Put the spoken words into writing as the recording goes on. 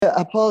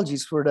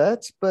apologies for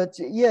that. But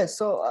yeah,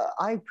 so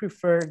I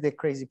prefer the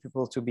crazy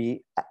people to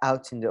be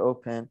out in the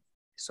open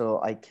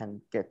so I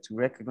can get to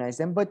recognize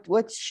them. But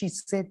what she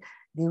said,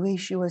 the way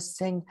she was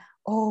saying,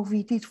 oh,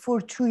 we did for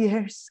 2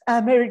 years.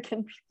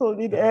 American people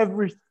did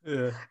everything.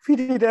 Yeah. We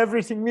did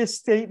everything. We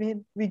stayed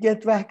in. We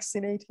get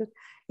vaccinated.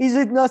 Is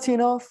it not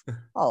enough?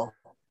 Oh,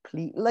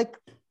 please. Like,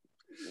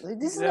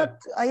 this is not,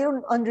 I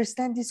don't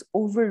understand this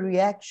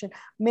overreaction,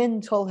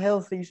 mental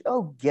health issue.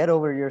 Oh, get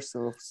over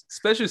yourselves.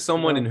 Especially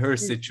someone in her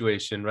please.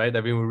 situation, right?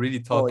 I mean, we're really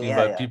talking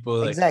about people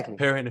like exactly.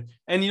 parent.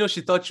 And, she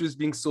thought she was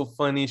being so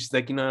funny. She's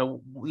like,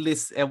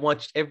 listen, I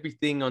watched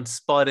everything on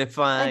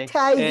Spotify.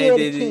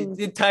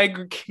 The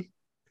Tiger King.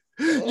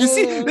 You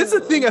see, that's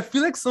the thing. I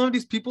feel like some of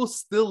these people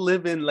still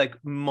live in like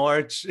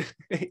March,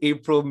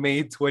 April,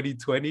 May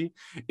 2020.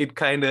 It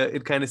kind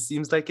of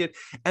seems like it.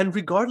 And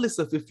regardless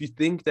of if you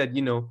think that,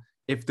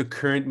 if the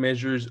current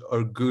measures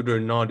are good or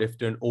not, if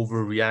they're an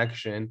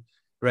overreaction,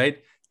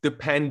 right? The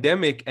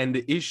pandemic and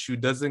the issue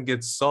doesn't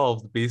get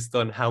solved based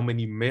on how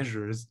many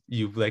measures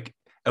you've like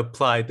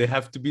applied. They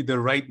have to be the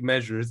right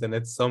measures. And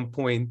at some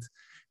point,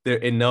 they're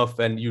enough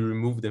and you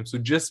remove them. So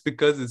just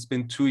because it's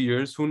been 2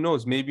 years, who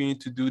knows? Maybe you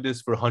need to do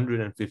this for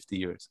 150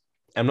 years.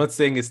 I'm not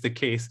saying it's the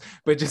case,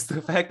 but just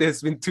the fact that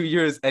it's been 2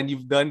 years and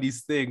you've done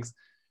these things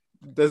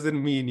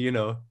doesn't mean,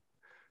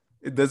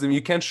 it doesn't,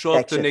 you can't show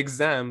up to an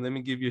exam. Let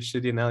me give you a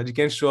shitty analogy. You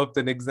can't show up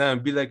to an exam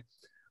and be like,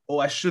 oh,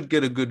 I should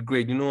get a good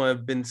grade.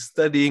 I've been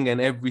studying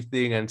and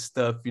everything and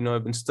stuff.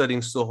 I've been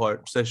studying so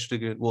hard. So I should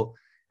get, well,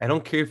 I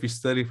don't care if you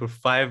study for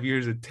 5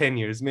 years or 10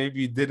 years.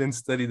 Maybe you didn't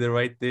study the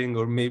right thing,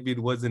 or maybe it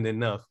wasn't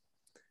enough.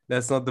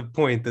 That's not the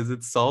point. Does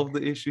it solve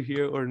the issue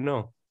here or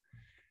no?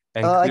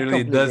 And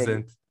clearly it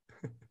doesn't.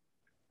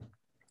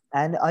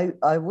 And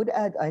I would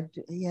add, I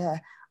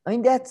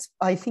think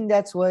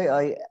that's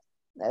why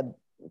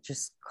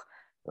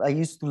I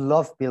used to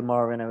love Bill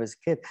Maher when I was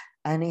a kid.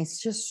 And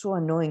it's just so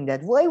annoying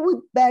that why would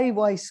Barry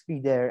Weiss be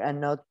there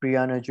and not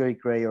Brianna Joy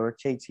Gray or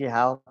Katie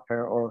Halper,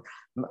 or,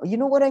 you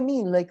know what I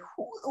mean? Like,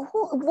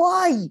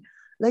 why?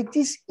 Like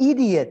this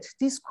idiot,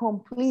 this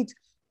complete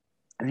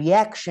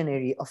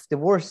reactionary of the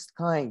worst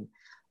kind.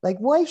 Like,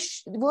 why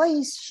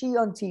is she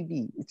on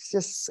TV? It's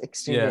just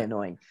extremely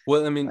annoying.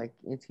 Well, I mean,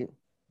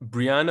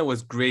 Brianna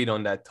was great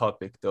on that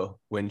topic though,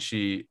 when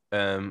she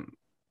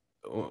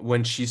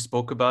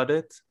spoke about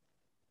it.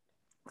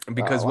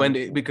 Because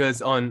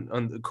because on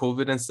the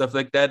COVID and stuff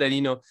like that,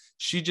 and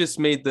she just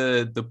made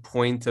the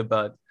point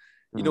about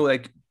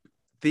like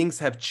things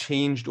have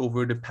changed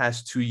over the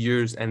past 2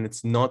 years and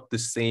it's not the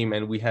same,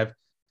 and we have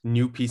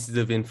new pieces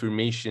of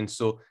information.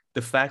 So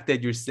the fact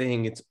that you're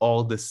saying it's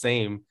all the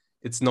same,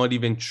 it's not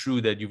even true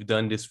that you've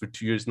done this for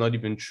 2 years, not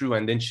even true.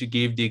 And then she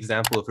gave the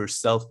example of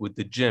herself with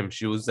the gym.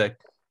 She was like,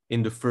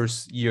 in the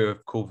first year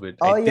of COVID,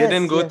 I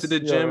didn't go to the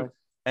gym. Right.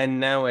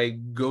 And now I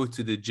go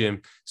to the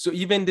gym. So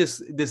even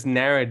this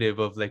narrative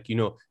of like,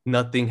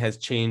 nothing has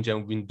changed and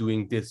we've been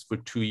doing this for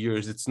 2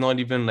 years, it's not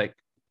even like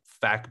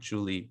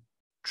factually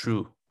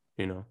true,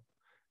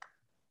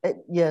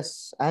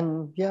 Yes.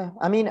 And yeah,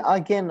 I mean,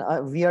 again,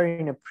 we are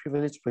in a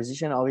privileged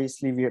position.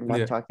 Obviously, we're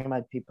not talking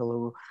about people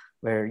who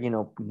were,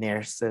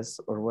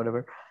 nurses or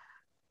whatever.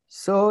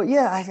 So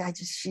yeah,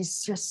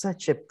 she's just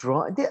such a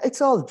drama.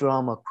 It's all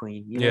drama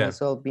queen,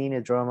 it's all being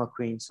a drama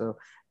queen. So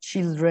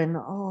children.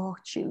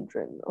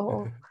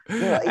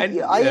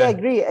 I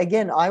agree.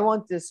 Again, I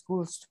want the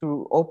schools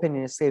to open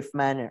in a safe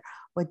manner,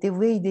 but the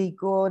way they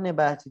go on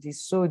about it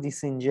is so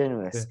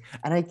disingenuous,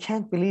 and I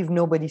can't believe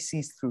nobody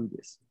sees through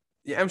this.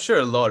 Yeah, I'm sure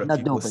a lot of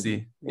people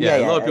see. A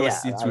lot of people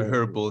see through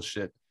her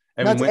bullshit.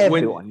 I mean, not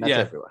everyone.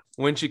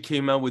 When she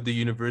came out with the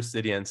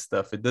university and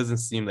stuff, it doesn't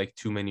seem like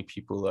too many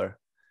people are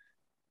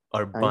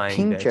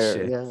buying that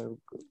shit. Yeah,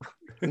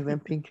 even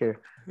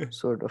pinker,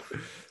 sort of.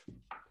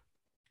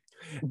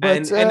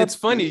 But, and it's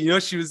funny,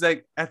 she was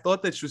like, I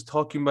thought that she was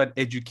talking about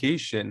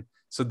education.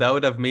 So that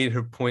would have made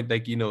her point,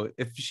 like,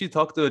 if she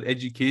talked about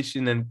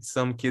education and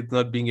some kids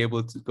not being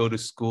able to go to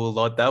school a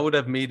lot, that would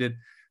have made it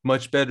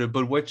much better.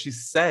 But what she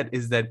said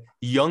is that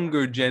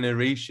younger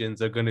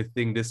generations are going to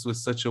think this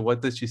was such a,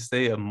 what did she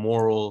say? A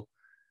moral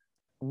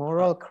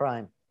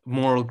crime.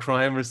 Moral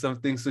crime or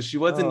something. So she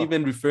wasn't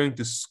even referring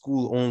to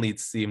school only, it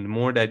seemed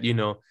more that,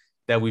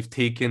 that we've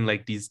taken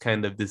like these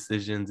kind of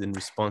decisions in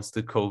response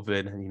to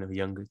COVID and,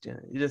 younger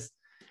generation.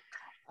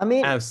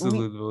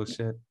 Absolute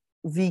bullshit.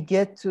 We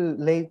get to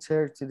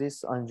later to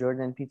this on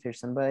Jordan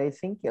Peterson, but I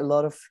think a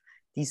lot of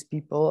these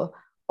people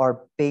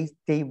are based,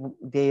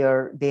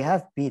 they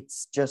have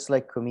bits just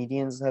like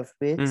comedians have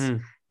bits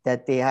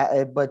that they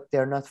have, but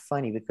they're not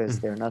funny because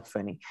they're not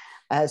funny.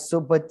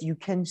 But you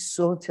can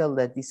so tell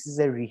that this is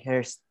a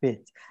rehearsed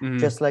bit,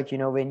 just like,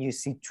 when you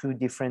see two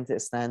different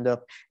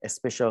stand-up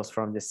specials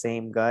from the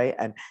same guy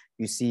and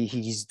you see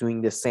he's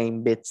doing the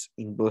same bits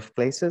in both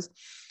places.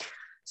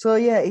 So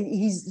yeah,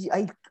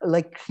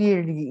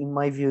 clearly in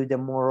my view, the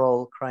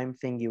moral crime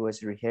thing, he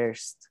was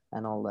rehearsed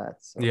and all that.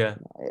 So,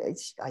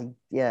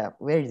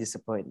 very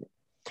disappointed.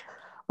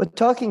 But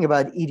talking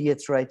about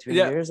idiots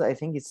right-wingers, I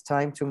think it's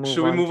time to move on.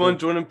 Should we move on,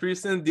 Jordan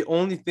Peterson? The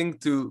only thing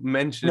to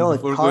mention... No,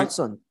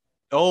 Carlson.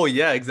 Oh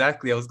yeah,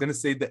 exactly. I was gonna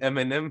say the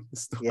Eminem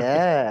story.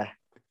 Yeah.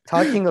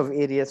 Talking of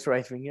idiots,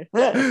 right winger.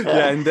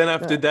 Yeah, and then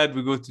after that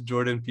we go to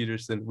Jordan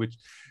Peterson, which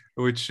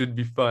should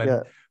be fun.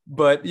 Yeah.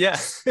 But yeah.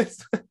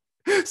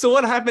 So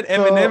what happened?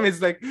 Eminem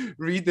is like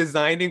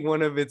redesigning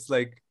one of its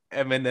like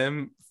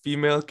Eminem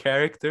female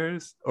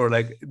characters, or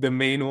like the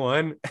main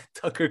one.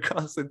 Tucker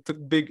Carlson took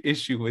big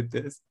issue with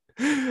this.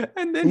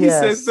 And then he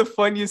says the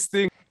funniest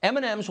thing.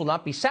 M&Ms will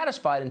not be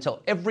satisfied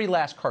until every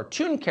last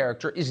cartoon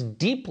character is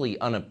deeply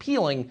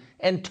unappealing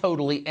and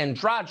totally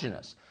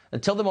androgynous.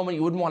 Until the moment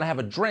you wouldn't want to have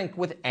a drink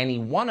with any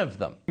one of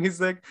them.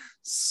 He's like,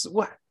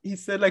 what? He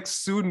said like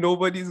soon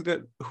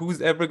who's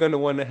ever gonna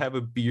want to have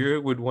a beer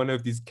with one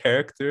of these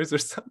characters or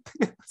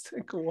something. It's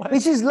like, what?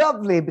 Which is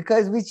lovely,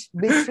 which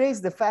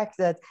betrays the fact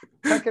that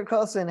Tucker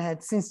Carlson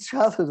had since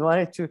childhood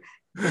wanted to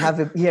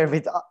have a beer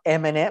with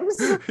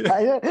M&Ms.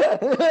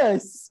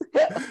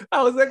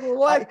 I was like,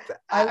 what?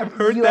 I've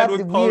heard that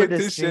with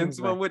politicians,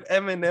 but with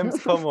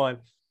M&Ms, come on.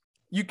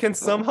 You can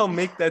somehow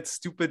make that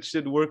stupid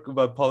shit work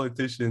about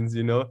politicians,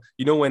 you know?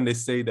 You know when they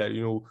say that,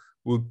 you know,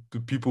 well,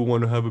 do people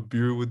want to have a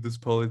beer with this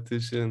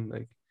politician?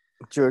 Like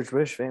George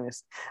Bush,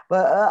 famous.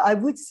 But I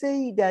would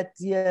say that,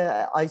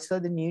 yeah, I saw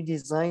the new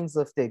designs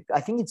of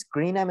I think it's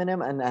green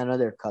M&M and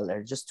another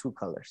color, just two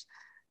colors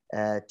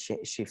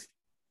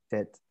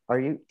shifted.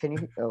 Can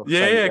you? Oh,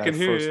 yeah, sorry, I can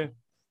hear you.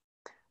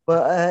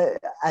 But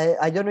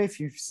I don't know if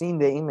you've seen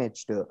the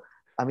image though.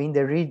 I mean, the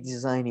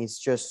redesign is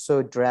just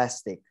so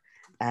drastic.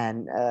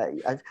 And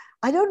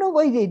I don't know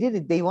why they did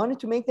it. They wanted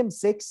to make them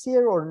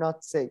sexier or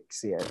not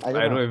sexier. I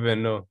don't know.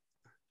 Even know.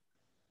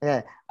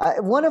 Yeah.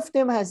 One of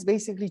them has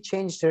basically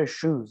changed her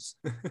shoes.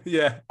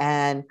 Yeah.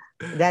 And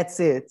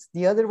that's it.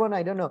 The other one,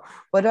 I don't know.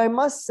 But I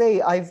must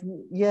say,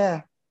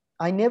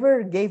 I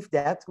never gave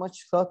that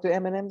much thought to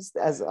M&Ms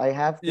as I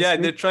have this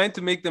week. They're trying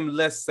to make them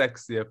less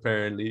sexy,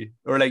 apparently.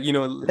 Or like, you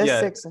know, less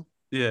sexy.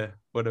 Yeah,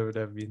 whatever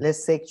that means.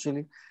 Less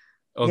sexually.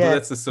 Although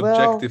that's a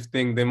subjective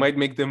thing. They might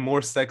make them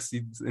more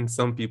sexy in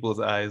some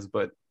people's eyes,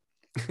 but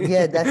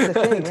yeah, that's the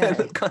thing.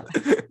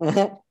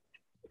 Yeah.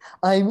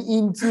 I'm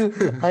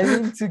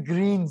into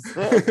greens.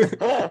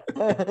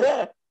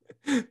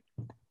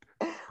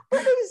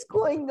 What is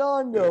going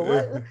on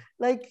though?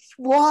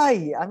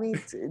 Why? I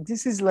mean,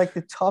 this is like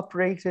the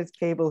top-rated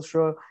cable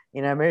show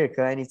in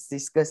America, and it's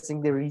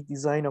discussing the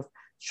redesign of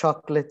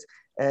chocolate.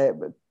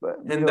 And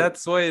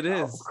that's why it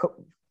is.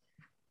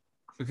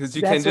 Because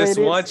you can just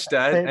watch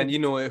that, and you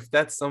know, if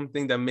that's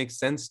something that makes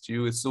sense to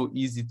you, it's so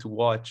easy to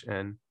watch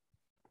and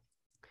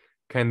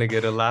kind of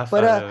get a laugh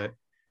out of it.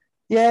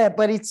 Yeah,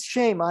 but it's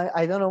shame.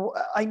 I don't know.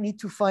 I need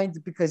to find,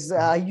 because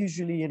I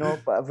usually, you know,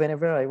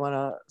 whenever I want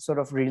to sort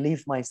of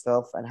relieve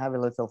myself and have a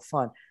little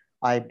fun,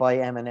 I buy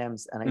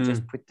M&Ms and I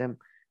just put them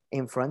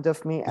in front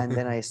of me, and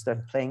then I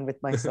start playing with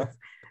myself.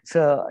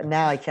 So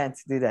now I can't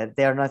do that.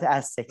 They're not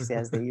as sexy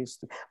as they used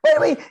to. By the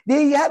way,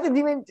 they haven't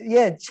even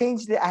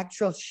changed the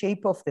actual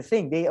shape of the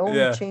thing. They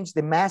only changed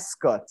the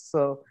mascot.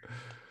 So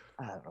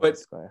I don't know.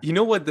 But you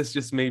know what this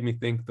just made me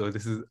think though?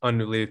 This is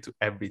unrelated to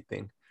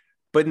everything.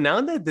 But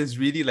now that there's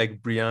really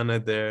like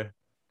Brianna there,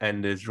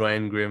 and there's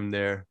Ryan Grimm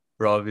there,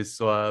 Ravi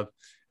Suave.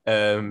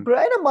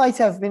 Brianna might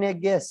have been a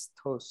guest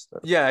host.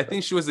 Yeah, I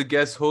think she was a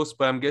guest host,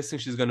 but I'm guessing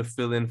she's gonna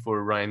fill in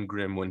for Ryan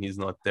Grimm when he's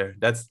not there.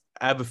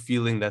 I have a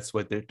feeling that's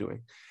what they're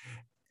doing.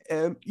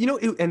 You know,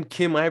 and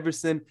Kim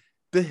Iverson,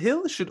 The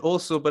Hill should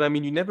also, but I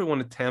mean, you never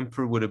want to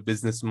tamper with a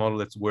business model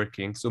that's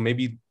working. So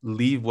maybe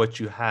leave what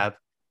you have.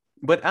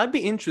 But I'd be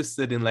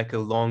interested in like a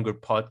longer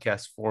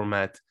podcast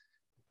format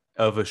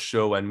of a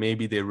show, and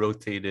maybe they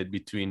rotated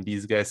between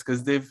these guys,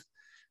 because they've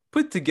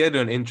put together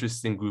an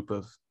interesting group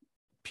of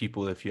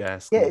people, if you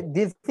ask me.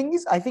 The thing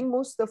is, I think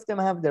most of them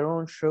have their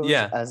own shows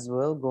as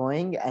well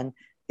going, and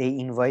they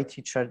invite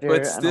each other.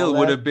 But still,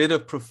 with a bit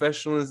of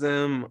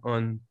professionalism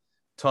on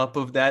top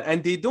of that,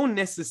 and they don't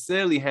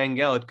necessarily hang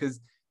out,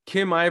 because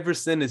Kim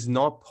Iverson is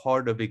not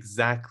part of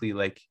exactly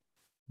like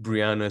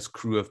Brianna's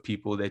crew of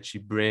people that she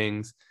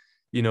brings.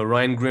 You know,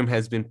 Ryan Grimm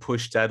has been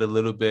pushed out a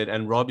little bit,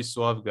 and Robbie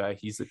Suave guy,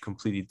 he's a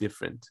completely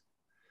different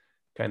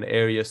kind of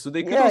area. So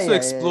they could also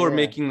explore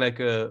making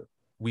like a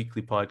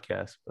weekly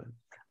podcast. But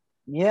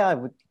yeah, I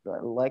would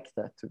like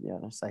that, to be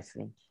honest. I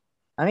think.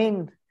 I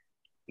mean,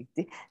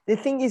 the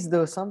thing is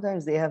though,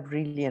 sometimes they have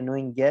really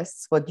annoying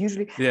guests, but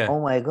usually, oh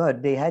my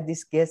God, they had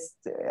this guest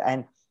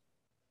and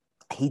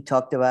he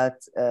talked about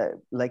the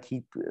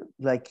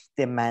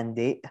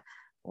mandate,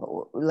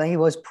 like he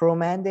was pro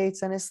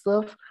mandates and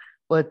stuff,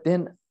 but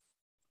then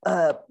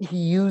he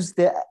used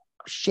the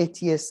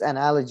shittiest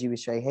analogy,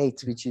 which I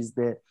hate, which is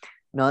the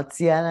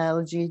Nazi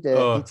analogy,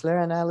 the Hitler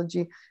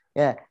analogy.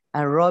 Yeah.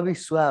 And Robbie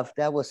Suave,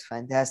 that was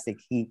fantastic.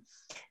 He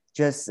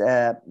just,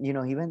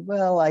 he went,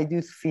 well, I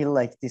do feel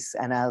like this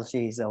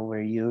analogy is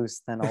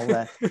overused and all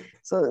that.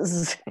 So,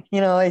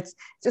 it's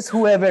just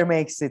whoever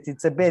makes it.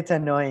 It's a bit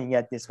annoying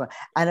at this point.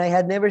 And I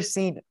had never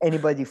seen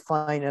anybody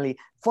finally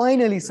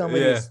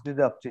somebody stood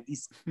up to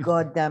this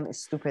goddamn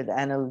stupid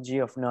analogy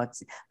of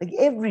Nazi. Like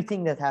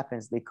everything that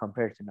happens, they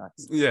compare to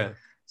Nazi. Yeah.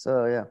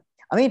 So, yeah.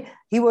 I mean,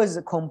 he was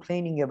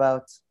complaining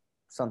about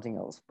something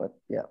else, but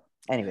yeah.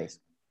 Anyways.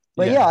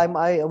 But yeah,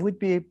 I would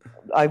be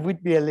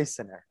a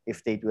listener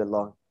if they do a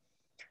long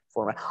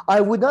format.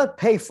 I would not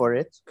pay for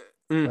it.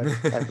 But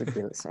I would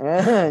be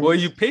listening. Well,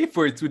 you pay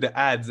for it through the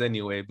ads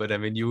anyway, but I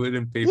mean, you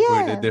wouldn't pay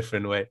for it a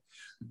different way.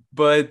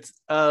 But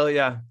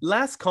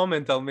last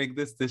comment I'll make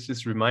this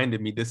just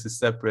reminded me, this is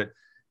separate.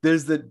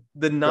 There's the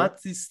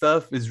Nazi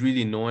stuff is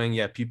really annoying.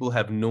 Yeah, people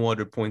have no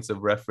other points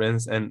of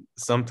reference and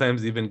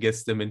sometimes even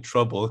gets them in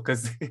trouble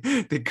because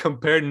they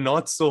compare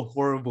not so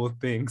horrible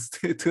things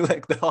to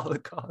like the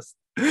Holocaust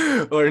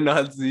or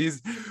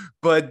Nazis.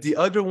 But the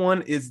other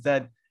one is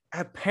that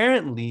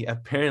apparently,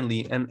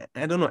 and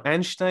I don't know,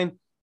 Einstein,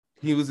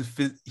 he wasn't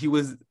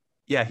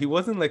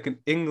like an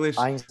English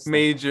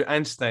major.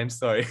 Einstein,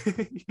 sorry.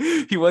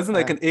 He wasn't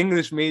like an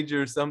English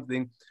major or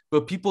something,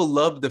 but people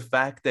love the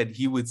fact that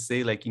he would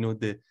say like, you know,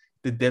 the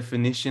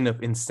definition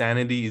of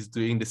insanity is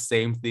doing the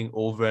same thing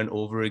over and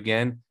over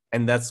again.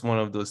 And that's one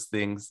of those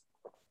things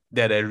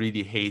that I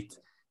really hate.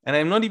 And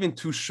I'm not even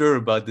too sure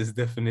about this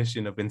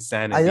definition of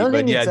insanity,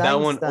 but yeah, that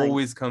one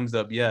always comes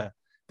up. Yeah,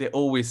 they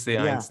always say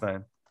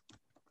Einstein.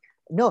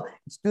 No,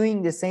 it's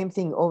doing the same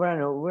thing over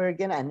and over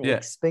again and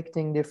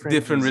expecting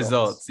different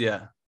results.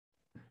 Yeah,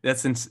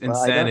 that's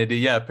insanity.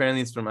 Yeah,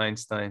 apparently it's from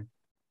Einstein.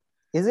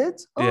 Is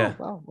it? Oh, yeah.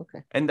 Wow.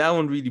 Okay. And that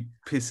one really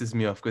pisses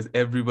me off because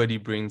everybody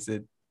brings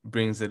it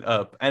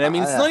up, and I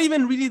mean it's not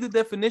even really the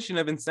definition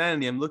of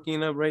insanity. I'm looking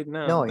it up right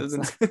now. No, it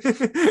doesn't.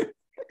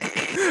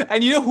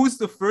 And you know who's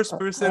the first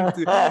person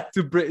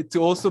to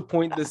also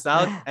point this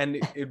out, and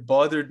it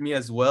bothered me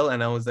as well.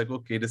 And I was like,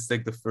 okay, this is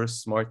like the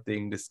first smart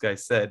thing this guy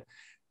said.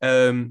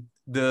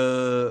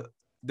 The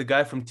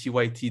guy from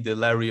TYT, the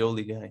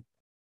Larioli guy.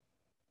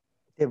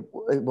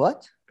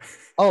 What?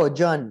 Oh,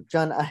 John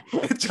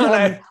Ladarola.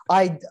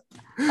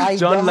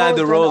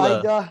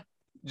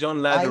 John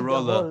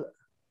Ladarola.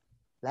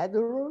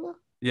 Ladarola?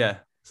 Yeah,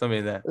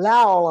 something like that.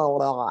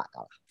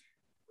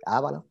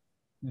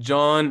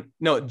 John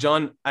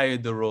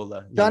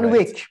Iadarola. John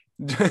Wick.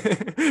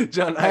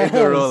 John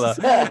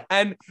Iadarola.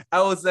 And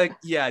I was like,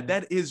 yeah,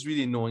 that is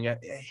really annoying. I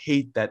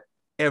hate that.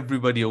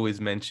 Everybody always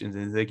mentions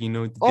it. It's like, you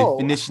know, the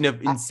definition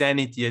of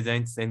insanity, as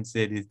Einstein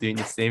said, is doing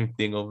the same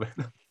thing over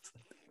and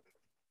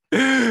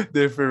over.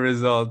 Different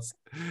results.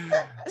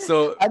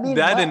 So I mean,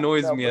 that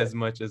annoys me as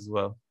much as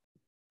well.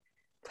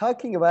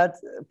 Talking about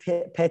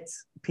pet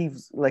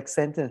peeves, like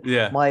sentence.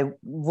 Yeah. My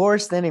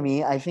worst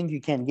enemy, I think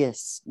you can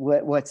guess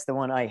what's the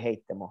one I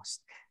hate the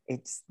most.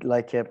 It's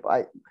like give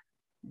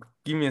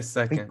me a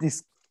second.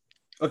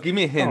 Give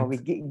me a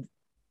hint.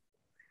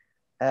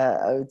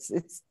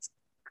 It's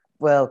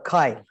well,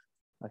 Kyle.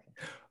 Okay.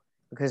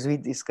 Because we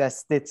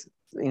discussed it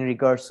in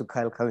regards to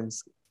Kyle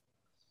Kalinske.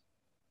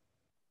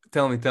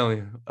 Tell me.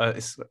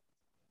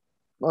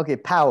 Okay,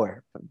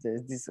 power.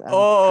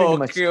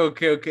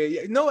 Okay.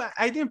 Yeah, no,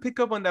 I didn't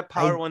pick up on that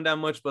power one that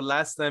much, but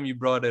last time you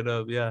brought it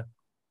up, yeah.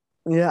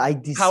 Yeah, I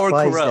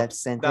despise that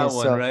sentence.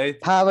 That one, right?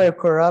 Power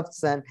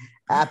corrupts and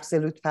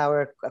absolute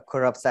power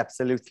corrupts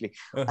absolutely.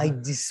 I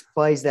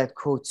despise that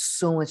quote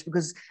so much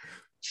because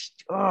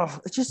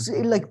it's just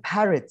like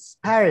parrots.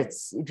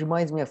 It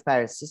reminds me of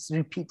parrots. Just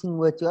repeating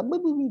what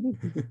you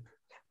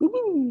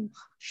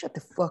shut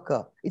the fuck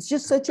up. It's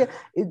just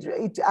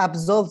it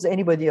absolves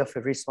anybody of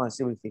a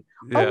responsibility.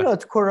 Yeah. I'm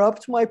not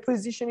corrupt. My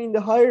position in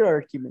the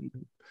hierarchy,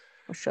 maybe.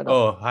 Shut up.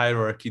 Oh,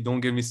 hierarchy. Don't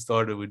get me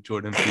started with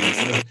Jordan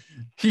Peterson.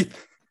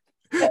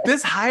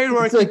 This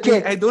hierarchy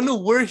thing, I don't know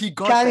where he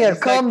got that.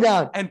 Calm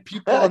down. And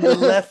people on the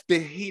left, they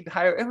hate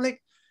hierarchy. I'm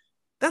like,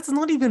 that's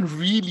not even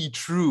really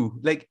true.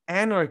 Like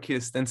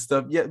anarchists and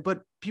stuff. Yeah,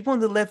 but people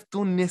on the left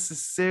don't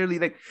necessarily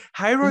like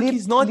hierarchy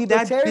is not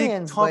that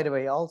big. By the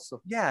way,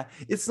 also. Yeah,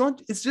 it's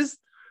not. It's just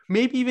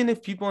maybe even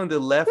if people on the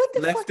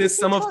leftists,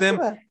 some of them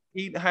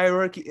hate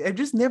hierarchy. I've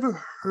just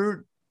never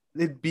heard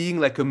it being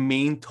like a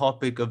main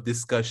topic of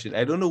discussion.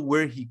 I don't know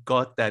where he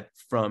got that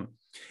from,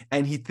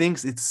 and he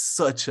thinks it's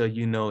such a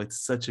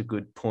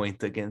good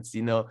point against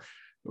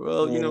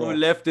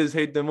leftists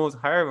hate the most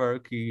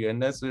hierarchy,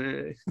 and that's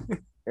where.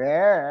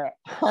 Yeah.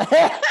 All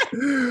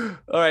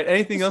right.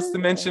 Anything else to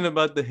mention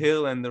about the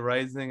Hill and the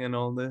Rising and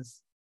all this?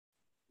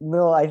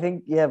 No, I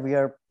think we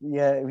are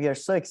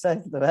so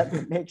excited about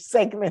the next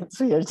segment.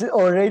 We are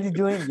already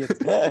doing it.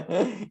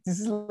 This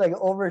is like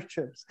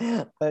overtures.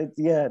 But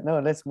yeah, no,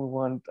 let's move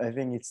on. I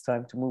think it's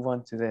time to move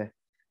on to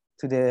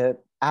the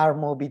our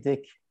Moby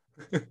Dick,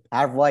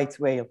 our white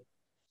whale.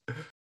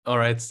 All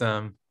right,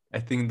 Sam.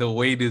 I think the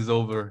wait is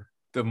over.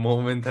 The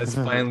moment has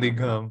finally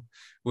come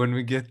when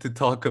we get to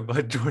talk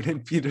about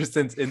Jordan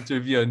Peterson's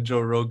interview on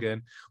Joe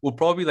Rogan. We'll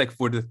probably like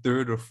for the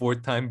third or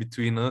fourth time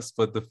between us,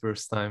 but the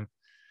first time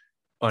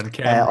on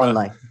camera.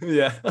 Online.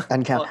 Yeah.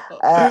 On camera.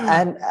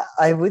 And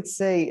I would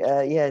say,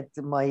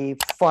 my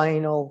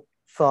final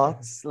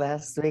thoughts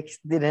last week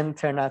didn't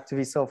turn out to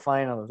be so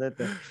final.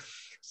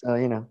 So,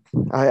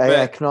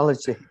 I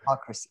acknowledge the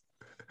hypocrisy.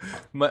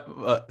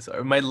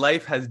 My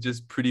life has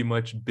just pretty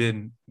much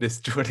been this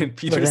Jordan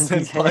Peterson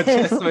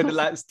podcast for the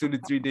last 2 to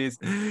 3 days.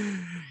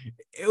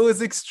 It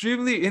was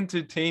extremely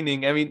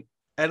entertaining. I mean,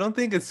 I don't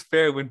think it's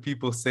fair when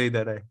people say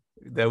that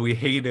we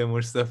hate him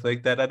or stuff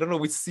like that. I don't know.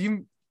 We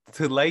seem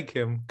to like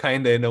him,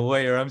 kind of in a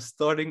way, or I'm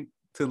starting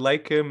to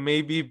like him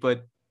maybe,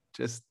 but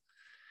just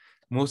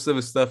most of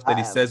the stuff that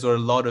he says, or a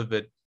lot of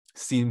it,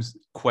 seems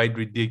quite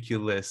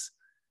ridiculous.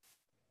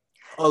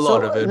 A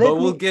lot of it, but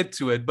we'll get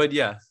to it. But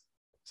yeah,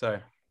 sorry.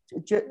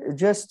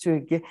 Just to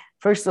get,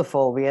 first of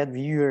all, we had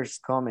viewers'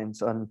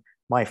 comments on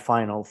my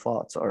final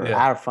thoughts, or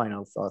our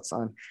final thoughts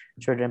on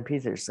Jordan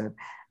Peterson.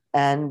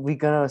 And we're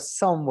going to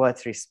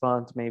somewhat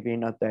respond, maybe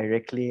not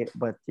directly,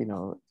 but,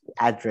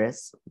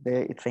 address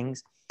the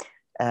things.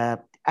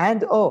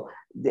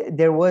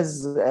 There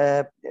was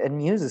a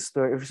news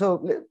story.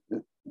 So,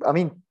 I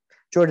mean,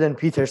 Jordan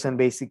Peterson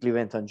basically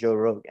went on Joe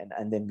Rogan,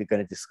 and then we're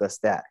going to discuss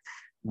that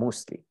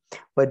mostly.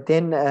 But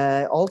then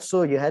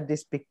also you had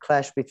this big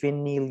clash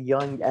between Neil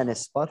Young and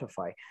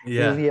Spotify.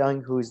 Neil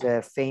Young, who's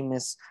a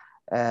famous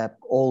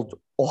old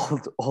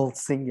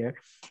singer,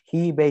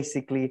 he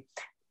basically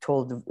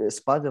told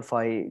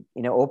Spotify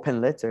in an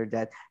open letter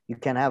that you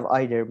can have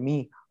either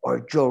me or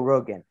Joe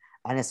Rogan.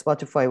 And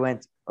Spotify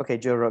went, okay,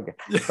 Joe Rogan.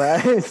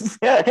 But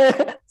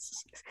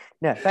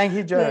no, thank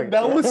you, Joe.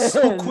 That was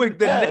so quick.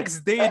 The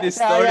next day they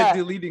started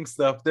deleting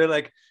stuff. They're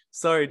like,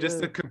 sorry, just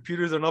the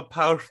computers are not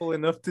powerful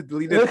enough to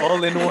delete it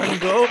all in one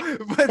go.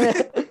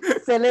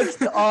 But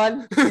select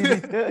all.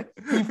 We're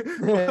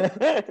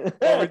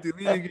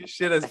deleting his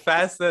shit as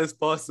fast as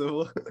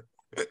possible.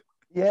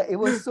 Yeah, it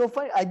was so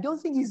funny. I don't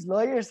think his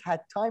lawyers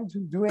had time to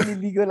do any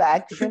legal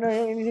action or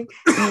anything.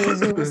 He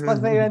was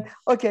went,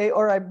 okay,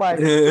 all right, bye.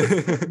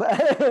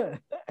 But,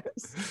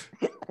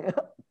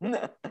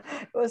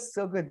 it was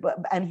so good.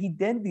 And he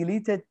then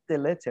deleted the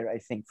letter, I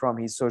think, from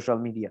his social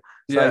media.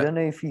 So I don't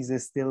know if he's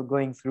still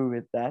going through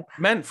with that.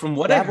 Man, from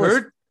what I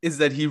heard is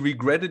that he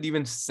regretted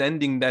even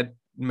sending that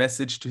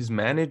message to his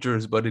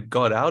managers, but it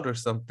got out or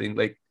something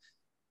like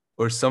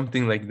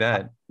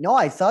that. No,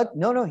 I thought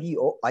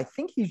I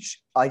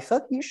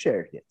thought he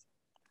shared it.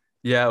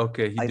 Yeah,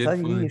 okay.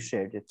 He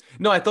shared it.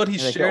 No, I thought he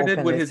shared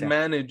it with his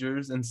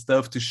managers and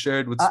stuff to share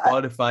it with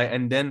Spotify,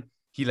 and then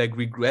he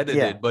regretted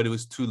it, but it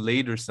was too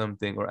late or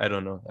something, or I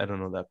don't know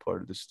that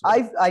part of the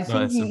story. I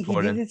think he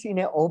did it in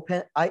an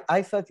open.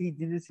 I thought he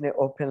did it in an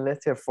open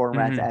letter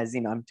format, as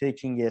in I'm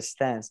taking a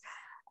stance,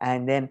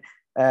 and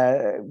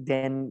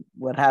then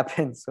what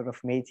happened sort of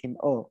made him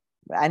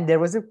and there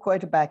was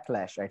quite a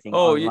backlash, I think,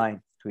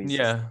 online.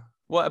 Yeah.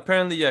 Well,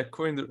 apparently,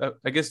 according to,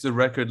 I guess the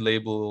record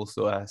label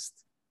also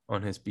asked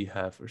on his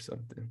behalf or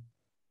something.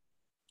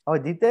 Oh,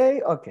 did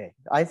they? Okay.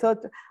 I thought,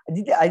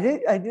 I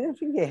didn't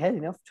think they had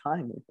enough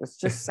time. It was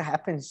just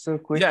happened so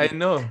quickly. Yeah, I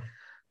know.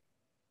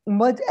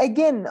 But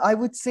again, I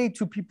would say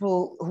to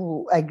people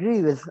who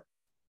agree with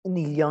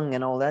Neil Young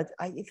and all that,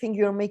 I think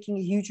you're making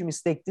a huge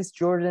mistake. This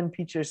Jordan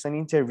Peterson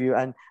interview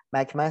and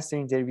McMaster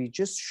interview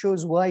just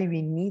shows why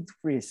we need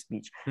free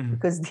speech.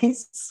 Because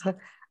these,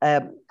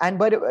 and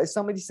by the way,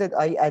 somebody said,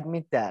 I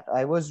admit that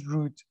I was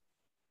rude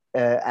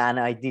and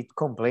I did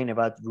complain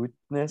about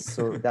rudeness.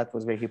 So that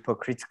was very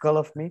hypocritical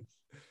of me.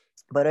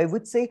 But I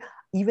would say,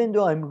 even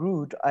though I'm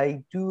rude,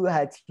 I do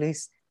at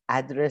least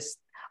address,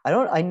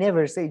 I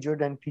never say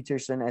Jordan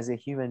Peterson as a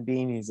human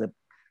being is a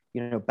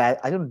bad.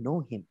 I don't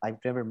know him. I've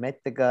never met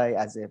the guy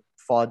as a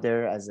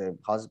father, as a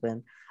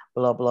husband,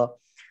 blah, blah.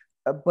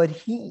 But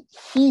he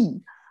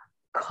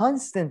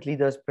constantly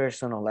does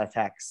personal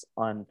attacks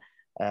on,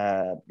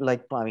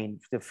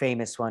 the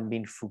famous one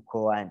being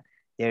Foucault and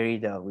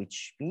Derrida,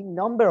 which in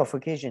number of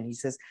occasions, he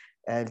says,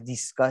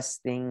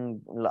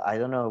 disgusting, I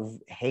don't know,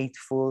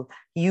 hateful.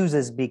 He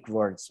uses big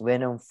words,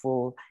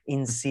 venomful,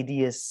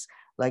 insidious.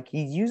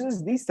 He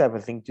uses these type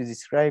of things to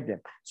describe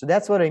them. So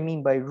that's what I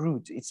mean by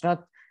rude. It's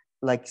not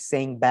like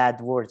saying bad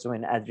words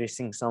when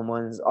addressing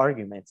someone's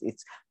arguments.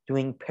 It's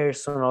doing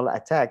personal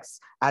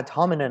attacks, ad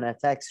hominem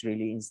attacks,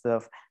 really, instead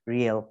of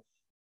real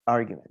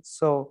arguments.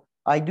 So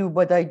I do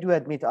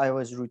admit I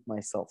was rude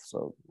myself.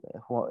 So it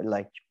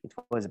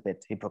was a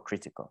bit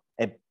hypocritical.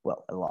 A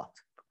lot.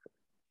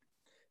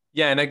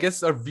 Yeah, and I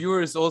guess our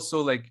viewers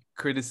also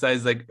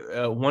criticize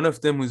one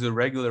of them who's a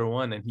regular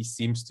one, and he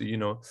seems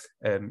to,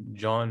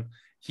 John.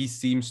 He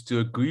seems to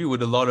agree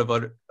with a lot of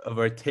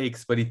our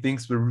takes, but he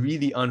thinks we're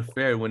really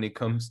unfair when it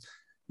comes to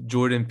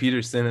Jordan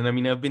Peterson. And I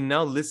mean, I've been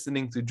now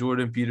listening to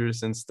Jordan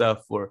Peterson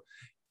stuff for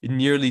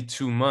nearly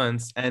 2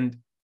 months, and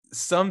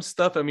some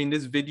stuff, I mean,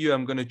 this video,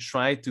 I'm going to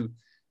try to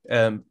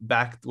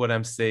back what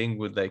I'm saying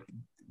with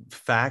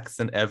facts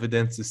and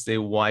evidence to say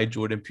why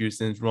Jordan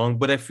Peterson is wrong.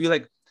 But I feel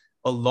like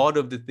a lot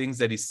of the things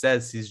that he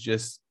says,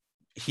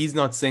 he's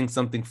not saying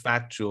something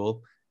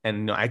factual.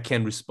 And I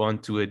can't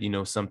respond to it,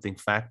 something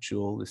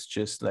factual. It's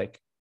just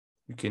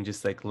you can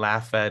just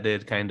laugh at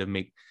it, kind of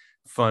make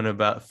fun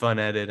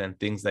at it and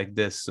things like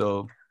this.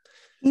 So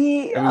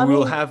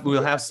we'll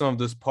have some of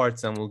those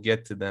parts and we'll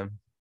get to them.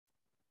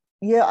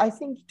 Yeah, I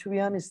think, to be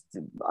honest,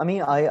 I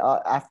mean,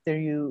 after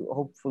you,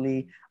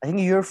 hopefully, I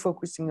think you're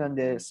focusing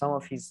on some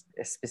of his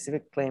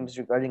specific claims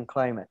regarding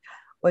climate.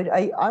 But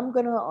I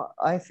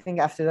think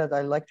after that,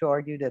 I'd like to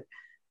argue that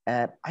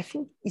I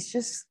think it's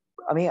just,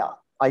 I mean,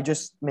 I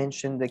just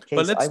mentioned the case.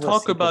 But let's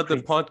talk about the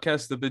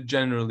podcast a bit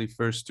generally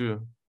first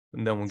too,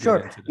 and then we'll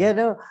get into that. Yeah,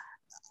 no,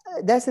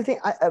 that's the thing.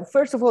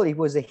 First of all, it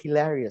was a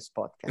hilarious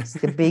podcast.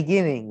 The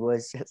beginning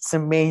was just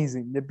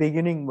amazing. The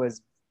beginning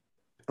was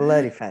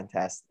bloody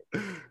fantastic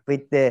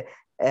with the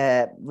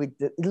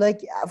like,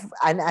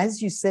 and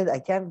as you said, I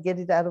can't get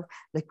it out of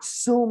like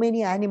so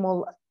many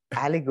animal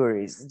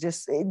allegories.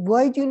 Just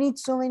why do you need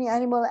so many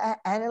animal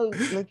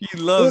like he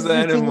loves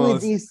everything animals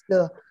with this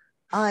stuff?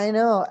 I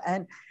know.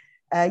 And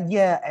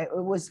yeah, it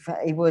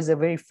was a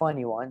very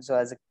funny one. So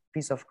as a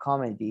piece of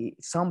comedy,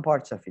 some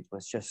parts of it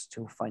was just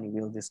too funny.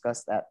 We'll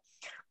discuss that.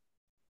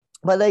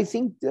 But I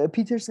think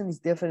Peterson is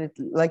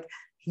definitely like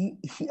he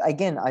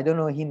again, I don't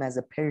know him as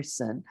a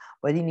person,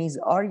 but in his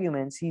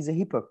arguments he's a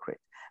hypocrite,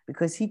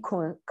 because he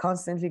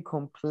constantly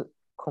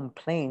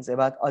complains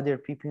about other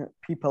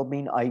people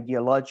being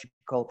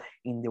ideological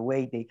in the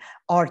way they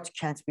art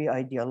can't be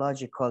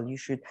ideological. You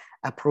should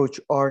approach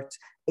art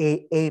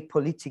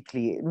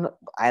apolitically,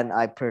 and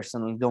I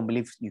personally don't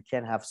believe you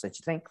can have such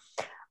a thing.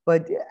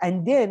 But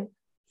and then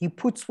he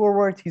puts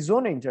forward his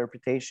own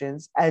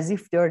interpretations as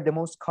if they're the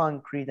most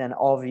concrete and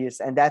obvious,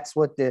 and that's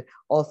what the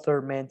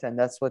author meant, and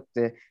that's what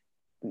the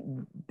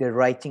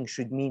writing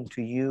should mean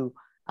to you,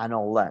 and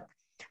all that.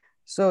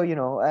 So, you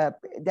know,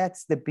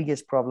 that's the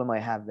biggest problem I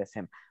have with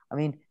him. I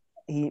mean,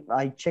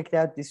 I checked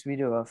out this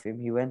video of him.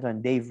 He went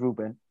on Dave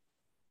Rubin.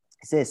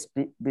 He says,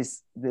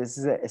 this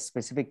is a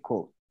specific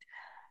quote.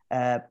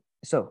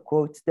 So,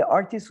 quote, the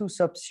artist who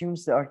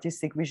subsumes the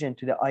artistic vision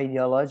to the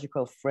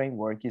ideological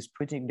framework is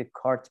putting the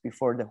cart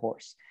before the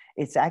horse.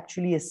 It's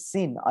actually a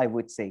sin, I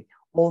would say,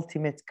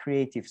 ultimate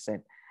creative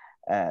sin.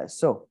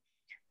 So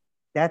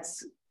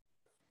that's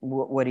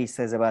what he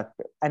says about,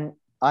 and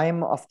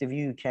I'm of the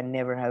view you can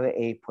never have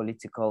a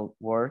political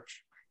work.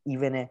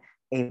 Even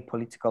a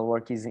political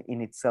work is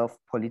in itself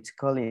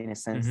political in a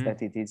sense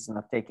that it is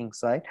not taking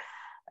side.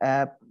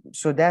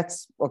 So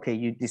that's okay.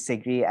 You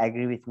disagree,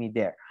 agree with me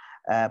there.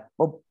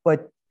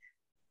 But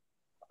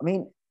I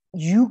mean,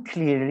 you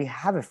clearly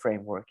have a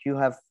framework. You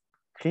have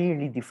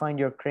clearly defined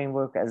your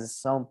framework as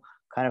some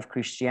kind of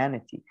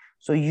Christianity.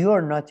 So you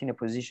are not in a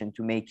position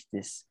to make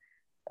this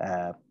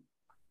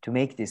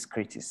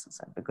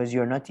criticism, because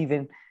you're not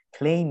even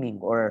claiming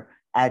or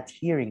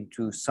adhering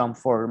to some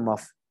form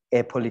of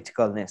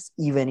apoliticalness,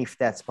 even if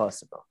that's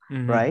possible,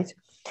 right?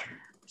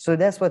 So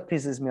that's what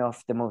pisses me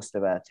off the most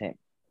about him,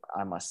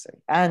 I must say.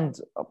 And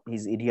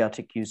his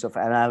idiotic use of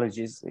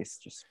analogies is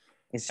just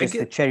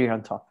the cherry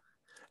on top.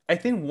 I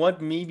think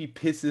what maybe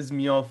pisses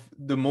me off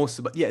the most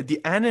about,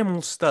 the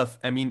animal stuff,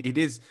 I mean, it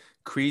is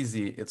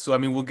crazy. So, I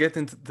mean, we'll get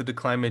into the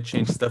climate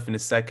change stuff in a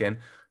second,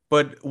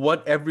 but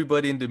what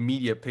everybody in the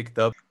media picked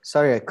up.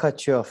 Sorry, I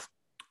cut you off.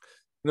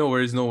 No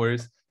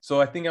worries. So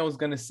I think I was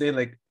going to say,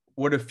 like,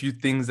 what are a few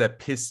things that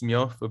piss me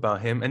off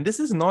about him? And this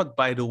is not,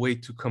 by the way,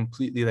 to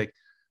completely, like,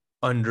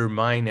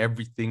 undermine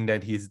everything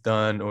that he's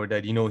done, or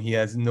that, you know, he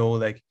has no,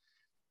 like,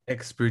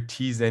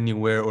 expertise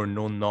anywhere or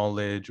no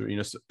knowledge, or, you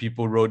know, so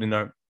people wrote in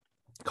our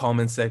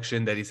comment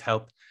section that he's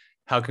helped.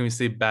 How can we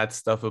say bad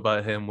stuff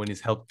about him when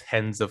he's helped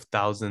tens of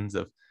thousands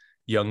of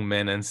young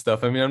men and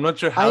stuff? I mean, I'm not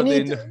sure how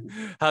they know,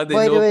 but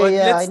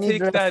let's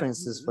take that.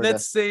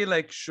 Let's say,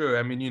 like, sure.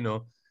 I mean, you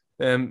know,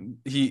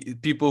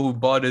 people who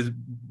bought his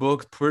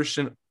book,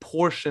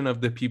 portion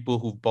of the people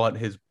who bought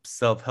his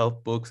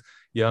self-help books,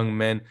 young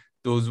men,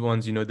 those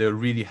ones, you know, they're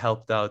really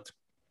helped out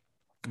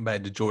by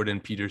the Jordan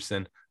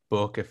Peterson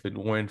book. If it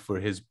weren't for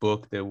his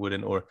book, they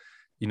wouldn't, or,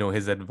 you know,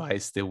 his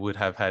advice, they would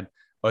have had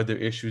other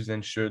issues.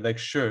 And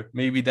sure,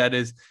 maybe that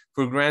is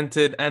for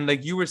granted. And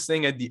like you were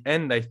saying at the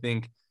end, I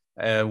think,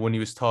 when he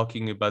was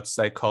talking about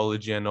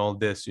psychology and all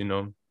this, you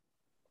know,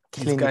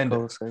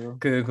 clinical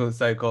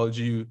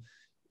psychology,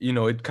 you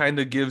know, it kind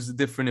of gives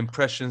different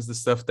impressions, the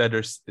stuff that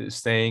are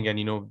saying. And,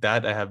 you know,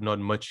 that I have not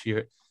much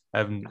here.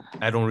 I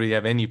don't really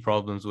have any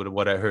problems with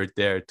what I heard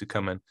there to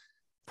come and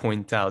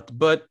point out.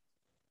 But,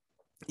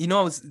 you know,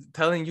 I was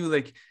telling you,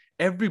 like,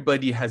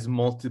 everybody has not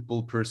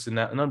multiple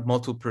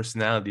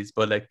personalities,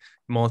 but like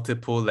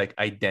multiple, like,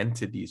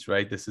 identities,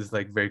 right? This is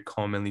like very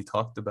commonly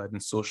talked about in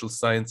social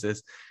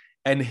sciences.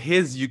 And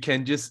you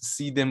can just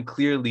see them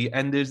clearly.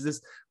 And there's this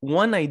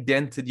one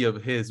identity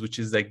of his, which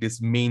is like this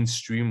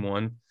mainstream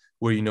one,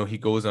 where, you know, he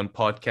goes on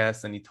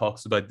podcasts and he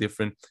talks about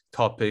different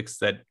topics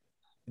that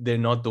they're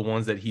not the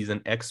ones that he's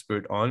an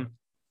expert on.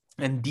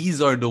 And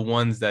these are the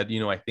ones that,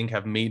 you know, I think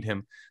have made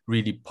him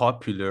really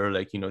popular,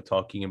 like, you know,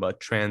 talking about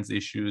trans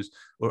issues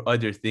or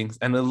other things.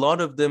 And a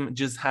lot of them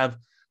just have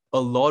a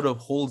lot of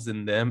holes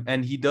in them.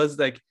 And he does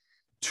like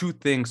two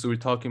things. So we're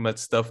talking about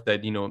stuff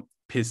that, you know,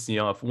 piss me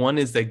off. One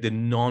is like the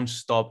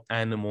non-stop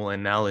animal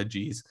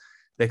analogies.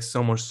 Like,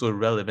 some are so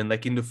relevant.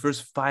 Like in the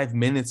first 5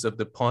 minutes of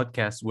the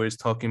podcast, where he's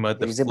talking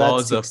about the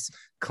flaws of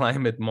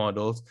climate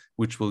models,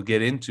 which we'll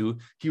get into,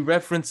 he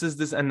references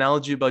this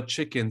analogy about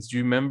chickens. Do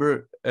you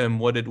remember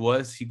what it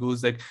was? He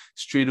goes like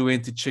straight away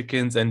into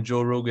chickens, and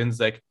Joe Rogan's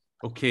like,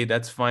 okay,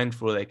 that's fine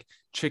for like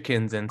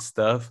chickens and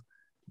stuff,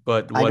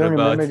 but what about? I don't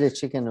remember the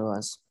chicken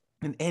was.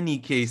 in any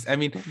case, I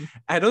mean,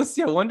 I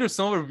wonder if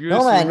some of our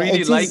viewers who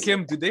really like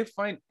him, do they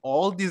find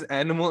all these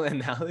animal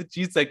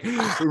analogies like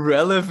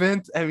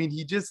relevant? I mean,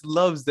 he just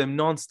loves them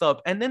nonstop.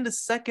 And then the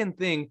second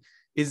thing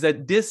is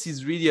that this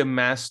he's really a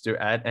master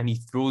at, and he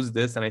throws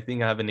this, and I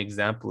think I have an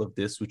example of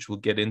this, which we'll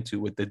get into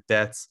with the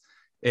deaths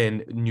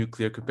in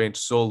nuclear compared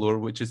to solar,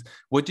 which is,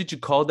 what did you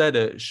call that?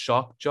 A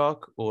shock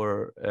jock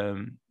or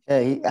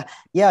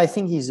I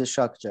think he's a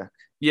shock jock.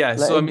 Yeah,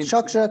 so I mean,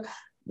 shock jock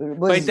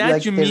was by that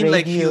like you mean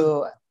radio,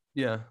 like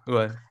yeah,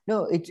 what?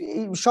 No,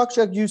 shock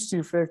jock used to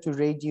refer to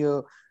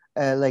radio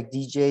like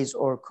DJs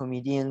or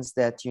comedians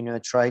that, you know,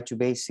 try to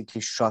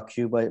basically shock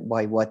you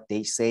by what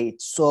they say.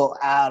 It's so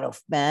out of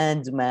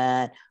band,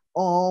 man.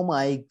 Oh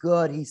my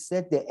God, he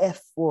said the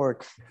F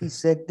word, he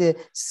said the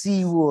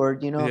C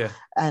word, you know, Yeah.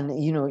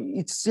 And, you know,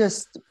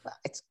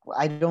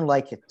 I don't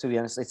like it, to be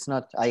honest. It's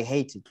not, I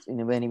hate it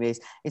in many ways.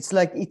 It's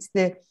like, it's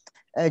the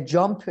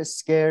jump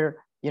scare,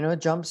 you know,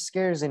 jump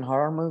scares in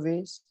horror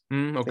movies.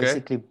 Okay.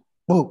 Basically,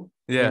 boom,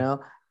 yeah. You know,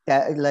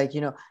 that, like,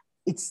 you know,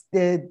 it's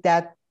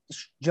that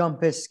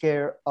jump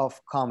scare of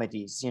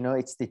comedies, you know,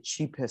 it's the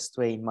cheapest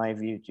way, in my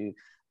view, to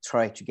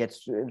try to get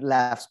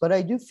laughs. But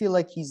I do feel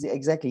like he's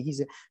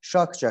a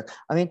shock jock.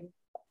 I mean,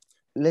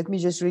 let me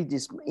just read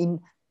this.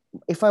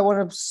 If I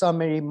want to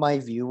summary my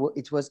view,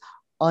 it was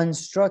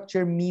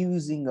unstructured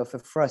musing of a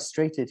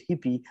frustrated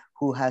hippie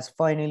who has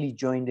finally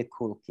joined the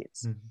cool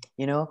kids. Mm-hmm.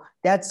 You know,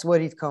 that's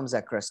what it comes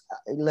across.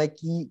 Like,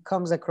 he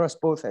comes across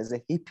both as a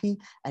hippie,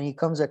 and he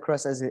comes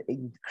across as an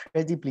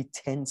incredibly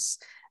tense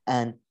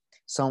and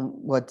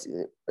somewhat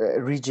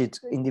rigid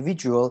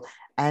individual.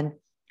 And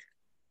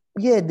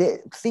yeah, the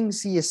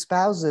things he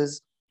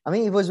espouses, I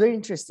mean, it was very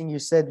interesting. You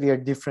said we are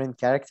different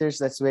characters.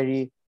 That's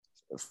very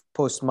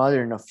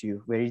postmodern of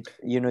you. Very,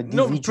 you know,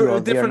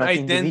 individual. Different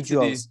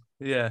identities.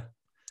 Yeah.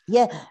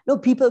 Yeah. No,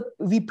 people,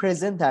 we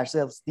present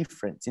ourselves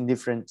different in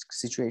different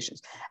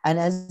situations. And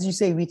as you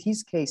say, with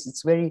his case,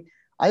 it's very,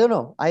 I don't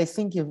know. I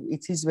think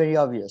it is very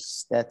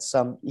obvious that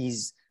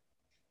he's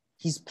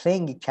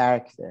playing a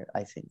character,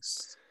 I think.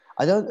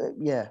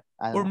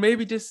 Or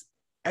maybe just,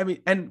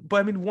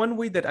 one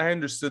way that I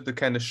understood the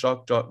kind of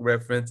shock jock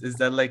reference is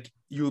that, like,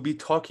 you'll be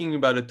talking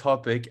about a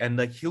topic and,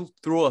 like, he'll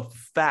throw a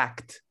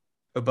fact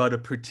about a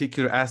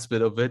particular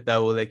aspect of it that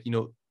will, like, you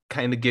know,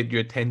 kind of get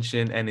your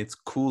attention, and it's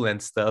cool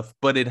and stuff,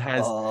 but it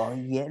has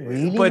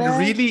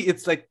really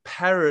it's like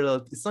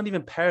parallel. It's not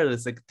even parallel,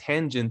 it's like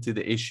tangent to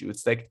the issue.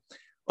 It's like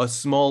a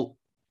small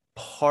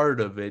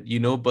part of it, you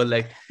know, but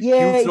like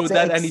he'll throw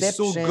that, and he's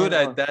so good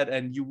at that,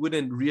 and you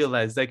wouldn't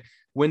realize, like,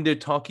 when they're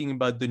talking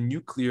about the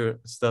nuclear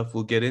stuff,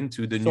 we'll get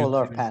into the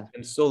solar nuclear panel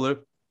and solar,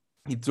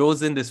 he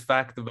throws in this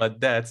fact about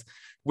that,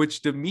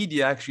 which the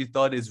media actually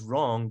thought is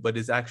wrong, but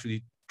is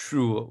actually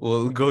true.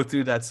 We'll go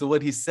through that. So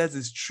what he says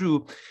is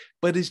true,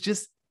 but it's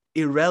just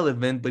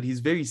irrelevant, but he's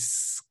very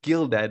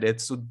skilled at it.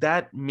 So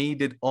that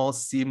made it all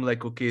seem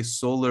like, okay,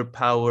 solar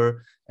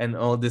power and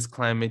all this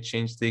climate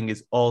change thing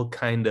is all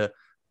kind of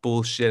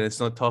bullshit. It's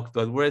not talked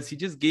about. Whereas he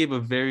just gave a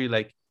very,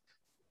 like,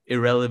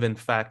 irrelevant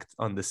fact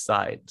on the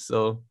side.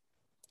 So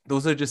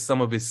those are just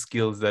some of his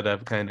skills that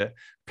I've kind of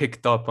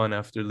picked up on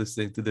after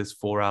listening to this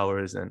 4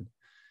 hours. And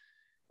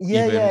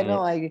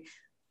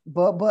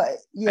But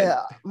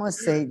yeah, I must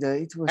say that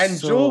it was. And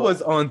Joe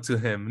was on to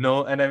him,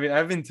 no? And I mean,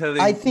 I've been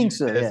telling. I think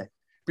so, yeah.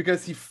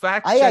 Because he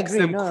fact checks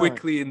him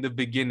quickly in the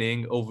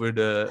beginning over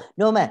the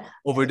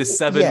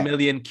 7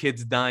 million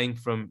kids dying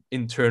from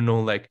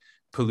internal, like,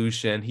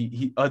 pollution.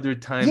 He other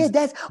times. Yeah,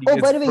 that's. By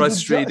the way,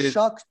 frustrated.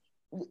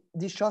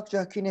 The shock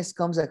jockiness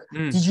comes like.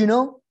 Did you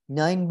know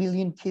 9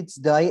 billion kids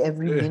die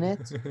every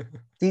minute?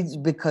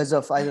 Because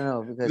of, I don't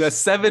know, because the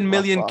 7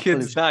 million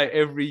kids die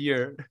every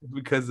year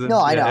because of.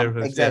 No, I know,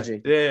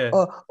 exaggerate. Yeah.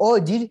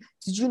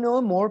 Did you know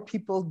more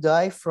people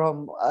die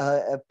from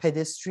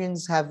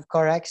pedestrians have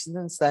car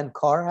accidents than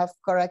car have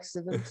car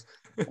accidents?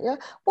 Yeah,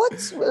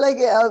 what's like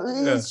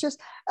it's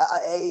just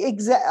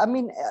I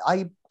mean,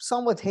 I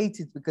somewhat hate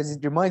it because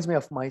it reminds me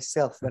of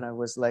myself when I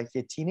was like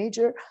a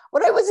teenager.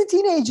 When I was a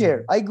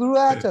teenager, I grew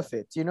out of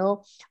it, you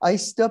know. I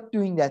stopped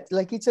doing that.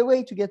 Like, it's a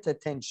way to get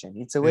attention.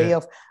 It's a way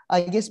of,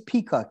 I guess,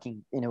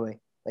 peacocking in a way.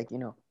 Like, you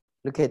know,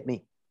 look at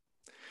me.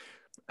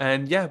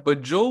 And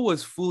but Joe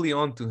was fully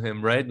onto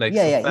him, right? Like,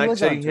 fact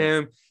checking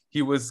him.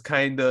 He was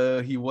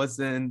he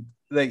wasn't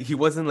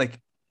like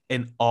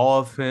in awe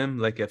of him,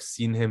 like I've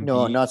seen him.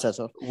 No, not at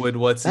all. With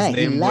what's his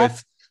name?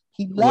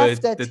 He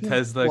laughed at the him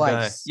Tesla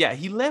twice. guy. Yeah,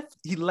 he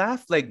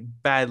laughed like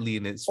badly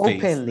in his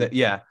face.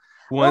 Openly.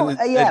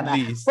 At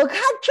least. But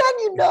how can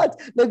you not?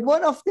 Like,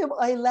 one of them,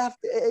 I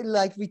laughed.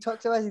 Like we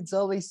talked about, It's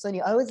Always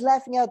Sunny. I was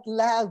laughing out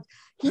loud.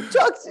 He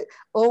talks.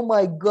 Oh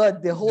my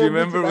God! The whole. Do you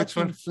remember which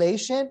one?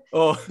 Inflation.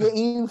 Oh. The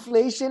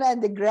inflation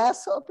and the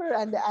grasshopper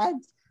and the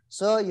ant.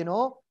 So you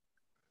know.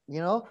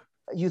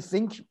 You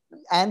think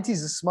ant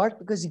is smart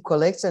because he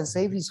collects and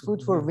saves his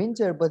food for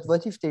winter, but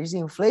what if there is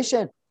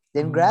inflation?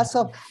 Then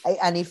grasshopper,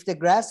 and if the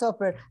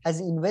grasshopper has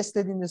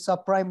invested in the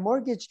subprime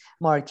mortgage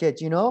market,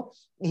 you know,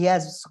 he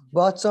has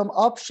bought some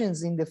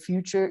options in the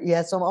future. He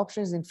has some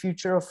options in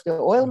future of the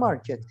oil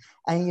market,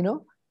 and you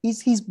know,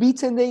 he's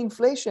beaten the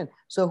inflation.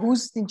 So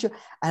who's in charge?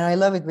 And I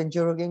love it when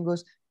Joe Rogan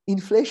goes,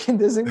 inflation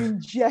doesn't mean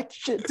jack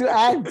shit to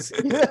ants.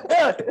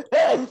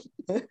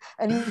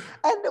 and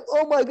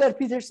oh my God,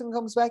 Peterson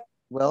comes back.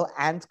 Well,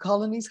 ant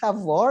colonies have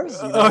wars.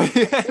 He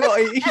always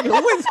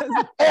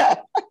has.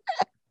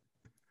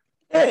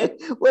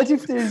 What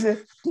if there's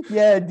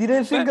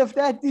didn't think of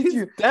that, did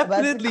you?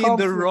 Definitely in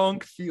the wrong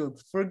field.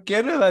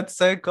 Forget about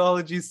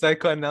psychology,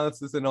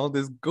 psychoanalysis, and all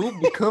this. Go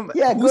become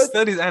who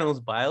studies animals?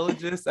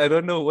 Biologist? I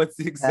don't know what's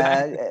the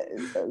exact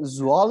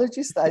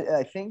zoologist.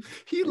 I think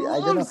he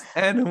loves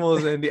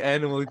animals and the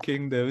animal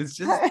kingdom. It's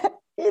just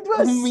it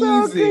was amazing.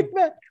 So good,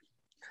 man.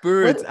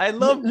 Birds. I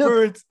love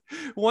birds.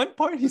 One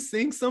part he's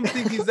saying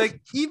something, he's like,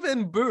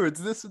 even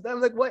birds.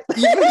 I'm like, what?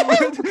 Even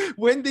birds?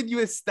 When did you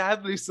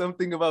establish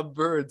something about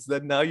birds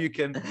that now you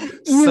can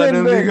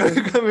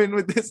suddenly come in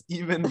with this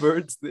even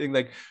birds thing?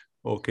 Like,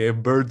 okay,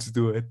 birds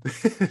do it.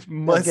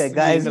 Okay,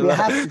 guys, we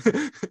have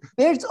to.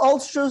 Birds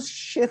also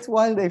shit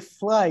while they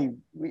fly.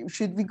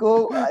 Should we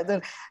go?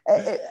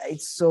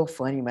 It's so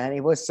funny, man. It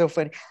was so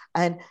funny.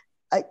 And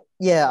I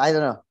don't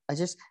know.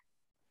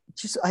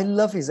 I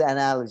love his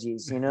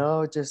analogies,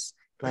 just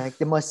like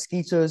the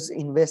mosquitoes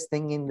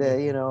investing in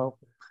the,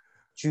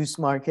 juice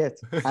market.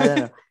 I don't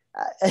know.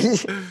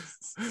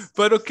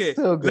 But okay,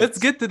 so let's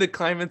get to the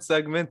climate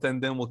segment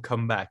and then we'll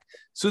come back.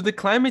 So the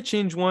climate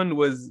change one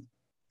was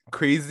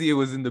crazy. It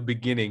was in the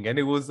beginning and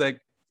it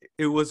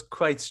was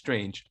quite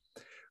strange.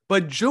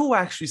 But Joe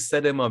actually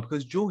set him up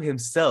because Joe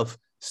himself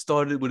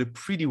started with a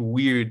pretty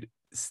weird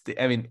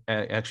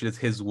actually, it's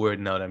his word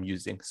now that I'm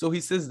using. So he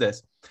says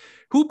this: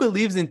 who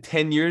believes in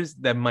 10 years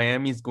that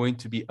Miami is going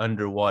to be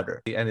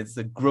underwater? And it's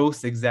a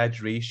gross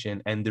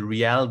exaggeration. And the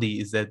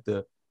reality is that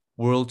the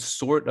world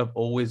sort of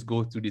always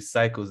go through these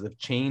cycles of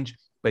change,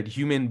 but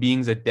human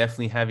beings are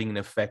definitely having an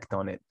effect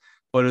on it.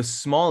 But a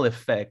small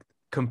effect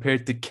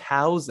compared to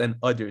cows and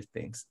other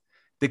things.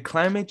 The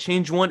climate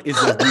change one is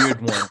a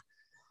weird one.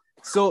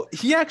 So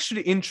he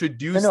actually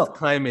introduced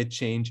climate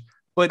change,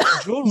 but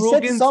Joe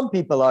Rogan said some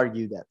people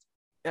argue that.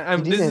 He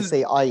didn't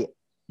say I.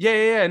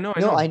 Yeah. No,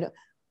 I know.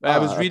 I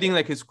was reading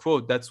like his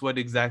quote. That's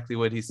exactly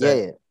what he said.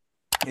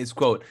 Yeah. His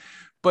quote.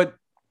 But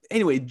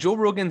anyway, Joe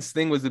Rogan's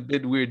thing was a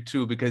bit weird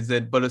too, because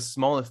but a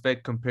small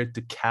effect compared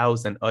to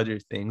cows and other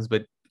things.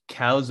 But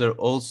cows are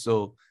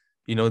also,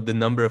 the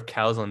number of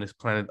cows on this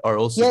planet are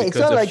also because it's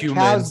not of like humans.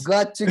 Cows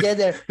got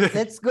together.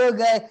 Let's go,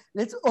 guys.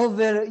 Let's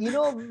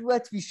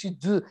what we should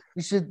do?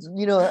 We should,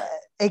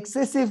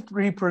 excessive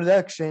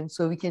reproduction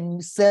so we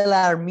can sell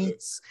our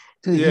meats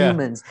to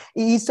humans.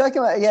 He's talking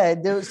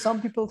about,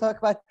 some people talk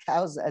about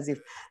cows as if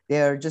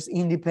they're just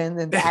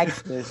independent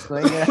actors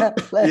going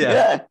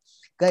around.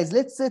 Guys,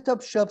 let's set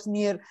up shops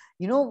near,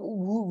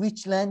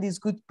 which land is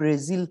good?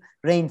 Brazil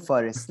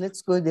rainforest.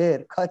 Let's go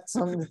there, cut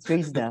some of the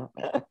trees down.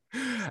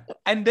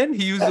 And then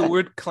he used the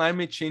word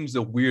climate change,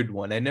 the weird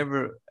one.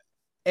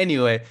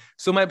 Anyway,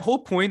 so my whole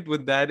point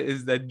with that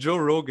is that Joe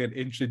Rogan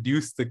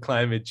introduced the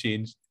climate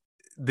change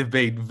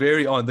debate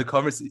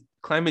the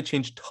climate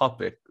change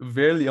topic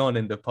very on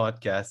in the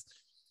podcast.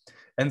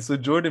 And so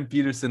Jordan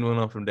Peterson went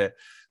on from there.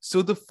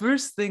 So the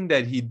first thing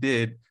that he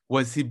did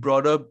was he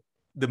brought up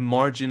the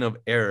margin of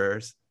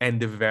errors and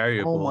the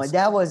variables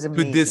that was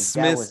amazing. To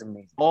dismiss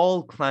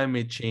all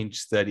climate change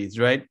studies,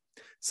 right?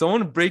 So I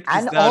want to break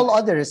this down. All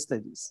other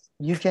studies.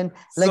 You can,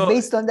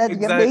 based on that, you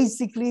can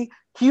basically,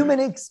 human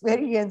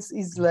experience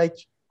is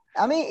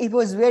it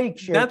was very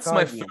clear. That's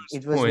my first point.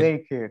 It was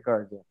very clear.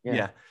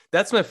 Yeah,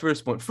 that's my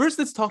first point. First,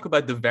 let's talk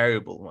about the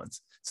variable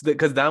ones. So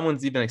because that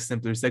one's even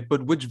simpler. It's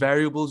but which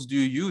variables do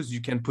you use? You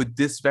can put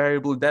this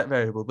variable, that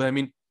variable. But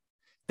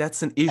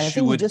that's an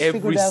issue with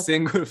every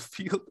single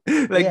field.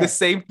 The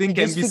same thing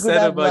can be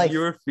said about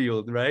your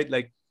field, right?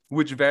 Like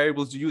which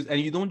variables you use. And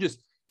you don't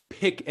just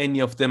pick any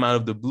of them out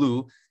of the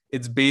blue.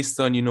 It's based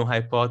on,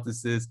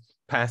 hypothesis,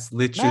 past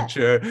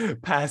literature,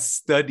 past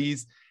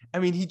studies.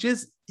 He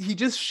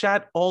just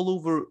shat all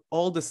over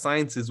all the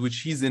sciences,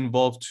 which he's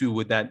involved too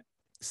with that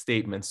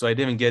statement. So I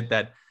didn't get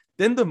that.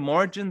 Then the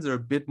margins are a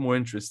bit more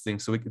interesting.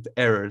 So the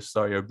errors,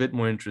 are a bit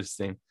more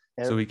interesting.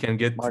 So we can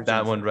get to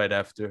that one right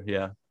after.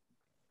 Yeah.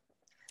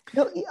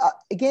 No,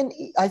 again,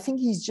 I think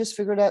he's just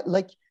figured out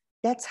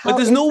that's how. But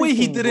there's no way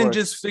he didn't works.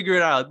 just figure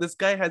it out. This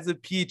guy has a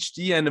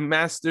PhD and a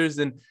master's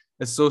in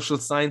a social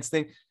science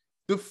thing.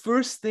 The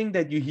first thing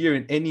that you hear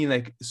in any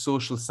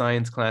social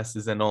science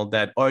classes and all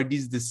that are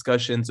these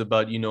discussions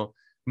about,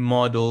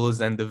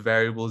 models and the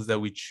variables that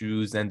we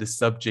choose and the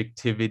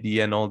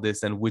subjectivity and all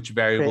this and which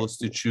variables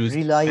to choose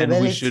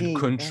and we should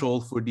control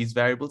for these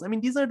variables.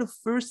 These are the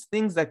first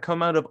things that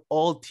come out of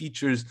all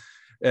teachers,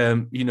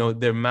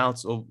 their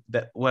mouths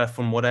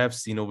from what I've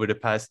seen over the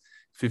past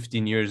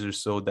 15 years or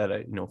so that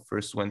I,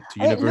 first went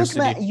to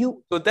university.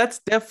 So that's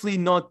definitely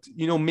not,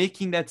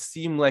 making that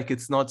seem like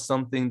it's not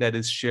something that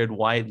is shared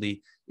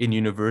widely in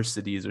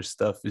universities or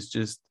stuff. It's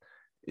just,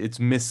 it's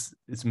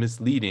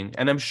misleading.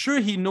 And I'm sure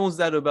he knows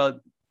the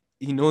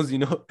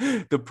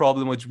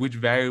problem with which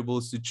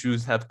variables to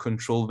choose, have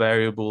control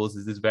variables.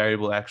 Is this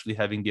variable actually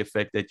having the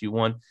effect that you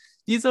want?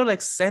 These are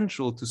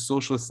central to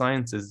social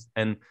sciences.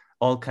 And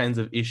all kinds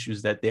of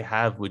issues that they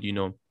have with,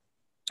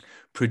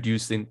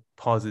 producing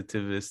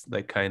positivist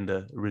like kind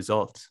of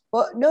results.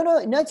 Well, no,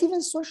 not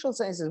even social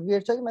sciences. We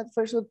are talking about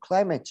first of all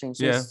climate change.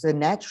 So it's the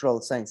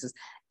natural sciences.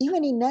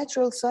 Even in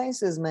natural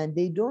sciences, man,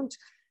 they don't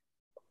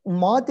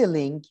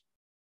modeling,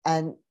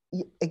 and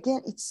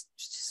again, it's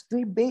just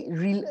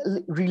very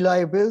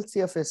reliability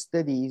of a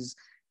study is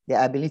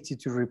the ability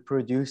to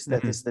reproduce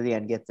that study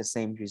and get the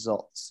same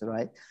results,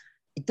 right?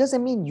 It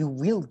doesn't mean you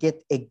will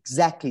get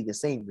exactly the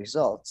same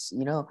results,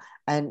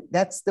 and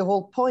that's the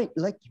whole point.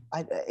 Like,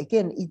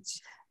 again, it's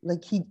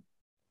like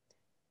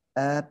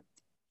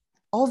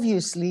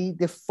obviously,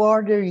 the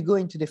farther you go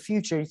into the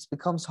future, it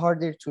becomes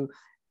harder to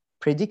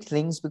predict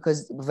things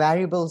because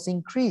variables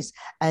increase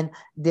and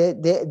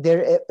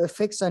their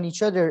effects on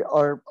each other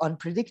are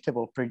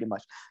unpredictable pretty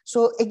much.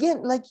 So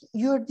again, like,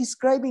 you're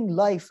describing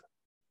life,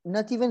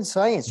 not even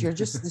science. You're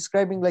just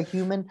describing like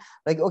human,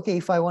 like, okay,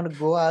 if I want to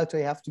go out,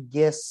 I have to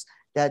guess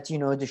that,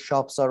 the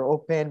shops are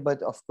open,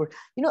 but of course,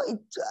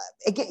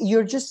 again,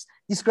 you're just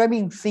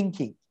describing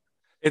thinking.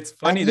 It's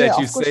funny that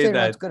you say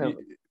that.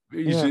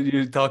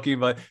 You're talking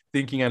about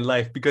thinking and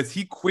life, because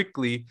he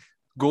quickly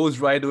goes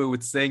right away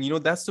with saying,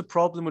 that's the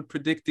problem with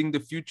predicting the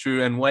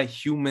future and why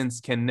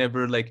humans can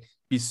never like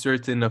be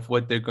certain of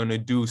what they're going to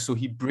do. So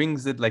he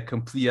brings it like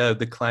completely out of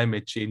the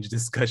climate change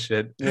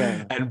discussion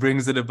and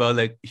brings it about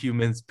like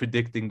humans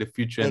predicting the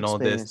future and all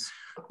this.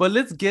 But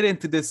let's get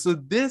into this. So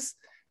this,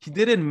 he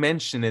didn't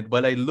mention it,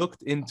 but I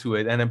looked into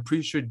it and I'm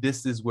pretty sure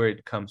this is where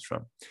it comes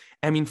from.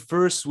 I mean,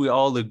 first, we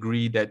all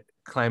agree that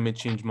climate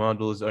change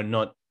models are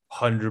not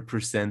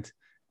 100%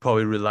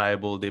 probably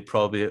reliable. They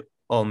probably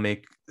all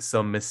make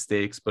some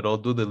mistakes, but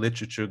although the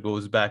literature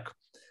goes back,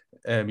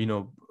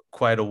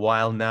 quite a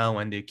while now,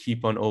 and they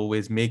keep on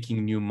always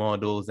making new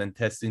models and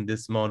testing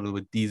this model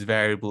with these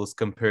variables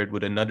compared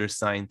with another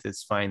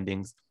scientist's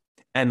findings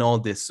and all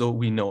this. So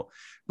we know.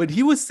 But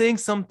he was saying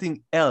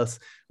something else,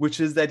 which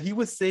is that he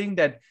was saying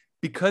that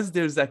because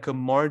there's like a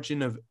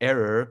margin of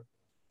error,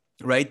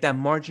 right? That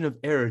margin of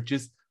error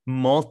just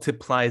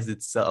multiplies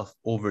itself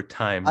over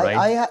time,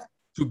 right?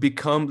 To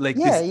become like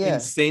this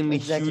insanely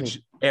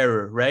huge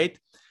error, right?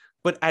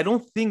 But I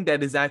don't think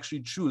that is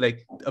actually true.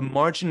 Like, a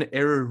margin of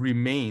error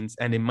remains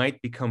and it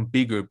might become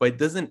bigger, but it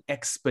doesn't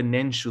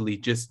exponentially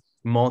just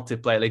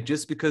multiply. Like,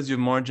 just because your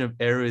margin of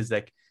error is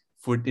like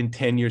in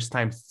 10 years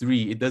time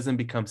 3, it doesn't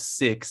become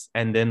 6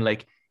 and then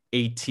like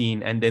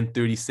 18 and then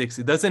 36.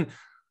 It doesn't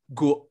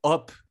go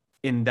up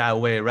in that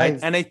way, right?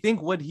 And I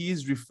think what he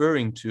is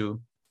referring to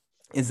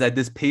is that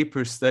this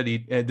paper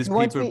studied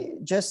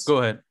go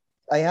ahead.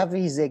 I have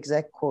his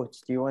exact quote.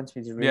 Do you want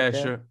me to read that?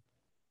 Yeah, sure.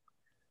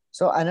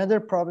 So another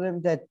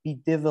problem that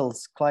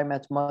bedevils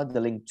climate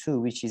modeling too,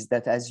 which is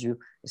that as you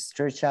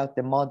stretch out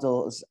the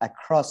models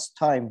across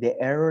time, the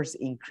errors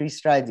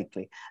increase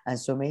radically. And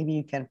so maybe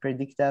you can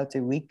predict out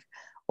a week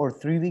or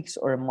 3 weeks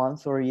or a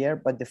month or a year,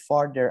 but the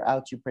farther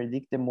out you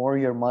predict, the more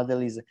your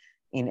model is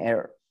in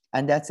error.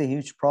 And that's a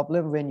huge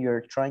problem when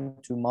you're trying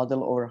to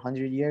model over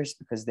 100 years,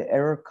 because the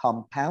error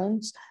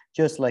compounds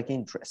just like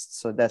interest.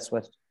 So that's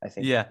what I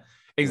think. Yeah,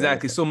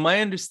 exactly. So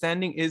my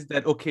understanding is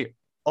that, okay,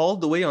 all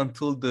the way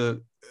until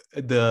the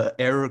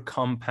error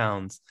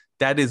compounds,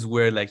 that is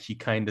where like he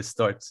kind of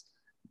starts,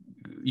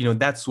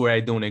 that's where I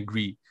don't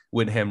agree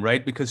with him,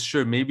 right? Because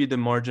sure, maybe the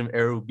margin of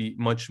error will be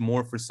much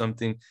more for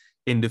something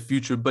in the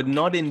future, but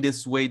not in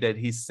this way that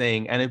he's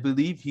saying. And I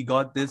believe he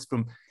got this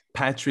from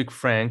Patrick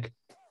Frank,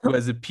 who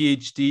has a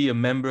PhD, a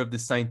member of the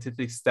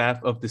scientific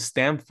staff of the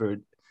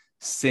Stanford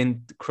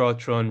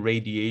synchrotron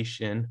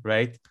radiation,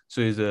 right?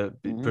 So he's a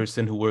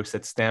person who works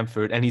at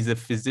Stanford, and he's a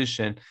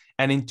physician.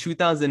 And in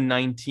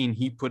 2019,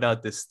 he put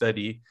out this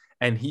study,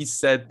 and he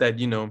said that,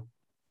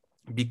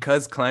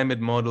 because climate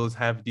models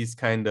have these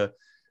kind of,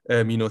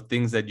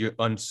 things that you're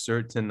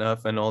uncertain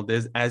of and all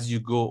this, as you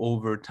go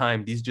over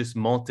time, these just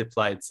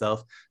multiply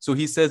itself. So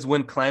he says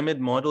when climate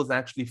models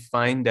actually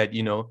find that,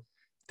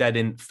 that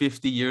in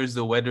 50 years,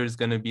 the weather is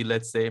going to be,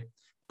 let's say,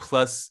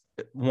 plus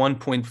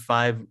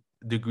 1.5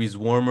 degrees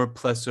warmer,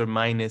 plus or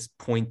minus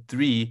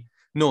 0.3.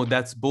 No,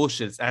 that's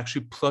bullshit. It's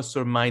actually plus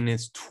or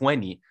minus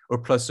 20 or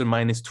plus or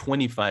minus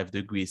 25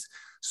 degrees.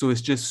 So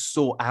it's just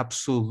so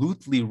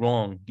absolutely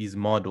wrong, these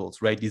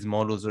models, right? These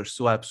models are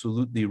so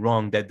absolutely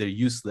wrong that they're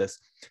useless.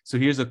 So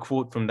here's a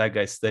quote from that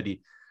guy's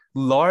study.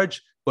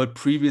 Large but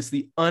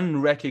previously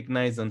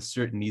unrecognized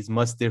uncertainties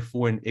must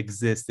therefore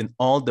exist in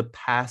all the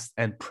past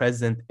and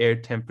present air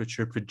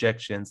temperature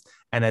projections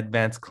and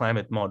advanced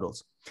climate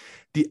models.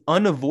 The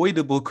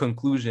unavoidable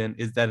conclusion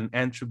is that an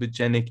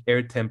anthropogenic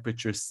air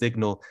temperature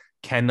signal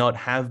cannot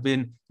have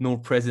been, nor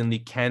presently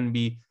can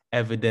be,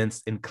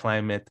 evidenced in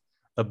climate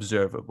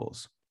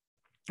observables.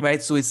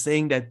 Right? So it's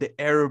saying that the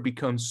error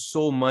becomes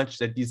so much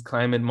that these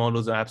climate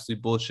models are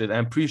absolutely bullshit.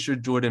 I'm pretty sure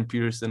Jordan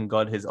Peterson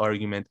got his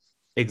argument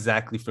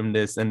exactly from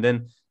this. And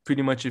then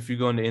pretty much if you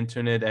go on the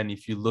internet and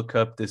if you look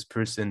up this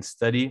person's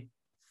study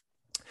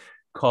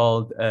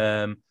called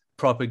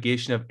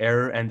Propagation of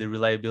Error and the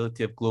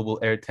Reliability of Global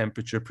Air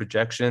Temperature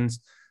Projections.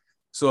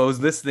 So I was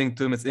listening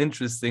to him. It's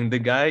interesting. The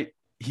guy,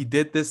 he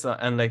did this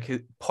on like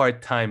his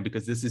part-time,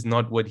 because this is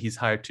not what he's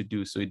hired to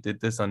do. So he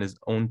did this on his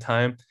own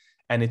time.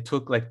 And it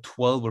took like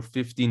 12 or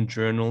 15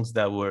 journals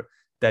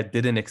that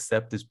didn't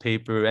accept his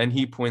paper. And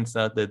he points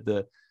out that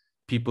the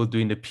people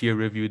doing the peer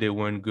review, they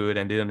weren't good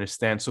and they didn't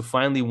understand. So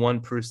finally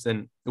one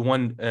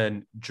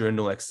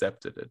journal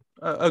accepted it,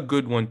 a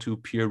good one to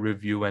peer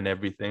review and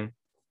everything.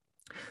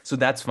 So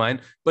that's fine.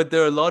 But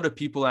there are a lot of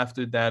people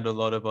after that, a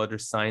lot of other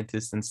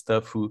scientists and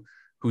stuff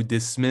who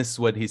dismiss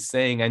what he's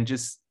saying. And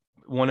just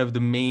one of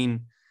the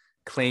main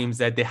claims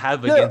that they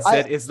have against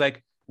it is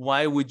like,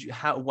 why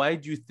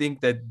do you think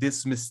that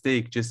this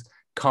mistake just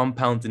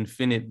compounds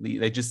infinitely,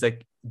 like just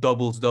like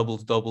doubles,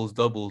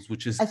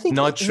 which is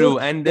not true.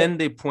 And then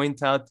they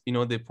point out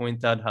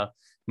how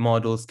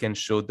models can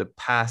show the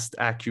past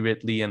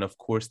accurately, and of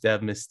course they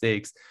have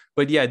mistakes.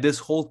 But yeah, this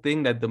whole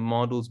thing that the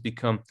models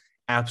become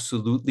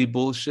absolutely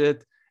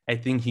bullshit, I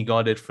think he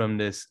got it from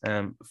this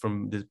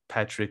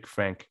Patrick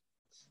Frank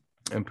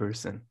in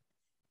person.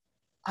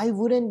 I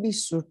wouldn't be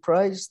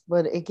surprised,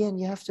 but again,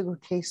 you have to go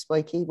case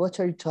by case. What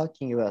are you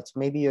talking about?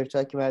 Maybe you're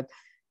talking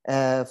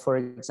about, for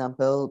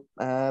example,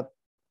 I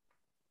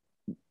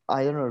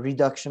don't know,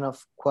 reduction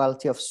of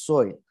quality of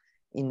soil.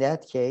 In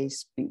that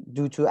case,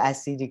 due to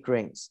acidic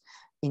rains.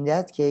 In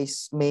that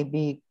case,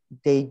 maybe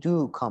they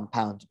do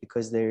compound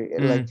because they're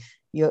like,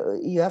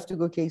 you have to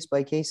go case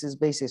by cases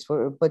basis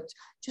but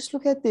just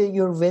look at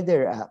your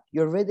weather app.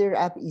 Your weather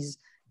app is,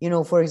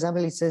 for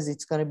example, it says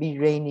it's going to be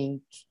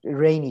rainy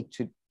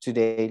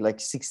today, like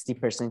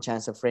 60%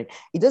 chance of rain.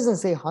 It doesn't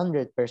say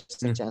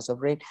 100% chance of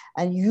rain.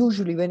 And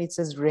usually when it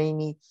says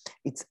rainy,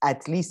 it's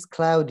at least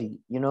cloudy,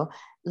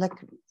 like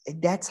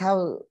that's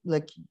how,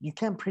 like, you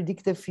can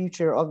predict the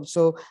future of.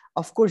 So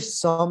of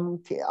course,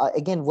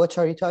 again, what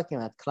are you talking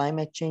about?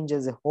 Climate change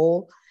as a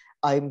whole,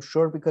 I'm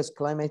sure, because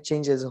climate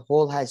change as a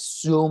whole has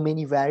so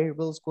many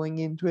variables going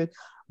into it,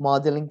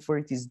 modeling for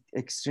it is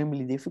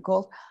extremely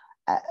difficult.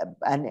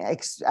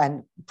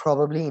 And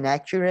probably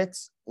inaccurate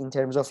in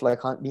terms of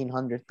like being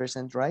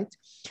 100% right.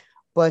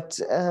 But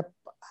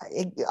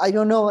I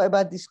don't know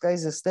about this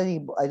guy's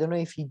study. I don't know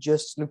if he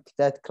just looked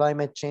at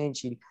climate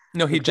change. He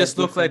just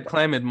looked at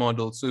climate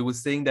models. So it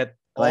was saying that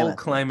all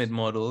climate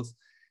models,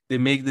 they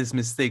make this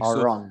mistake.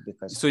 Are wrong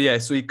because.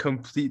 So he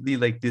completely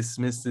like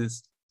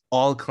dismisses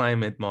all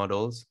climate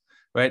models,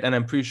 right? And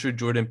I'm pretty sure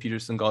Jordan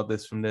Peterson got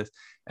this from this.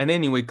 And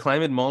anyway,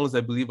 climate models,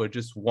 I believe, are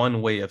just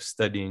one way of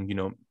studying,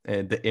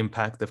 the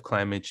impact of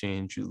climate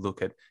change. You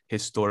look at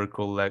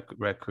historical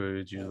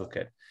records, you look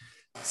at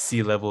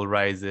sea level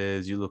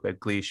rises, you look at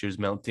glaciers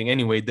melting.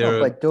 Anyway,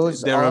 but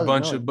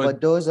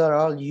those are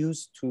all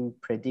used to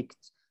predict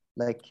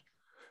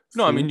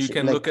No, I mean, you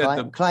can look at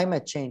the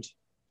climate change.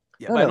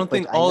 Yeah, but I don't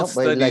think all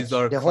studies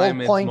are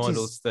climate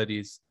model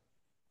studies.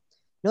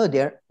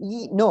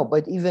 No,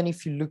 but even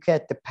if you look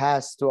at the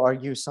past to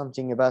argue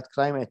something about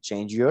climate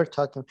change, you're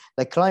talking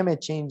like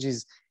climate change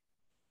is,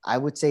 I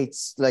would say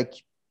it's like,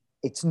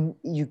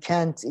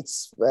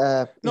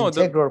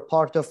 integral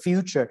part of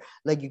future.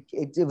 Like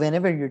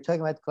whenever you're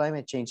talking about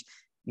climate change,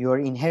 you're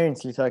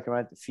inherently talking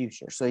about the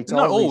future. So it's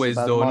not always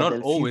though,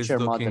 not always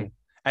looking.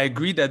 I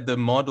agree that the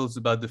models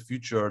about the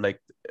future are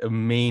like a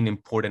main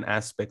important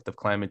aspect of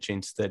climate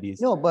change studies.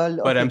 No,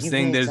 but I'm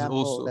saying there's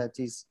also that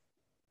is.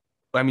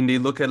 I mean, they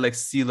look at like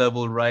sea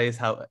level rise,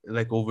 how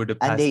like over the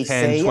past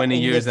 10, 20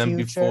 years and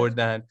before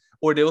that.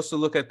 Or they also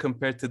look at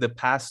compared to the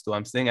past, though.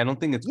 I'm saying I don't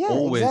think it's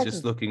always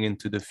just looking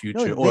into the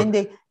future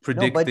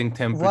predicting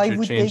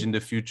temperature change in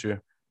the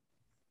future.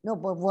 No,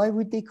 but why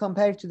would they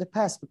compare it to the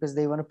past? Because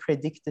they want to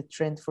predict the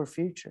trend for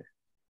future.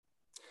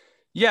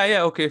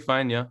 Yeah, okay,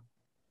 fine, yeah.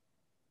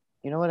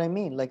 You know what I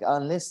mean? Like,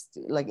 unless,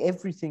 like,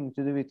 everything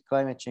to do with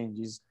climate change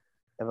is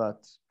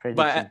about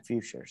predicting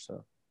future,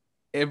 so.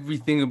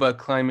 Everything about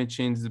climate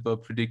change is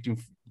about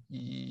predicting.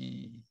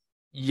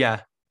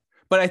 Yeah.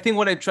 But I think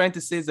what I'm trying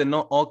to say is that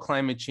not all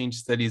climate change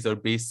studies are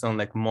based on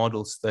like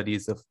model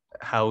studies of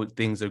how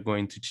things are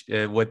going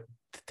to, what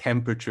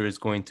temperature is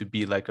going to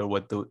be like, or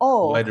what the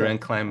weather and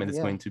climate is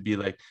going to be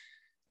like.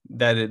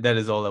 That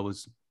is all I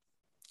was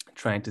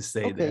trying to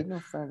say there.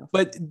 No, fair enough.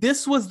 But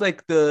this was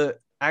like the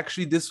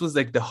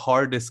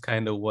hardest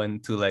kind of one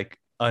to like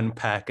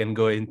unpack and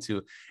go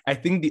into. I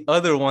think the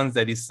other ones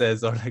that he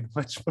says are like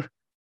much more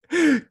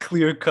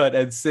clear cut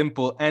and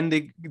simple, and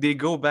they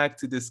go back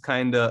to this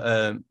kind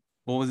of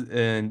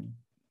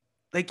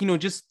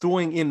just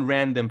throwing in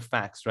random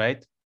facts,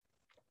 right?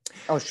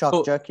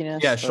 Shock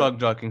jockiness. Yeah, shock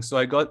jocking.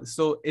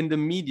 So in the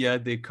media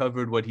they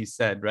covered what he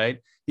said, right?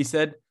 He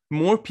said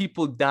more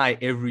people die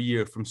every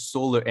year from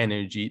solar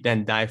energy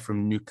than die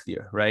from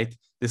nuclear, right?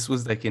 This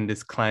was like in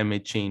this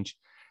climate change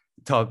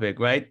topic,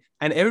 right?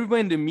 And everyone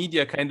in the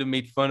media kind of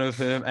made fun of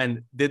him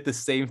and did the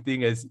same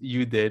thing as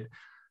you did.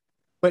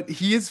 But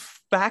he is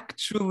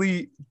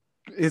factually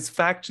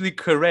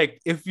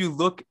correct if you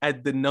look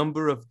at the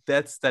number of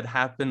deaths that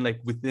happen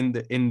like within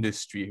the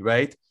industry,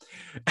 right?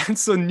 And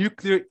so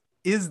nuclear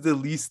is the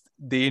least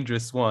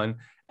dangerous one.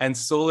 And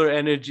solar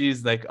energy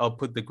is like, I'll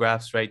put the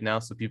graphs right now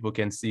so people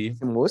can see.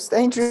 The most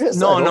dangerous?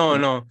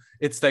 No.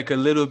 It's like a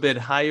little bit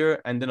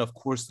higher. And then, of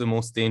course, the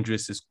most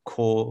dangerous is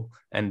coal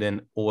and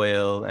then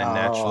oil and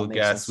natural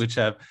gas, which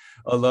have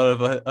a lot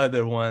of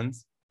other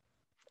ones.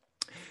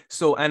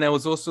 So, and I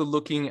was also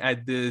looking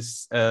at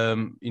this,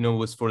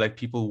 was for like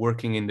people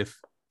working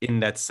in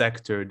that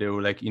sector. They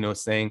were like,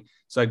 saying,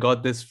 so I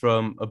got this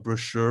from a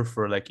brochure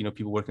for like,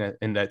 people working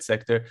in that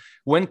sector.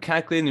 When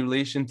calculated in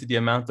relation to the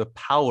amount of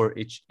power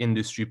each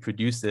industry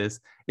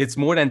produces, it's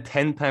more than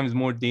 10 times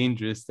more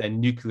dangerous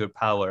than nuclear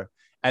power.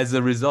 As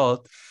a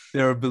result,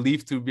 there are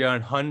believed to be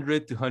around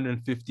 100 to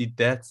 150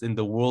 deaths in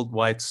the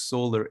worldwide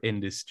solar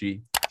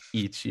industry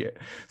each year.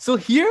 So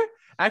here,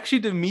 actually,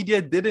 the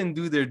media didn't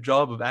do their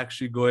job of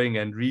actually going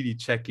and really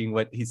checking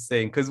what he's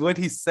saying, because what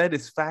he said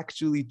is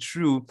factually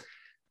true,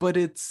 but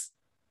it's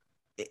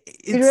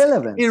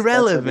irrelevant,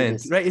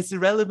 right? It's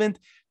irrelevant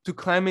to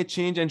climate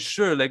change, and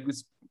sure, like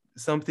it's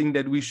something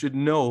that we should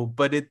know,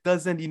 but it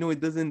doesn't, it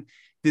doesn't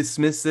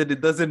dismiss it.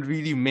 It doesn't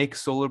really make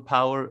solar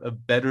power a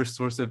better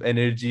source of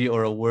energy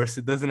or a worse.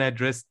 It doesn't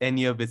address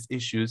any of its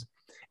issues.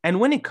 And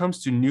when it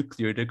comes to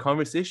nuclear, the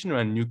conversation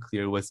around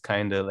nuclear was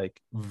kind of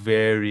like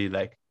very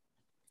like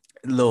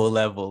low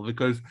level,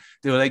 because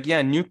they were like,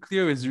 yeah,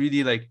 nuclear is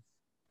really like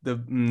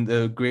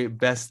the great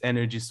best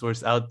energy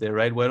source out there,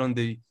 right? Why don't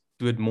they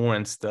do it more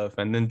and stuff?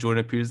 And then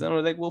Jordan Peterson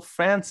was like, well,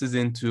 France is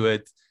into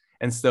it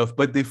and stuff,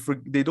 but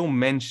they don't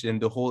mention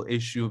the whole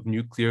issue of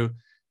nuclear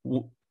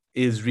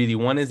is really,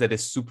 one is that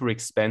it's super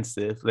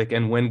expensive, like,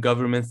 and when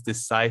governments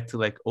decide to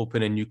like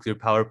open a nuclear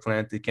power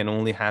plant, it can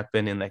only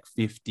happen in like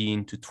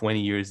 15 to 20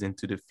 years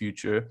into the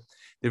future.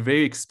 They're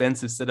very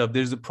expensive setup.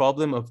 There's a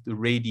problem of the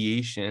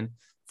radiation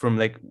from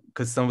like,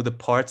 because some of the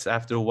parts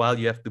after a while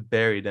you have to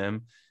bury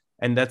them,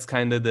 and that's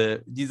kind of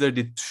these are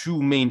the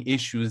two main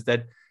issues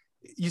that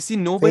you see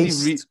nobody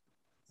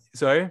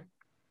sorry,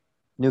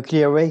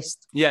 nuclear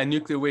waste. Yeah,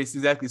 nuclear waste,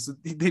 exactly. So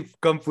they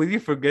completely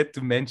forget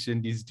to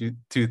mention these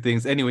two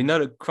things. Anyway,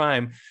 not a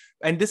crime.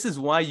 And this is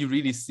why you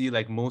really see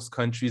like most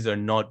countries are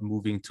not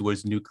moving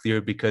towards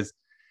nuclear, because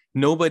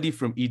nobody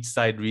from each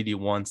side really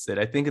wants it.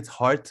 I think it's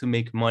hard to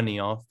make money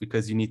off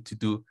because you need to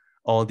do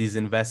all these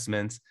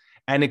investments,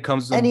 and it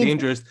comes with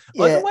dangerous.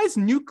 Yeah. Otherwise,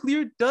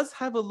 nuclear does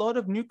have a lot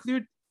of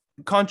nuclear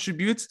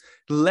contributes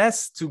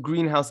less to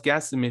greenhouse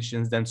gas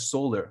emissions than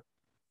solar,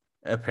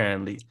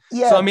 apparently.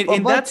 Yeah, so I mean,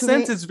 in that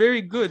sense, it's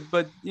very good,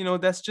 but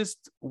that's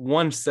just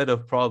one set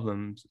of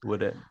problems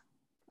with it.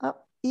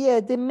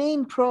 The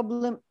main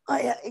problem,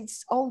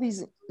 it's all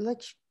these,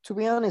 like, to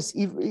be honest,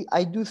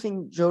 I do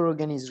think Joe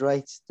Rogan is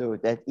right, though,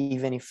 that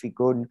even if we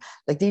go,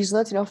 like, there's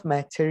not enough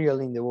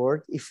material in the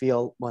world if we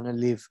all want to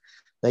live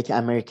like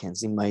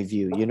Americans, in my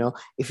view.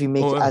 If we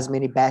make as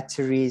many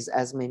batteries,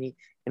 as many,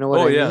 what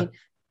I mean?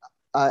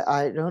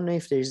 I don't know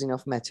if there's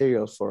enough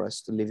material for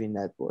us to live in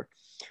that world.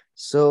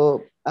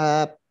 So,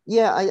 I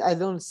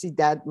don't see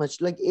that much.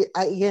 Like,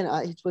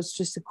 it was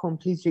just a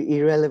completely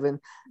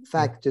irrelevant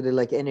fact to the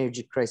like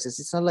energy crisis.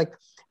 It's not like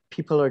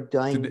people are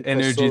dying. The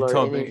energy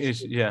topic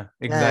is, yeah,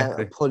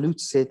 exactly.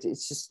 Pollutes it.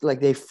 It's just like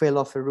they fell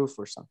off a roof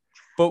or something.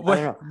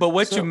 But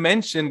what you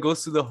mentioned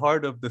goes to the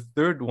heart of the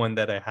third one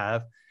that I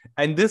have.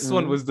 And this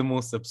one was the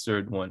most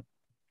absurd one.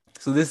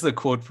 So this is a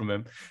quote from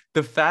him.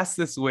 The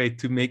fastest way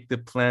to make the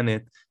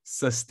planet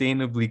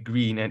sustainably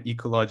green and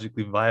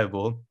ecologically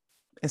viable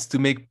is to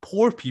make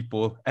poor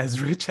people as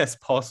rich as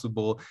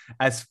possible,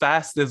 as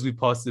fast as we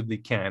possibly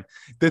can.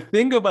 The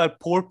thing about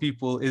poor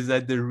people is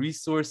that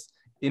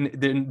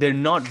they're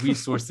not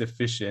resource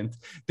efficient.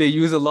 They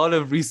use a lot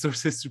of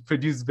resources to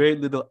produce very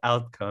little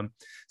outcome.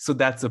 So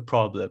that's a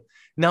problem.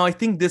 Now, I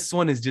think this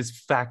one is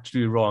just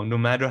factually wrong, no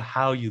matter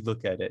how you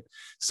look at it.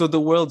 So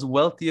the world's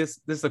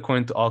wealthiest, this is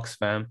according to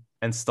Oxfam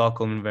and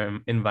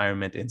Stockholm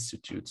Environment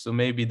Institute. So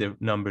maybe the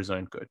numbers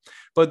aren't good.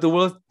 But the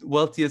world's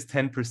wealthiest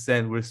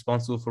 10% were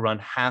responsible for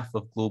around half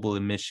of global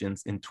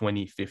emissions in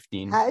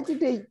 2015. How did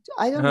they?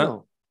 I don't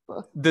know.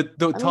 The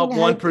top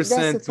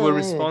 1% were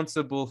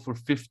responsible for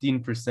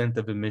 15%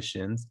 of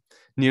emissions,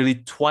 nearly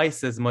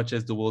twice as much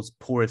as the world's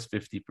poorest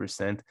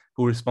 50%,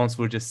 who were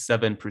responsible for just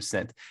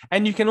 7%.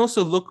 And you can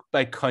also look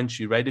by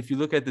country, right? If you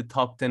look at the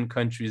top 10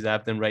 countries, I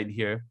have them right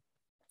here,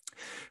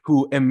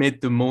 who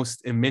emit the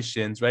most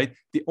emissions, right?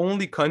 The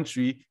only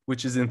country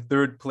which is in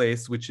third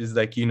place, which is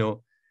like,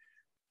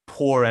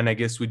 poor, and I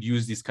guess would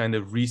use these kind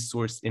of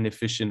resource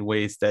inefficient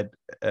ways that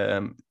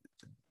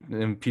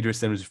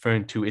Peterson was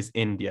referring to, is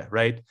India,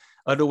 right?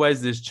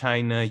 Otherwise, there's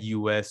China,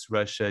 US,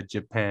 Russia,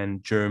 Japan,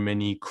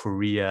 Germany,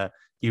 Korea,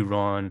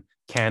 Iran,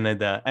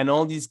 Canada, and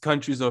all these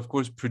countries are, of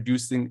course,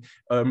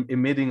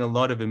 emitting a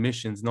lot of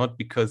emissions, not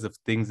because of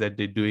things that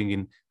they're doing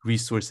in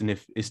resource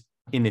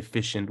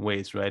inefficient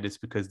ways, right? It's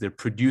because they're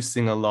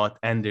producing a lot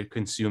and they're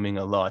consuming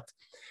a lot.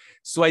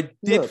 So I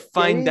did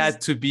find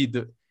that to be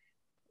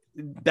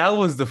that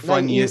was the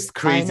funniest,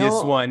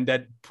 craziest one,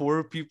 that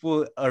poor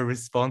people are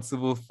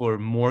responsible for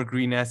more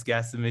greenhouse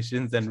gas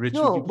emissions than rich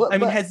people. I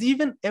mean, has he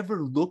even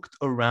ever looked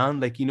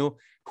around, like,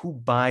 who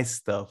buys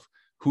stuff?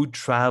 who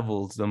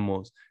travels the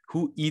most,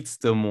 who eats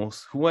the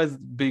most, who has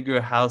bigger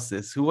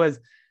houses, who has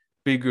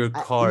bigger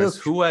cars,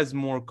 who has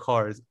more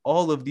cars,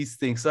 all of these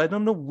things. So I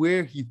don't know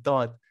where he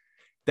thought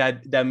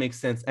that makes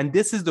sense. And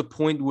this is the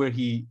point where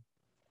he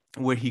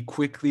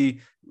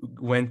quickly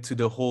went to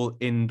the whole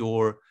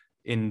indoor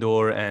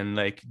and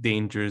like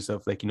dangers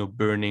of like, you know,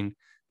 burning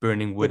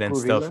wood and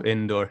stuff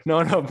indoor.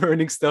 No,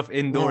 burning stuff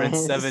indoor and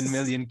 7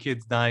 million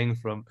kids dying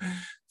from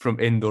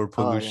indoor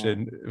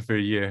pollution per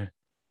year.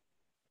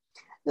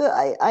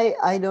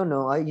 I don't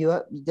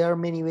know. There are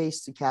many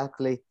ways to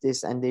calculate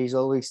this, and there's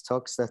always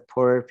talks that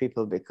poorer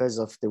people, because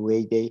of the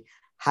way they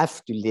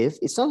have to live.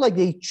 It's not like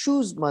they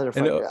choose,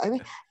 motherfucker. I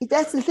mean,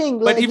 that's the thing.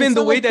 But like, even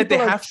the way like that they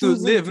have to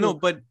live,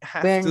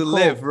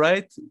 live,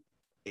 right?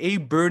 A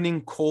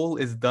burning coal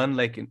is done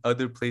like in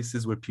other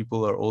places where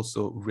people are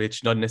also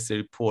rich, not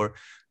necessarily poor.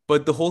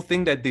 But the whole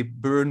thing that they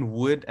burn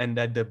wood, and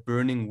that the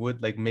burning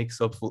wood like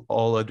makes up for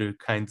all other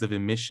kinds of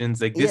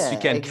emissions, like this, you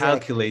can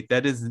calculate.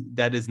 That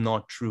is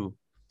not true.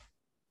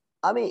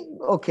 I mean,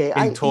 okay.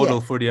 In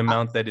total, for the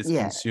amount that is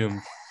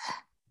consumed.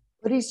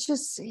 But it's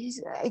just,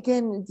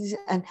 again,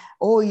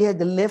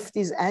 the left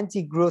is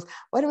anti-growth.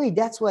 By the way,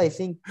 that's why I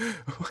think,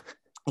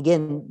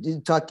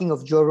 again, talking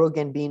of Joe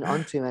Rogan being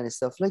onto him and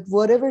stuff, like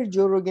whatever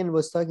Joe Rogan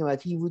was talking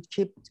about, he would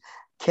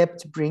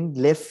kept bringing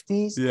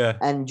lefties,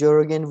 and Joe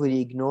Rogan would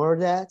ignore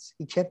that.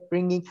 He kept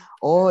bringing,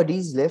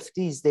 these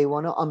lefties, they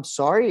want to, I'm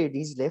sorry,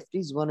 these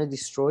lefties want to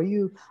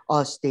destroy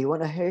us. They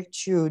want to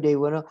hurt you. They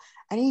want to,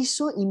 and he's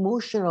so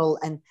emotional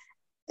and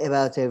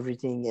about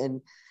everything.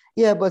 And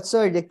but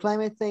sorry, the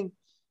climate thing,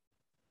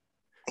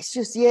 it's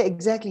just,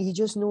 exactly. He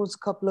just knows a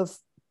couple of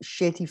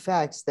shitty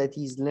facts that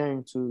he's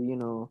learned to, you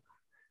know,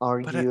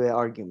 argue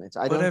arguments.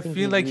 I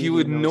feel like he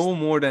would know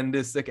more than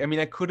this. Like, I mean,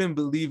 I couldn't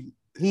believe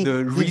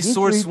the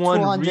resource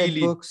one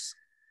really. Books.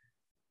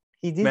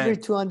 He did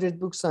read 200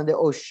 books on the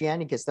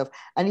oceanic stuff.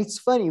 And it's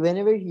funny,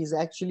 whenever he's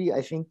actually,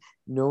 I think,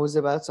 knows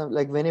about something,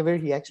 like whenever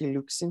he actually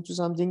looks into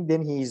something,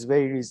 then he is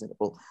very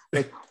reasonable.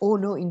 Like, oh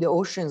no, in the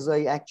oceans,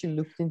 I actually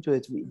looked into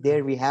it.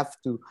 There we have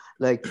to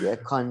like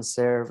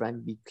conserve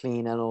and be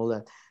clean and all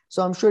that.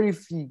 So I'm sure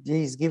if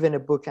he's given a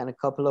book and a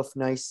couple of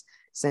nice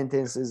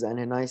sentences and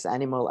a nice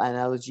animal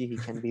analogy, he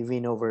can be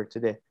win over to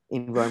the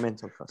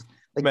environmental cause.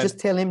 Like, just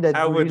tell him that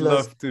I would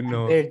love to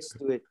know. Birds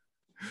do it.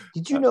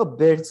 Did you know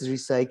birds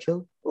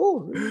recycle?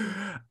 Oh,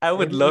 I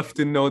would love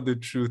to know the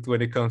truth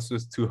when it comes to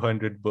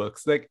 200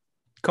 books. Like,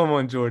 come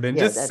on, Jordan,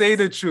 just say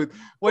the truth.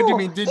 What do you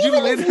mean? Did you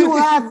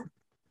literally?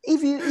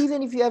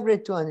 Even if you have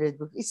read 200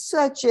 books, it's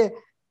such a.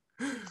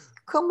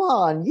 Come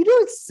on, you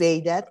don't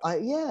say that.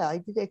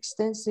 I did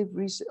extensive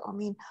research. I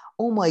mean,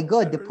 oh my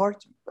God, the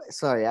part.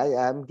 Sorry,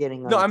 I'm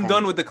getting. No, I'm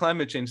done with the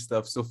climate change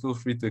stuff. So feel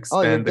free to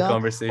expand the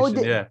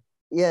conversation.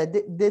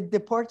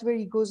 The part where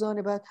he goes on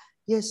about,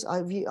 yes,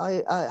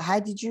 how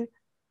did you?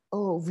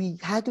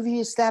 How do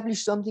we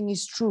establish something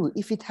is true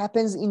if it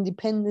happens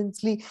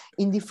independently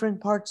in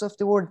different parts of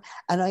the world?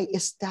 And I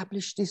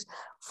established this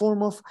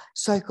form of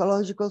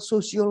psychological,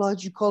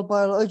 sociological,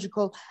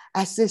 biological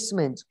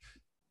assessment.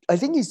 I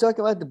think he's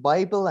talking about the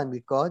Bible and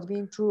with God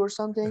being true or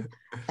something.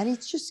 And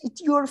it's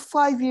just, you're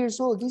 5 years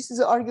old. This is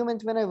an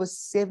argument when I was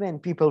 7,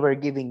 people were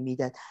giving me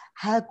that.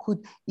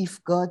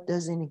 If God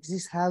doesn't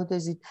exist, how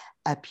does it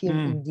appear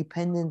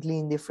independently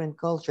in different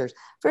cultures?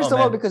 First of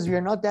all, because we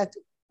are not that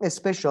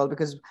special,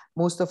 because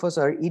most of us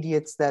are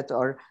idiots that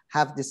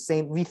have the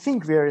same, we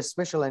think we are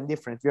special and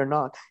different. We are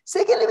not.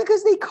 Secondly,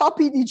 because they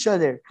copied each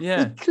other.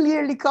 They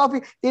clearly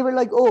copied. They were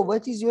like, oh,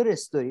 what is your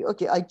story?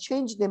 Okay, I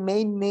changed the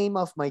main name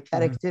of my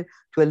character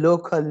to a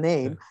local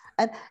name.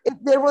 And if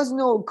there was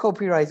no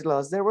copyright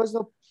laws, there was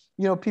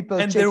no,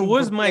 people. And there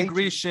was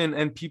migration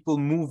and people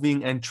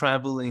moving and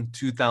traveling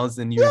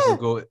 2,000 years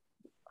ago.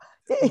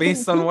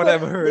 Based on what I've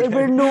heard. They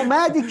were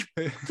nomadic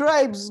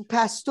tribes,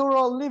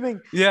 pastoral living.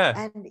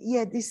 Yeah.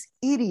 And this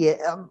idiot.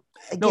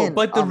 Again,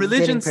 but the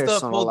religion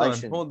stuff,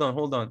 hold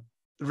on.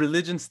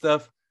 Religion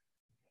stuff,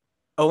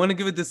 I want to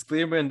give a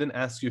disclaimer and then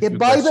ask you a few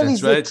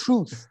questions, right? The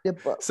Bible is the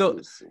truth.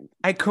 So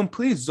I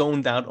completely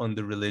zoned out on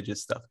the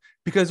religious stuff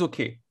because,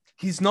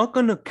 he's not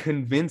going to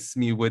convince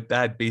me with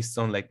that based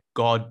on like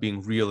God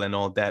being real and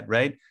all that,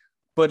 right?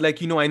 But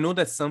like, I know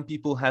that some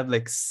people have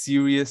like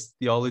serious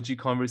theology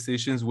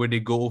conversations where they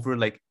go over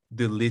like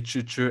the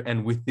literature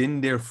and within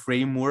their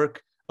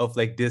framework of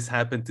like this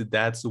happened to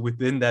that. So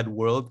within that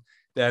world,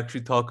 they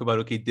actually talk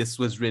about, this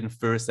was written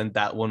first and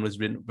that one was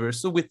written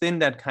first. So within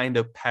that kind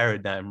of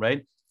paradigm,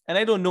 right? And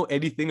I don't know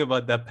anything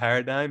about that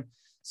paradigm,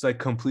 so I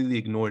completely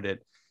ignored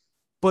it.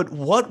 But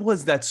what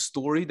was that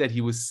story that he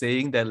was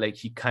saying that like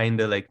he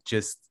kind of like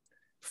just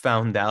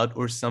found out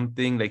or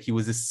something? Like he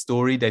was a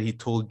story that he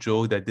told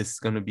Joe that this is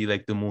going to be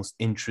like the most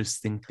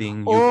interesting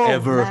thing you've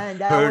ever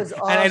heard. Awesome.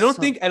 And I don't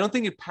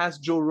think it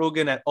passed Joe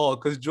Rogan at all,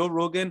 because Joe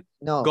Rogan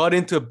got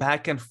into a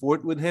back and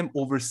forth with him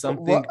over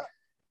something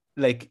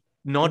like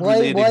not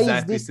related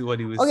exactly to what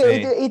he was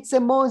saying. It's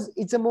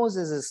a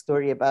Moses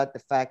story about the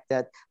fact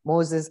that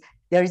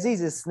there's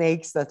these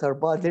snakes that are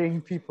bothering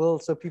people.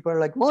 So people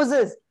are like,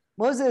 Moses,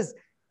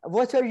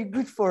 what are you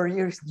good for?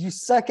 You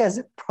suck as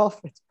a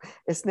prophet.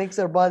 Snakes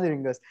are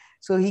bothering us.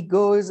 So he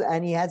goes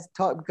and he has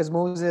talk, because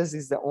Moses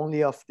is the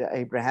only of the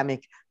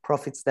Abrahamic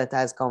prophets that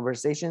has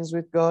conversations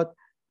with God.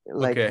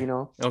 Like, okay. you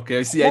know.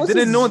 Okay. See, Moses, I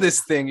didn't know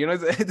this thing. You know,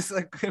 it's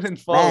like I couldn't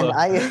follow.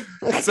 Man,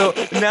 So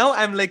now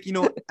I'm like, you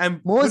know,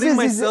 I'm putting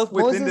myself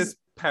within this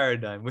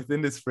paradigm,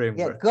 within this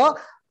framework. Yeah, God.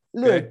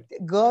 Look,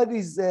 God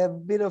is a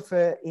bit of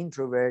an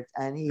introvert,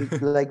 and he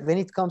like when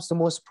it comes to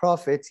most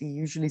prophets, he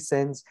usually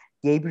sends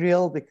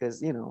Gabriel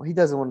because, you know, he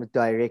doesn't want to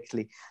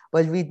directly.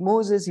 But with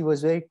Moses, he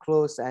was very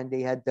close, and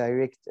they had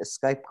direct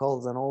Skype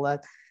calls and all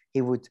that. He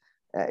would,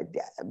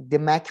 the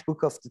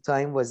MacBook of the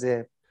time was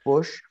a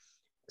bush,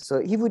 so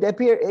he would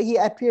appear. He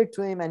appeared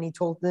to him, and he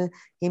told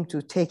him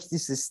to take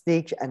this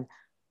steak and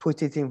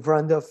put it in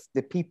front of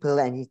the people,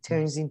 and he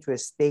turns into a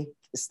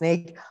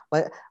snake,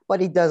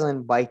 but it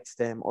doesn't bite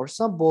them or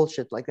some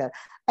bullshit like that.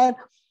 And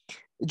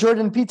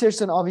Jordan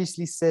Peterson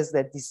obviously says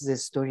that this is a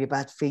story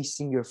about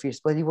facing your fears,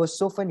 but it was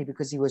so funny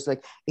because he was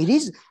like, it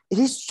is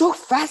so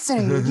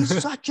fascinating. It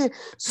is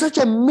such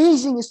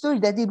amazing story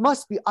that it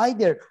must be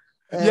either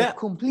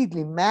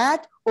completely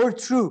mad or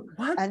true.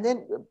 What? And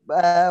then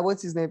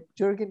what's his name?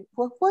 Jordan,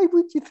 why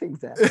would you think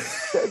that?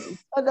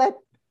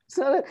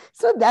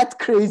 It's not that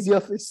crazy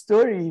of a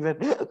story, even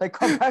like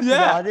compared to the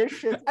other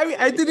shit. I mean,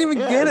 I didn't even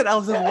get it. I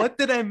was like, what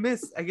did I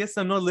miss? I guess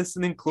I'm not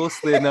listening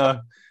closely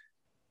enough.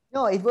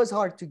 No, it was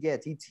hard to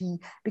get it.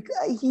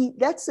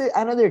 That's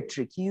another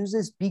trick. He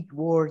uses big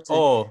words.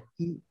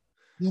 He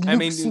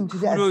looks into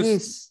the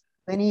abyss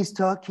when he's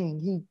talking.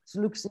 He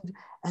looks into,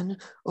 and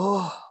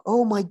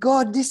oh my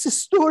God, this is a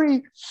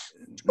story.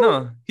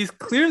 No, he's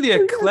clearly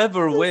a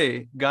clever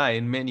guy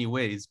in many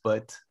ways,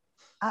 but.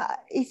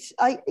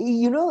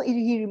 He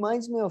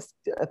reminds me of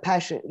a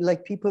passion,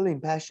 like people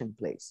in passion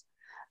plays.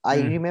 I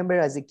remember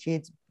as a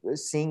kid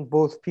seeing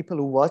both people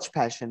who watch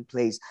passion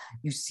plays.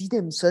 You see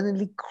them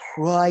suddenly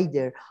cry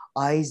their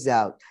eyes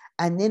out,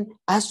 and then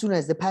as soon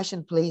as the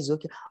passion play is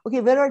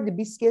okay, where are the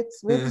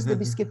biscuits? Where is the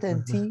biscuit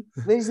and tea?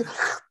 Where is it?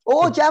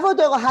 Oh, Javad,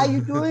 how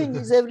you doing?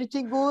 Is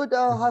everything good?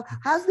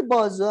 How's the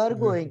bazaar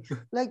going?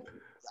 Like,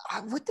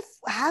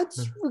 how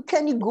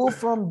can you go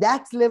from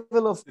that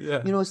level of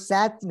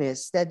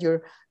sadness that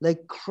you're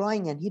like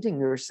crying and hitting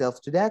yourself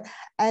to that?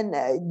 And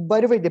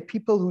by the way, the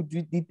people who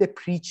did the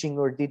preaching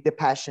or did the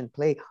passion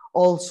play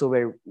also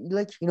were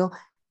like,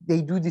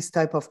 they do this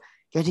type of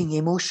getting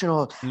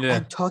emotional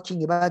and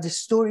talking about the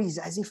stories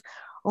as if,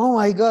 oh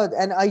my God.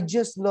 And I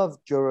just loved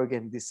Joe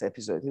Rogan this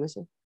episode. He was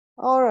like,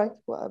 all right,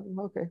 well,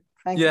 okay,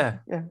 thank you. Yeah,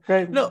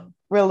 great. No,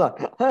 well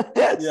done.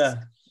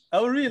 Yeah, I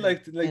would really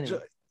like to anyway.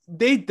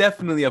 They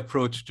definitely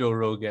approached Joe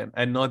Rogan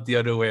and not the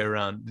other way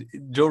around.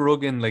 Joe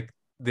Rogan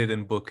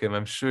didn't book him.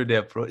 I'm sure they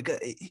approached.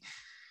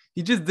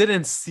 He just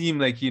didn't seem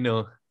like, he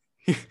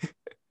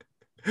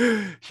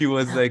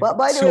was like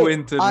too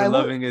into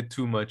loving it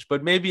too much.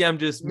 But maybe I'm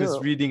just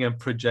misreading and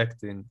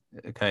projecting,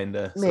 kind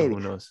of. So who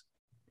knows?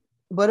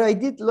 But I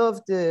did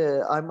love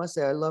I must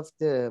say, I loved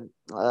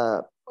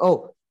not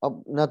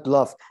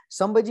love.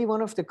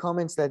 One of the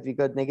comments that we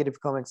got, negative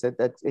comments,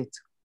 that it,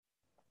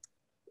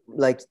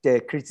 like the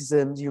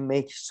criticisms you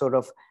make sort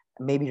of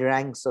maybe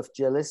ranks of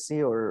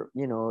jealousy, or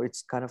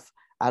it's kind of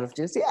out of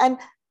jealousy. And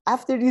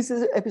after this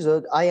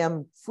episode, I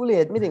am fully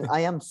admitting I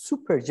am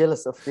super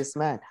jealous of this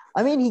man.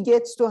 I mean, he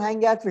gets to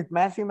hang out with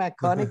Matthew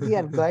McConaughey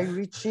and Guy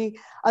Ritchie.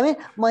 I mean,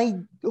 my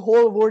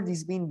whole world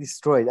is being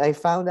destroyed. I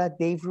found out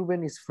Dave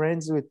Rubin is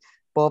friends with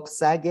Bob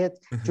Saget.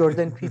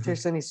 Jordan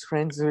Peterson is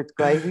friends with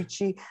Guy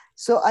Ritchie.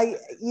 So I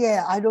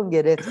don't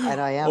get it,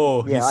 and I am.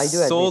 I do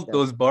sold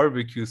those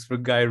barbecues for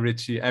Guy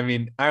Ritchie. I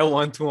mean, I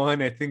want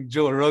one. I think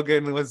Joe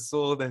Rogan was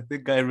sold. I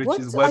think Guy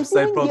Ritchie's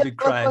website probably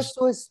crashed.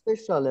 What was so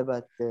special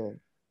about the?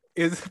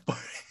 It's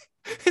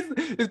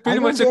pretty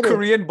much a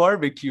Korean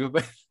barbecue,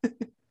 but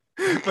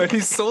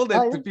he sold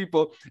it to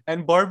people,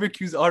 and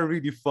barbecues are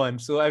really fun.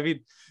 So I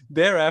mean,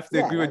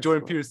 thereafter, I agree with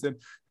Jordan Peterson,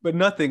 but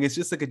nothing. It's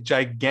just like a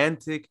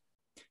gigantic,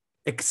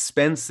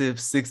 expensive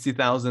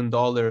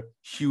 $60,000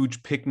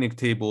 huge picnic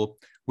table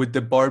with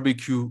the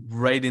barbecue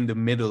right in the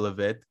middle of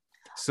it.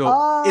 So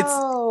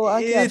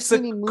it's a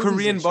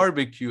Korean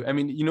barbecue. I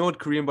mean, you know what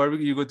Korean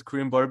barbecue? You go to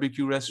Korean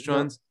barbecue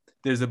restaurants.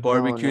 There's a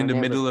barbecue in the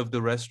middle of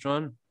the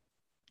restaurant,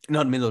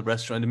 not middle of the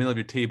restaurant, in the middle of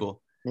your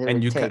table,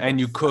 and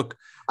you cook.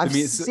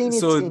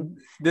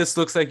 This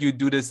looks like you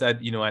do this at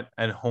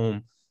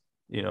home,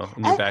 in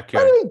your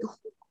backyard.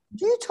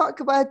 Do you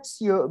talk about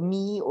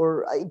me,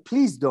 or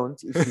please don't,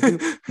 if you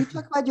do, you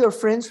talk about your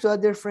friends to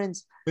other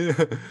friends?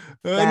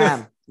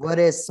 Damn, what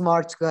a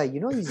smart guy.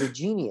 He's a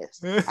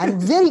genius.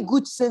 And very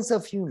good sense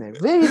of humor.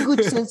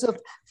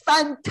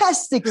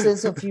 Fantastic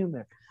sense of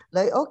humor.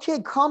 Like, okay,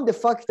 calm the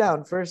fuck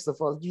down, first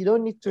of all. You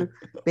don't need to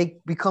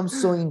become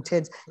so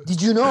intense.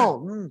 Did you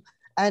know?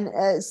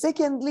 And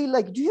secondly,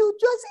 like,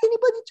 does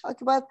anybody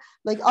talk about,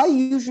 like, I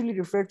usually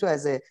refer to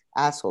as a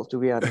asshole, to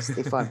be honest,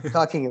 if I'm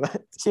talking about,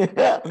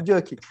 I'm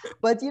joking.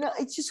 But,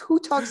 it's just who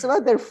talks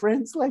about their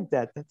friends like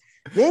that?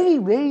 Very,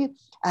 very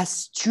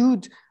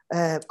astute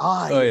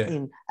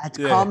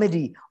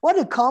comedy. What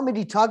a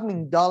comedy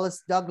talking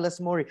Douglas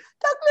Murray.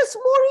 Douglas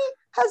Murray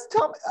has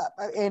Tom.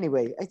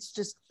 Anyway, it's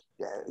just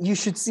you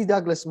should see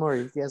Douglas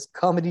Murray. He has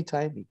comedy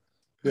timing.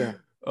 Yeah.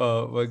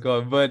 Oh my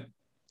God! But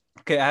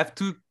okay, I have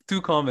two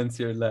comments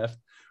here left.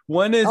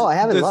 One is I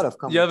have a lot of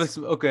comments.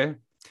 Okay.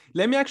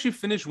 Let me actually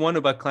finish one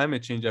about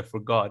climate change. I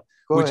forgot,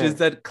 which is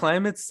that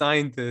climate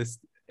scientists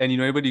and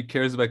everybody who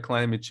cares about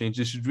climate change,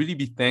 they should really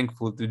be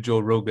thankful to Joe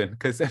Rogan,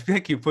 because I feel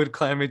like he put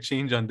climate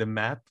change on the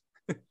map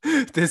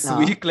this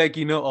week. Like,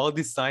 all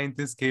these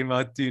scientists came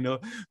out to,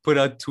 put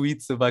out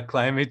tweets about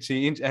climate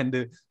change, and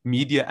the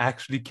media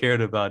actually cared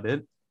about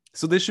it.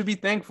 So they should be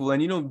thankful.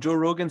 And, Joe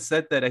Rogan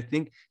said that, I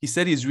think he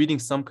said he's reading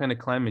some kind of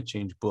climate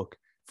change book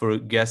for a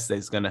guest that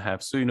he's going to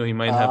have. So, he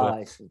might have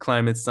a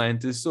climate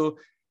scientist. So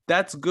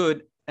that's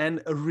good.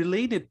 And a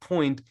related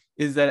point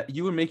is that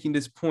you were making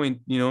this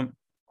point,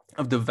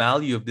 of the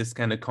value of this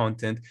kind of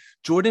content.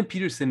 Jordan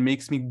Peterson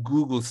makes me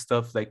Google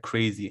stuff like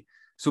crazy.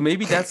 So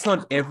maybe that's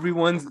not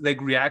everyone's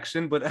like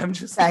reaction, but I'm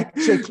just like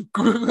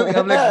Googling.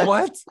 I'm like,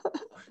 what?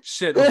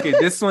 Shit. Okay,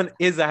 this one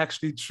is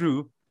actually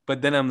true.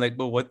 But then I'm like,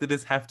 but what did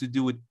this have to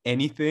do with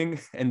anything?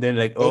 And then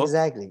like,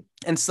 exactly.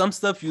 And some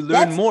stuff you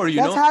learn more,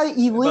 that's how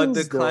he wins,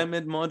 about the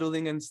climate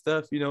modeling and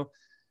stuff,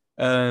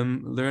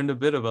 learned a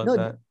bit about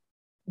that.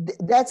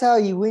 That's how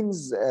he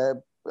wins.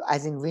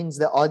 Wins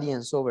the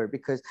audience over,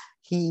 because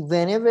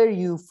whenever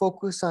you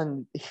focus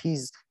on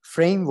his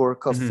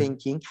framework of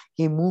thinking,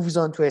 he moves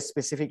on to a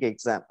specific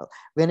example.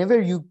 Whenever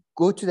you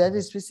go to that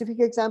specific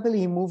example,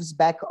 he moves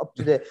back up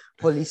to the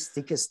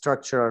holistic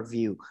structural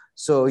view.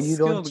 So you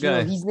don't,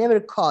 he's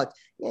never caught.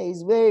 Yeah,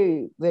 he's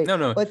very, very.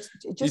 No. But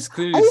just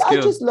I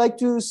just like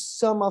to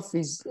some of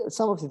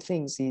the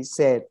things he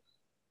said.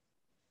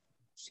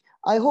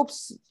 I hope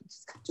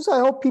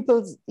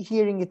people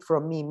hearing it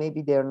from me,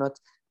 maybe they're not,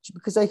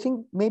 because I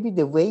think maybe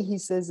the way he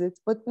says it,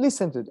 but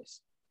listen to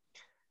this.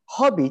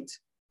 Hobbit,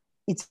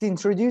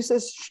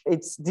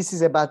 this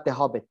is about The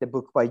Hobbit, the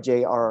book by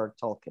J.R.R.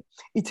 Tolkien.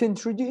 It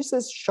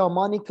introduces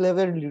shamanic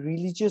level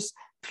religious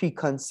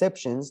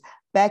preconceptions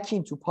back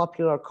into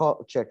popular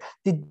culture.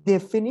 The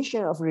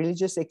definition of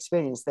religious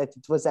experience, that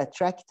it was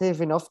attractive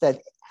enough that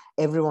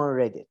everyone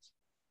read it.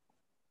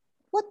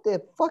 What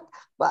the fuck?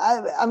 But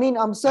I mean,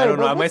 I'm sorry. I don't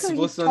know. Am I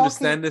supposed to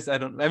understand this?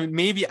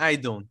 Maybe I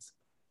don't.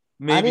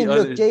 Maybe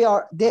look,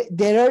 JR,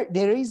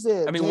 there is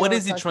a. What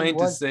is he trying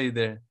to say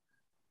there?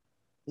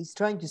 He's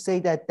trying to say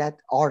that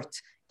art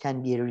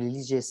can be a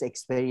religious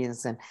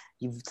experience, and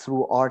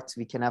through art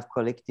we can have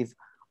collective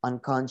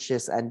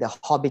unconscious. And The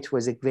Hobbit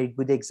was a very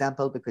good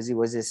example, because it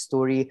was a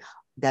story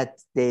that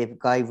the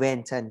guy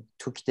went and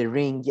took the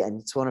ring, and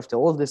it's one of the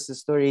oldest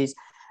stories.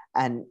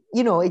 And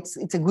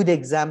it's a good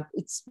example.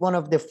 It's one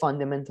of the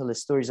fundamental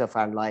stories of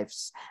our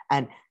lives,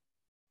 and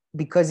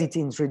because it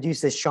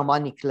introduces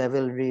shamanic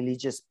level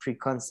religious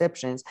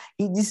preconceptions,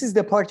 this is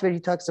the part where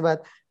he talks about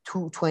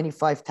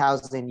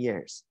 25,000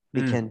 years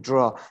we can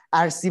draw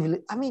our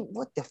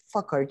what the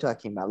fuck are you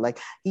talking about? Like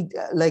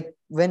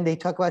when they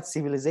talk about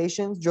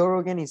civilizations, Joe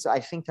Rogan is,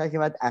 I think, talking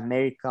about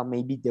America,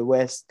 maybe the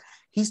West.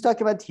 He's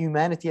talking about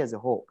humanity as a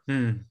whole.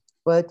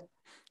 But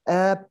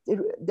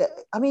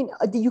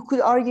you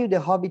could argue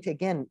The Hobbit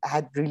again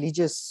had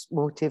religious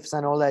motives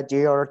and all that.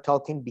 J.R.R.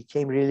 Tolkien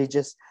became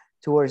religious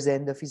towards the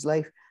end of his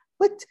life,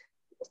 but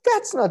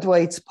that's not why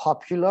it's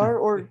popular.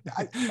 Or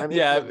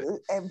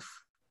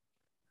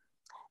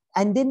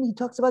and then he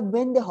talks about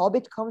when The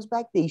Hobbit comes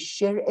back, they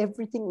share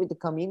everything with the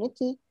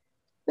community.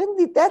 When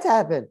did that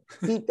happen?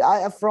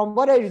 From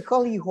what I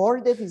recall, he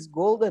hoarded his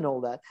gold and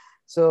all that.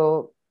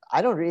 So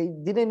I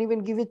didn't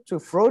even give it to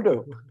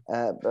Frodo,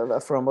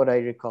 from what I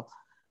recall.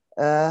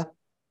 And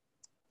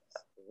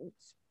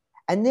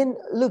then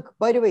look,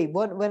 by the way,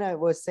 when I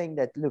was saying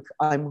that, look,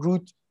 I'm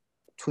rude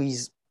to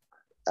his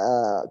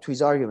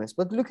arguments,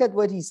 but look at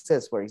what he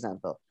says. For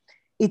example,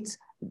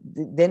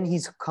 then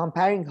he's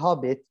comparing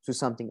Hobbit to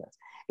something else.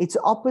 It's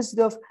opposite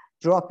of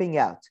dropping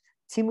out.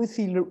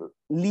 Timothy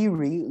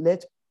Leary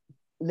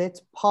let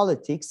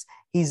politics,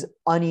 his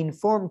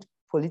uninformed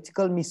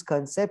political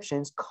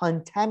misconceptions,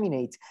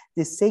 contaminate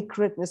the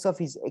sacredness of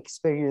his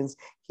experience.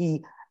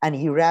 He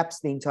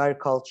wraps the entire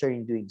culture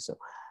in doing so.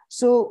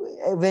 So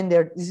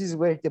this is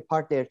where the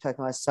part they're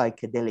talking about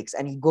psychedelics,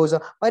 and he goes on.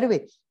 By the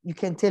way, you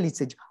can tell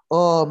it's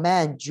oh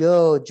man,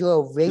 Joe,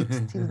 wait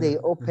till they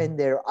open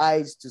their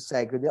eyes to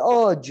psychedelics.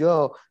 Oh,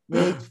 Joe,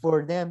 wait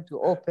for them to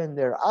open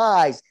their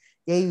eyes.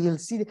 They will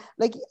see.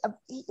 By the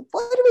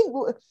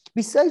way,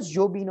 besides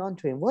Joe being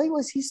onto him, why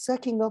was he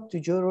sucking up to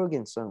Joe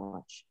Rogan so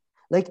much?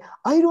 Like,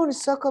 I don't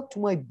suck up to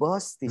my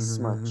boss this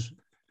much.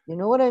 You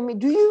know what I mean?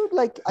 Do you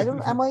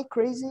am I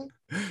crazy?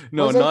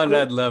 No, not on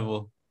that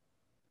level.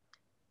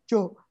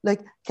 Joe,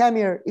 come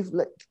here.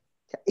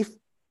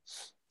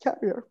 Come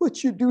here,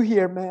 what you do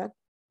here, man?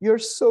 You're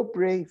so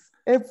brave.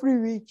 Every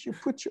week you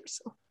put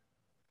yourself.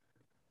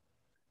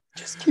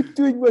 Just keep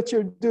doing what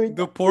you're doing.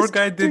 The poor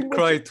guy did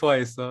cry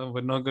twice,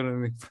 but not gonna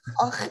make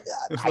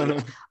fun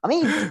of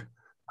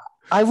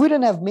I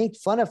wouldn't have made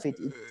fun of it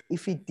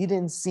if it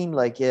didn't seem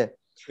like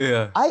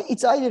Yeah.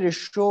 It's either a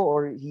show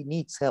or he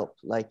needs help.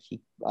 Like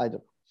I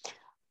don't.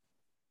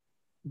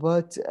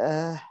 But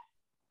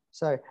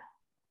sorry.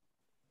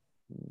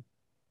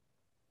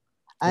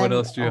 What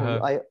else do you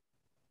have?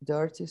 The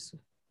artist.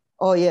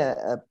 Oh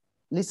yeah.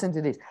 Listen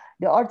to this.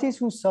 The artist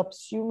who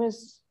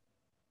subsumes.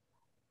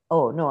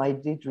 Oh no, I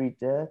did read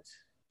that.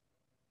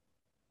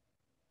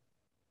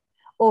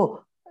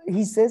 Oh,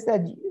 he says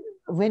that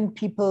when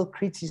people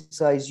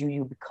criticize you,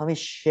 you become a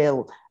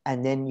shell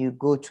and then you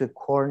go to a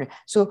corner.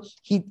 So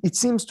it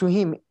seems to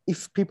him,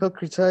 if people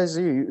criticize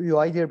you, you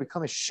either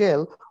become a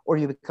shell or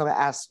you become an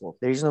asshole.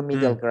 There is no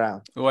middle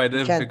ground. Oh, I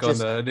didn't pick on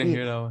that. I didn't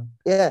hear that one.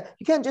 Yeah,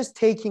 you can't just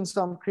take in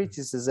some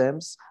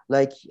criticisms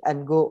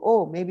and go,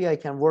 oh, maybe I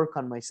can work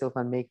on myself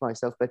and make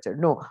myself better.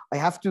 No, I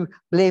have to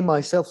blame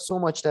myself so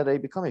much that I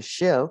become a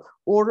shell,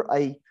 or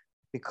I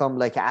become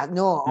like,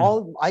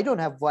 no, I don't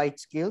have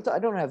white guilt. I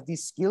don't have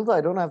this guilt.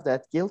 I don't have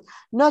that guilt.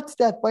 Not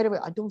that, by the way,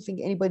 I don't think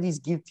anybody is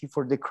guilty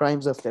for the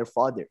crimes of their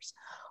fathers,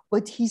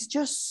 but he's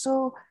just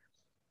so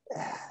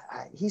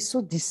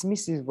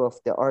dismissive of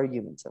the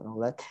arguments and all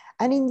that.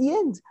 And in the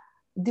end,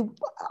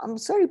 I'm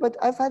sorry, but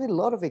I've had a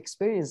lot of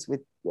experience with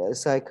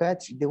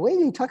psychiatry. The way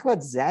they talk about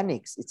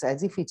Xanax, it's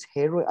as if it's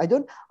heroin. I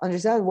don't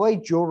understand why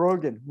Joe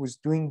Rogan, who's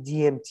doing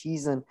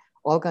DMTs and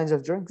all kinds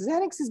of drugs,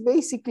 Xanax is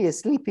basically a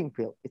sleeping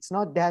pill. It's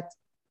not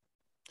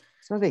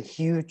a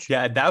huge.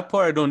 Yeah, that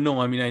part I don't know.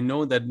 I mean, I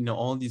know that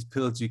all these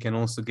pills, you can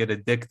also get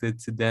addicted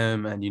to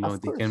them, and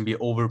they can be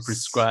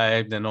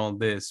overprescribed and all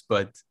this.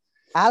 But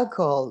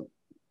alcohol.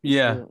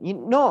 Yeah.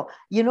 No,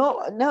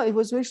 it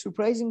was very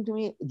surprising to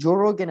me. Joe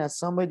Rogan, as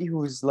somebody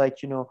who is like,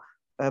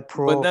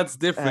 pro. But that's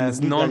different. It's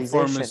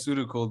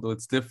non-pharmaceutical, though.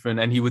 It's different.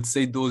 And he would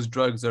say those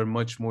drugs are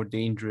much more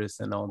dangerous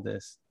and all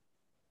this.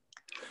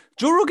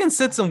 Joe Rogan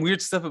said some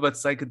weird stuff about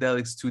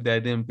psychedelics too that I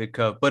didn't pick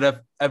up.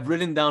 But I've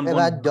written down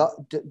about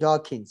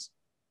Dawkins.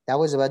 That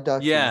was about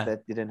Dawkins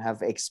that didn't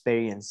have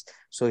experience,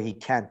 so he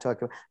can't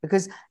talk about.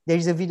 Because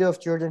there's a video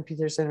of Jordan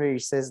Peterson where he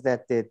says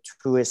that the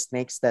two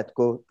snakes that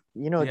go,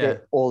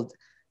 the old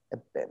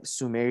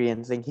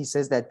Sumerian thing. He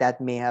says that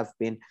may have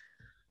been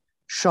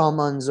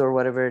shamans or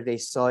whatever. They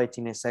saw it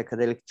in a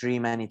psychedelic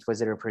dream, and it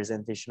was a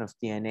representation of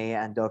DNA.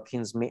 And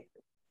Dawkins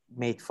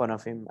made fun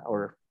of him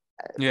or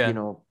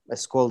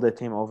scolded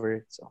him over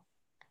it. So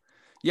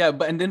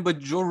but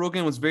Joe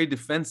Rogan was very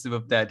defensive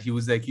of that. He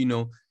was like,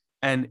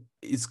 and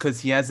it's because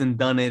he hasn't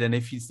done it, and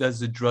if he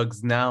does the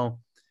drugs now,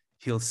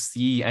 he'll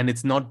see. And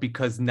it's not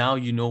because now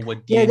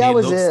what DNA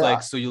looks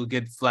like, so you'll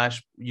get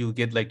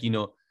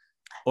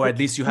or at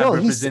least you have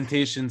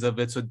representations of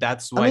it, so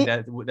that's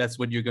why that's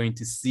what you're going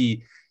to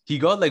see. He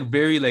got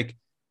very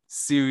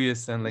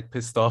serious and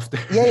pissed off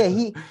there.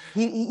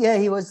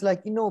 He was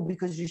like,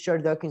 because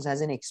Richard Dawkins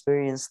has an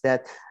experience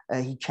that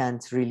he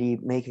can't really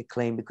make a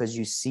claim because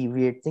you see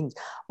weird things.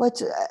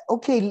 But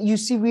okay, you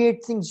see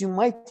weird things. You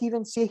might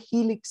even see a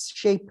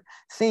helix-shaped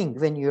thing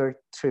when you're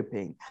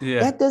tripping.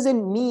 That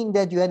doesn't mean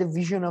that you had a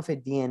vision of a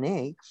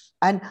DNA.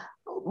 And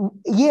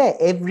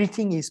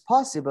everything is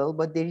possible,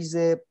 but there is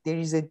a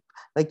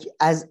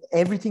as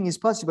everything is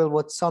possible,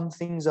 what some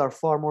things are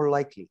far more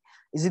likely.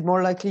 Is it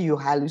more likely you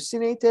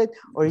hallucinated,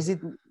 or is it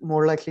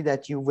more likely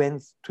that you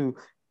went to,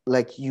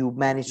 you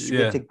managed to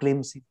get a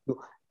glimpse into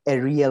a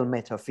real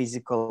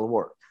metaphysical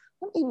world?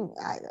 I mean,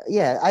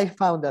 I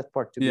found that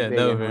part to be very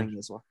annoying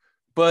as well.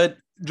 But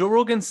Joe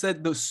Rogan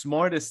said the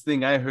smartest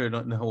thing I heard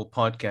on the whole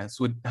podcast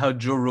with how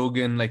Joe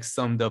Rogan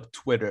summed up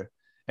Twitter,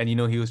 and he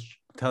was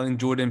telling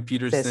Jordan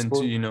Peterson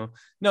to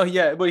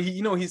but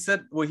he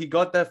said, well, he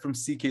got that from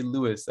C.K.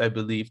 Lewis, I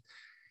believe.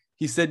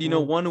 He said,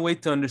 one way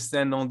to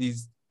understand all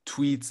these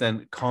tweets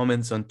and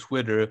comments on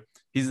Twitter,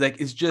 he's like,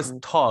 it's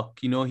just talk.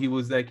 He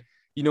was like,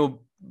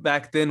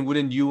 back then,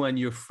 wouldn't you and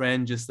your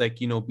friend just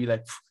be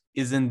like,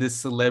 isn't this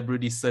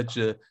celebrity such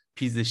a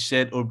piece of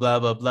shit or blah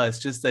blah blah? It's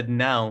just that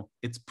now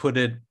it's put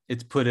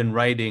in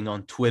writing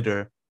on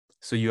Twitter,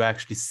 so you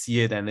actually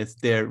see it and it's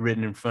there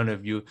written in front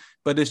of you.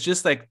 But it's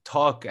just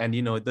talk, and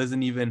it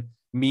doesn't even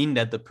mean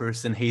that the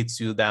person hates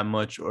you that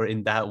much or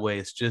in that way.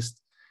 It's just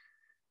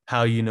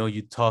how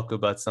you talk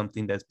about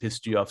something that's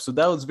pissed you off. So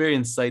that was very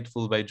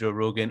insightful by Joe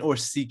Rogan, or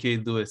C.K.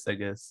 Lewis, I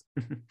guess.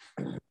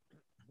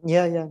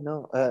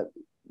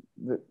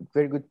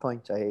 Very good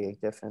point. I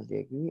definitely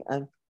agree.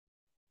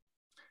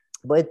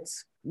 But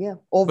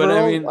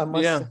overall, I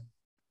must say,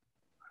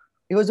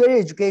 it was very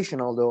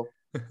educational, though.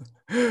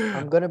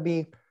 I'm gonna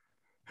be.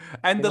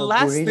 And the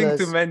last thing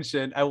to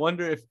mention, I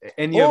wonder if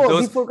any of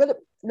those. We forgot.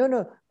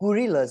 No,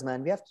 gorillas,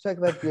 man. We have to talk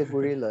about the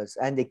gorillas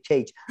and the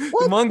cage.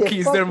 What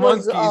monkeys, they're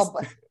monkeys.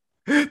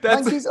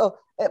 Monkeys.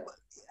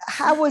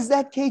 How was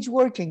that cage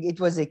working? It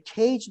was a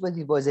cage, but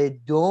it was a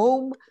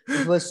dome.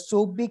 It was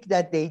so big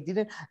that they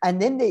didn't. And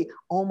then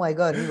oh my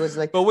God, he was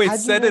like, but wait,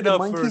 set it up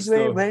monkeys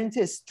first.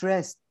 Weren't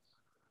stressed.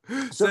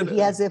 So he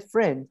has a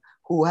friend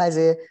who has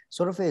a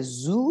sort of a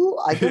zoo.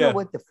 I don't know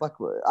what the fuck.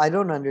 I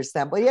don't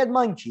understand. But he had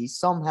monkeys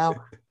somehow.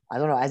 I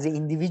don't know. As an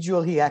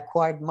individual, he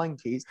acquired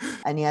monkeys,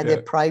 and he had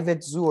a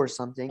private zoo or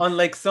something. On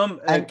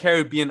some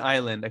Caribbean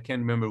island. I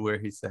can't remember where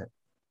he said.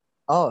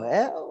 Oh,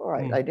 yeah, all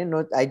right. I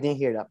didn't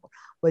hear that one.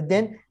 But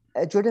then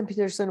Jordan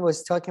Peterson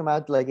was talking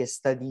about like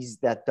studies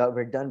that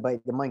were done by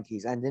the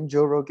monkeys, and then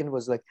Joe Rogan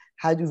was like,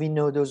 "How do we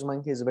know those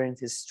monkeys weren't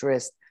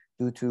stressed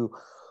due to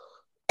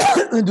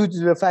due to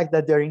the fact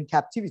that they're in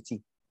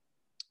captivity?"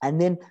 And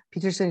then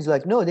Peterson is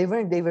like, "No, they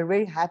weren't. They were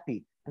very happy."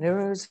 And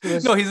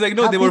no, he's like,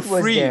 "No, they were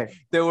free.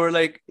 They were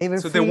like, so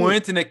free. They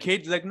weren't in a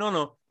cage." Like, no,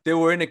 they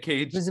were in a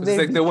cage. It's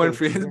like they weren't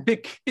free. It's a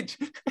big cage.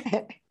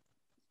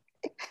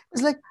 It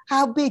was like,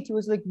 how big? It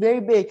was like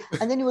very big.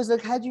 And then he was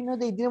like, how do you know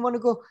they didn't want to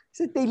go? He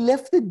said, they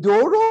left the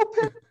door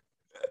open.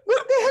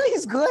 What the hell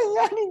is going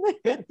on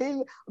in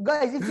there?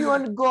 Guys, if you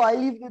want to go, I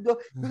leave the door.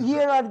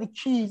 Here are the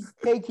keys.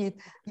 Take it.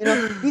 You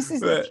know, this is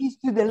the keys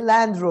to the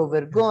Land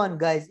Rover. Go on,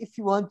 guys, if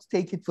you want to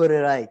take it for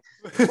a ride.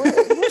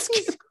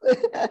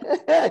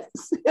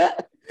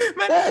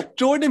 Man,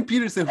 Jordan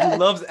Peterson, who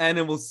loves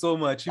animals so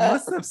much, he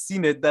must have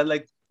seen it that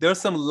like there are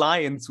some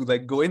lions who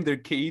like go in their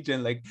cage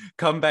and like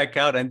come back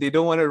out and they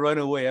don't want to run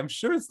away. I'm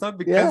sure it's not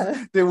because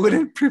they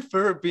wouldn't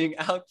prefer being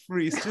out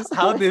free. It's just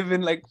how they've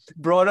been like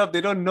brought up. They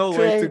don't know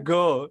where to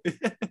go.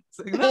 It's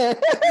like, no.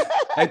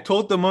 I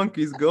told the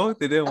monkeys go.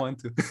 They didn't want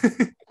to.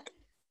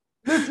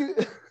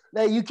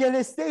 Look, you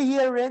can stay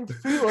here rent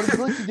free or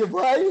go to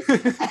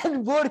Dubai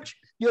and work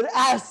your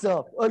ass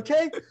off,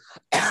 okay?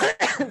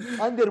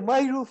 Under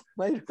my roof.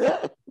 No,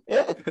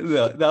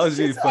 that was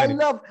really funny.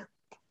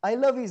 I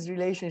love his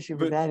relationship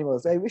with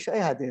animals. I wish I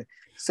had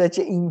such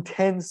an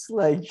intense,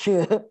 like.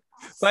 So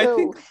I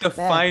think the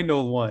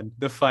final one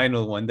that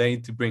I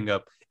need to bring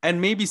up,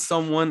 and maybe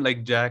someone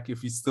like Jack,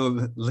 if he's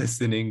still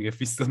listening, if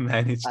he still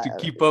managed to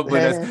keep up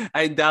with us,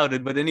 I doubt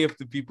it. But any of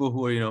the people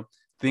who are,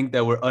 think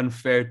that we're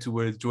unfair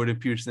towards Jordan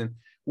Peterson,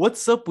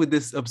 what's up with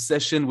this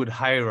obsession with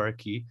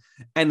hierarchy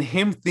and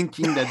him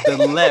thinking that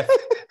the left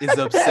is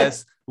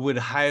obsessed with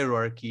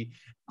hierarchy?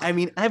 I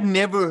mean, I've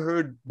never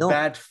heard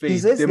bad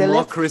faith,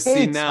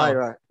 democracy now.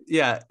 Hierarchy.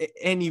 Yeah,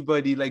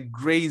 anybody like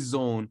Gray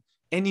Zone,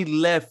 any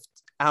left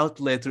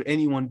outlet or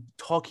anyone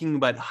talking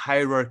about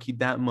hierarchy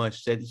that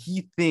much, that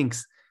he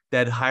thinks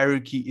that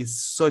hierarchy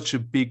is such a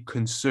big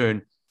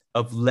concern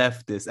of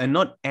leftists, and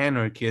not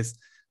anarchists,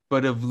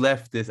 but of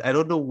leftists. I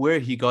don't know where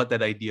he got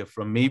that idea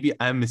from. Maybe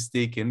I'm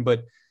mistaken,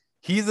 but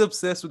he's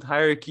obsessed with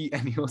hierarchy,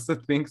 and he also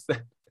thinks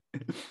that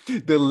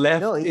the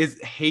left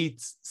is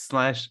hates /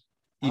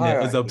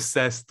 is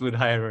obsessed with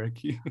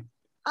hierarchy.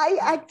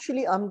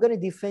 I'm going to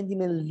defend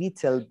him a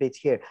little bit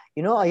here.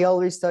 I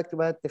always talked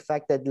about the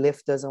fact that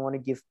left doesn't want to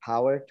give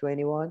power to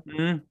anyone.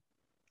 Mm-hmm.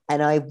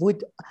 And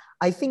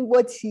I think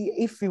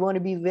if we want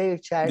to be very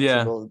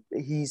charitable,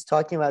 he's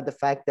talking about the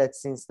fact that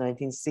since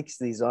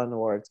 1960s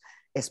onwards,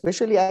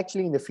 especially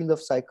actually in the field of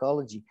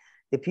psychology,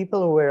 the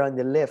people who were on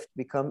the left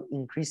become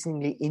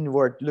increasingly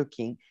inward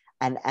looking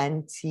and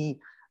anti,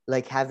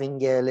 like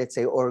having a, let's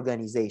say,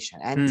 organization,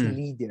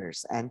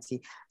 anti-leaders,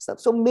 anti-stuff.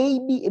 So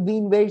maybe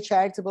being very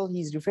charitable,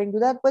 he's referring to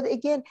that. But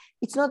again,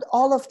 it's not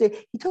all of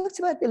he talks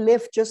about the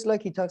left just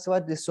like he talks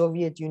about the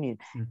Soviet Union,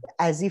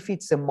 as if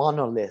it's a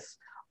monolith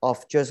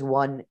of just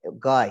one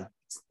guy,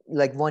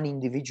 like one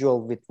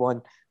individual with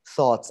one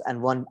thoughts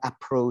and one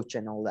approach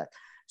and all that.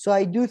 So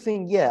I do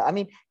think,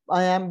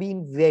 I am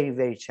being very,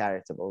 very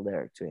charitable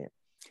there to him.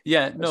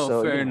 Yeah, no,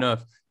 so, fair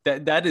enough.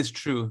 That is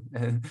true.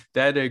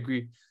 That I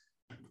agree.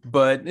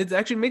 But it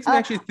actually makes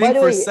me think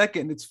for a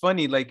second. It's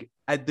funny, like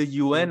at the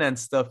UN and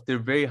stuff, they're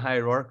very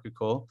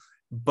hierarchical.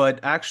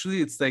 But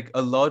actually, it's like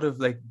a lot of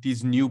like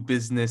these new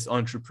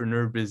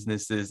entrepreneur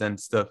businesses and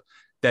stuff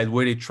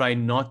where they try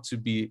not to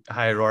be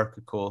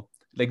hierarchical,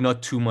 like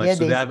not too much.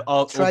 So they have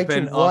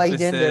open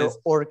offices. Their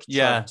org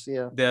charts.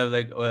 They have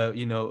like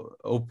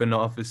open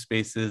office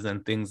spaces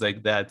and things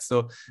like that.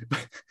 So.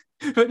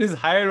 But this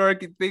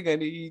hierarchy thing,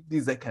 and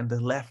he's like, and the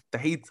left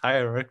hates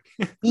hierarchy.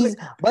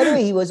 By the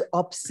way, he was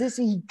obsessed.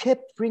 He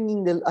kept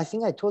bringing I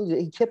think I told you,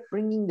 he kept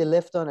bringing the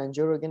left on, and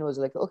Joe Rogan was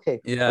like, okay,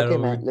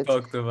 man, let's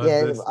talk about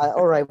this.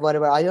 All right,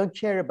 whatever. I don't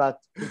care about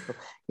people.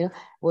 It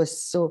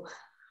was so.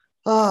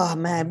 Oh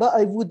man, but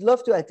I would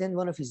love to attend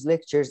one of his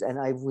lectures, and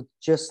I would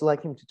just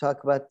like him to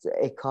talk about the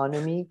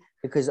economy,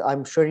 because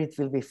I'm sure it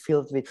will be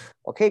filled with,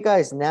 okay,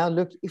 guys, now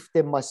look, if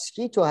the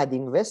mosquito had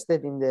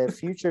invested in the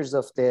futures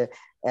of the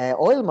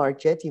oil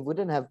market, he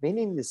wouldn't have been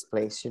in this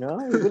place, he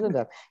wouldn't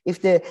have.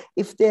 If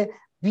the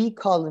bee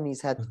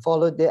colonies had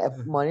followed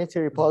the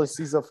monetary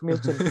policies of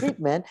Milton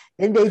Friedman,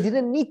 then they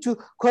didn't need to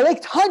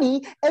collect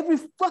honey every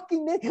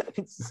fucking day.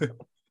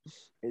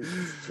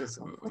 It's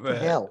just, what the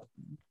hell?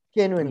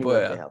 Genuinely,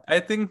 what the hell?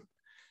 I think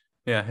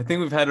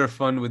we've had our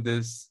fun with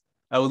this.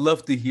 I would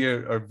love to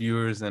hear our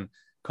viewers and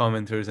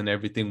commenters and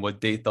everything,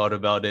 what they thought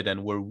about it,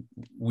 and were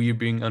we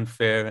being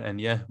unfair. And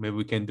maybe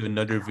we can do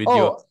another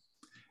video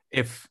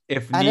if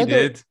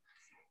needed.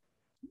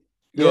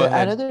 Go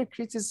ahead. Another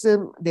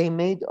criticism they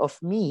made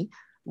of me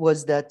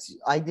was that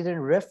I didn't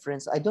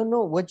reference. I don't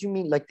know what you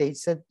mean. Like they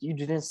said, you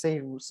didn't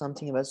say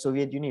something about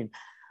Soviet Union.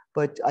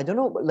 But I don't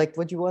know, like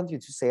what you want you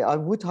to say. I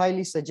would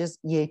highly suggest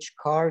E.H.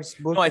 Carr's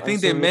book. No, I think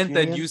they meant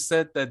that you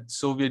said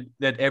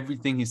that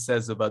everything he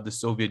says about the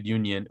Soviet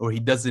Union, or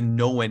he doesn't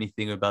know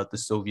anything about the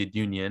Soviet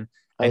Union.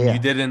 And you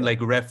didn't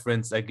like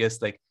reference, I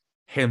guess, like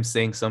him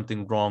saying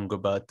something wrong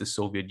about the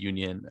Soviet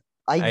Union.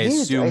 I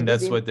assume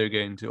that's what they're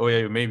getting to. Oh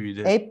yeah, maybe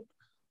you did.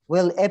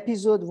 Well,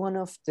 episode 1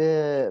 of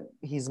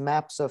his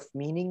Maps of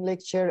Meaning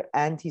lecture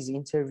and his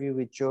interview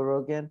with Joe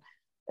Rogan,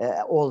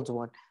 old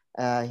one.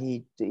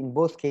 He in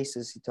both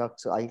cases he talked.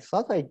 So I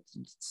thought I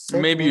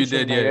said maybe you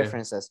did,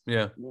 references.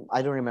 Yeah,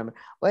 I don't remember.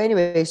 But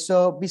anyway,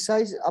 so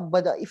besides,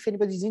 but if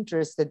anybody's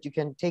interested, you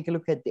can take a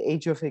look at The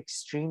Age of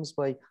Extremes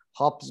by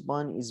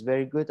Hobsbawm. Is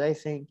very good, I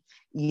think.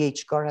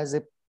 E.H. Carr has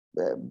a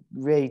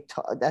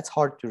that's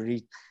hard to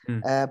read,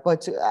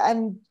 but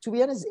and to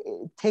be honest,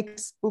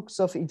 textbooks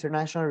of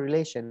international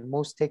relation,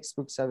 most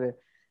textbooks have a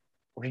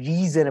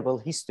reasonable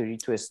history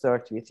to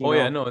start with.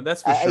 Yeah, no,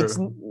 that's for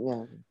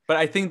sure. But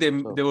I think they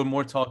were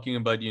more talking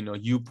about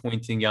you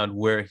pointing out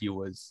where he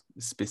was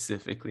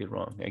specifically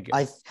wrong, I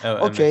guess.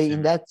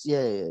 In that,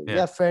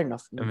 fair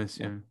enough. I'm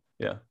assuming,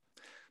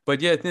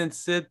 But yeah,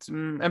 that's it.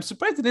 I'm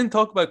surprised they didn't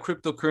talk about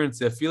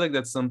cryptocurrency. I feel like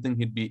that's something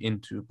he'd be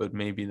into, but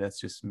maybe that's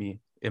just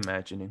me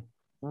imagining.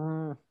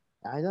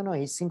 I don't know.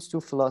 He seems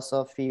too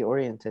philosophy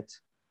oriented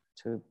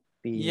to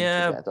be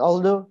into that.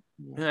 Although,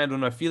 I don't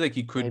know. I feel like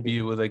he could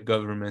be with like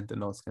government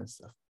and all this kind of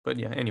stuff. But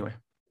yeah, anyway.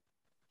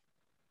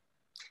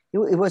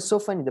 It was so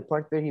funny, the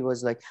part where he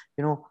was like,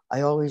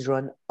 I always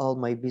run all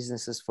my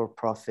businesses for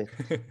profit.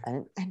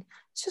 and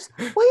it's just,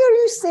 why are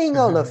you saying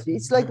all of it?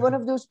 It's like one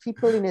of those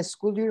people in a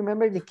school. Do you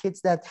remember the kids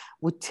that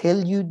would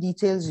tell you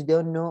details you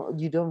don't know,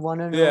 you don't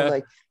want to know? Yeah.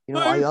 Like,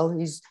 I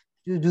always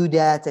do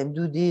that and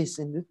do this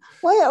and do.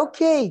 Why?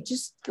 Okay,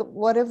 just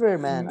whatever,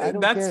 man. I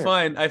don't care. That's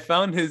fine. I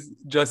found his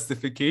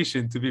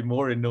justification to be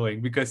more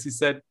annoying because he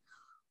said,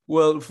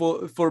 well,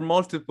 for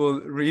multiple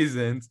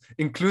reasons,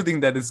 including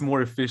that it's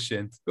more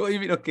efficient. Well, you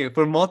mean, okay,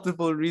 for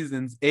multiple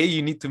reasons,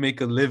 you need to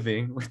make a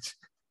living, which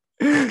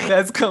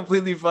that's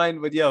completely fine.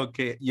 But yeah,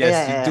 okay. Yes,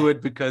 you do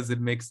it because it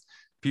makes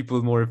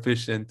people more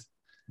efficient.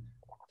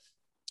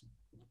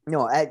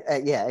 No,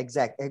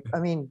 exactly. I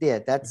mean,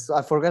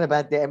 I forgot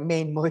about the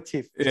main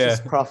motive, which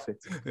is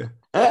profit.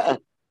 All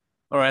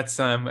right,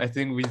 Sam, I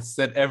think we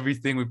said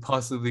everything we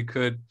possibly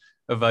could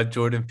about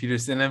Jordan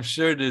Peterson. I'm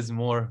sure there's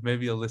more.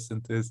 Maybe I'll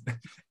listen to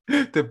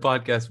the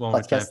podcast one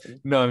more time.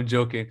 No, I'm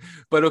joking.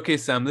 But okay,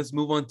 Sam, let's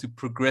move on to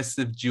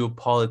progressive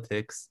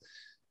geopolitics.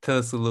 Tell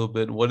us a little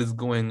bit. What is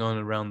going on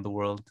around the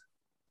world?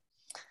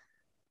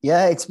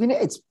 Yeah, it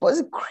was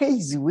a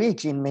crazy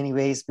week in many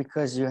ways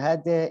because you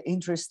had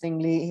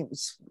interestingly,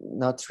 it's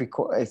not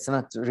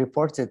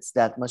reported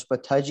that much,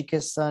 but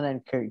Tajikistan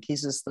and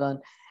Kyrgyzstan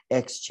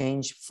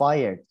exchanged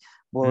fired.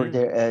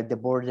 The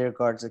border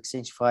guards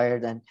exchanged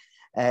fired, and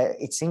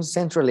it seems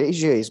Central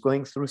Asia is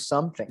going through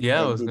something.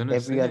 Yeah, I was gonna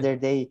every other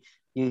day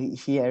you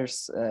hear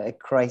a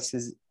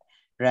crisis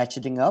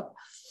ratcheting up,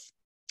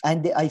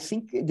 and I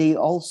think they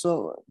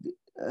also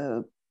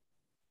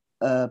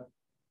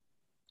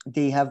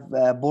they have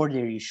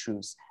border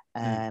issues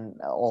and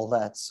all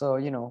that. So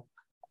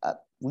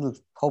we'll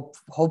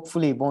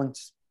hopefully won't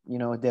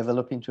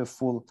develop into a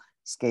full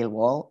scale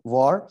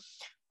war.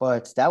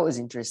 But that was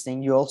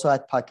interesting. You also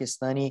had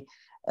Pakistani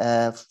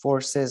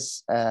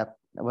forces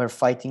were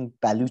fighting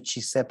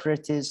Baluchi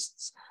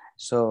separatists,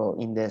 so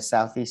in the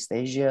Southeast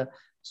Asia.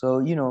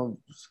 So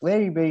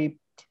very, very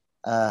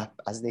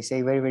as they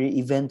say, very, very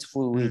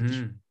eventful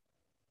week.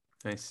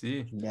 I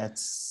see. In that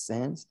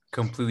sense.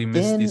 Completely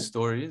missed these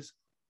stories.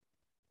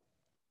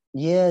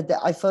 Yeah,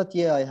 I thought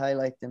I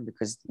highlight them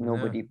because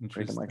nobody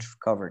pretty much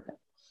covered them.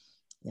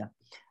 Yeah.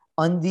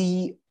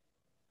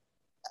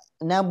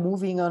 Now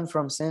moving on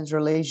from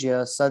Central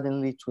Asia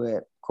suddenly to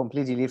a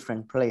completely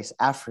different place,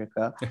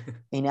 Africa.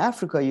 In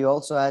Africa, you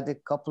also had a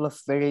couple of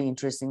very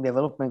interesting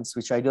developments,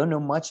 which I don't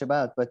know much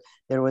about, but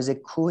there was a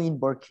coup in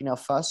Burkina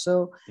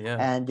Faso,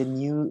 and the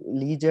new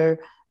leader,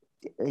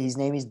 his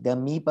name is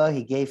Damiba.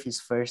 He gave his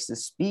first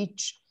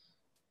speech,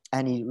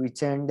 and he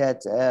returned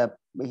that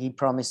he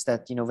promised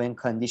that, when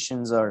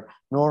conditions are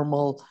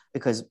normal,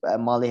 because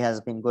Mali has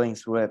been going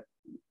through a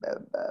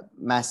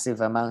massive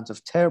amount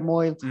of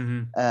turmoil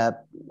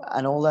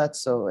and all that.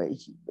 So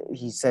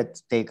he said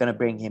they're going to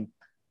bring him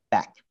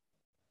back.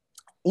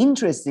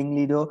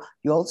 Interestingly, though,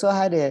 you also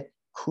had a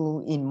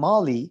coup in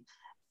Mali,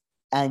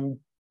 and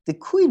the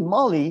coup in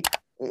Mali,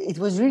 it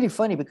was really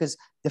funny because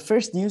the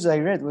first news I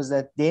read was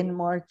that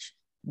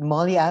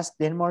Mali asked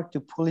Denmark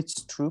to pull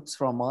its troops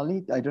from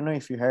Mali. I don't know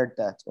if you heard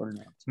that or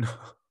not. No.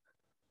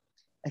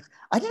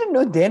 I didn't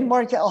know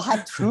Denmark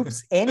had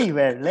troops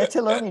anywhere, let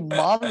alone in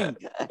Mali,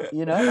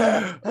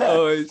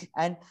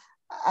 And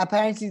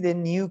apparently the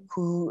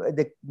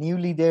new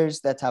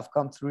leaders that have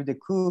come through the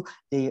coup,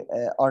 they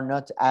are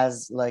not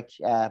as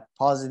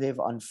positive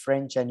on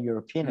French and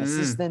European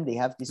assistance. They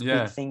have this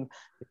big thing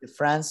with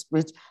France,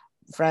 which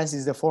France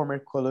is the former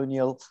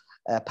colonial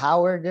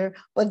power there,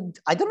 but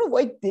I don't know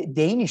why the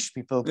Danish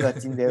people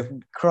got in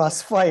the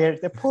crossfire.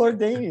 The poor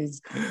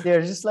Danes,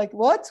 they're just like,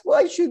 what?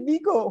 Why should we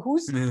go?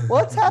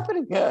 What's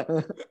happening?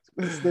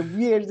 It's the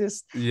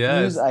weirdest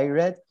news I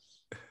read.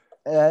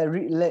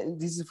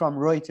 This is from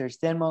Reuters.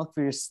 Denmark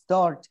will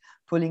start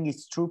pulling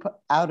its troop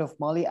out of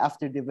Mali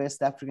after the West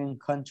African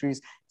country's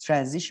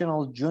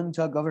transitional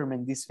junta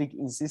government this week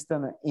insisted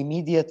on an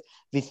immediate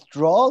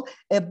withdrawal,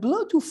 a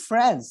blow to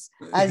France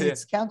as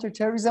its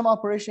counterterrorism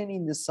operation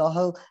in the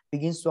Sahel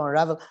begins to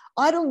unravel.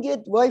 I don't get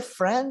why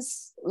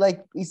France,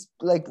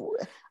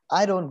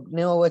 I don't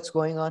know what's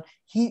going on.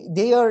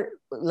 They are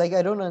like,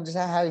 I don't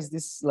understand how is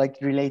this like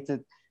related.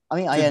 I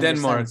mean, I understand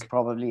Denmark.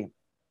 Probably.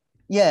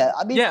 Yeah,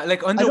 I mean, yeah,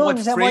 like under what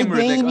framework,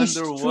 like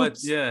under what,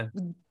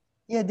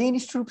 yeah,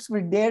 Danish troops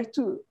were there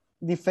to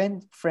defend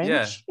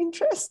French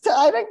interests.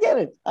 I don't get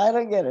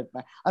it,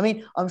 man. I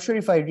mean, I'm sure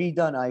if I read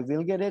on, I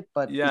will get it,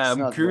 but yeah,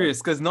 I'm curious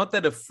because not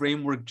that a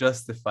framework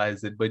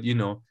justifies it, but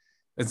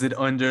is it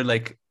under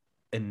like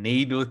a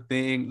NATO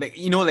thing, like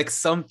like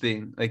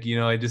something, like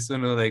I just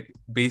don't know, like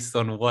based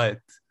on what.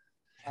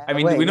 I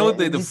mean, we know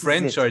the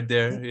French are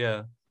there,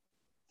 yeah.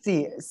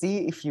 See,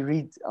 if you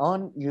read on,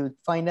 you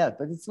find out,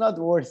 but it's not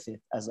worth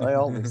it, as I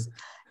always say.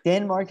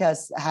 Denmark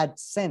had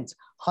sent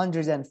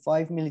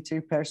 105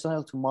 military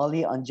personnel to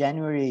Mali on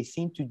January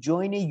 18 to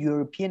join a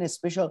European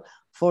Special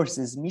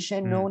Forces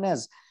mission known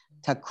as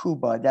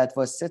Takuba that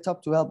was set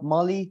up to help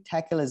Mali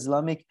tackle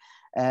Islamic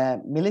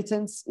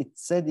militants. It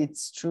said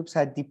its troops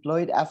had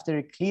deployed after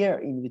a clear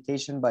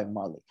invitation by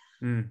Mali.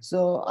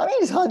 So, I mean,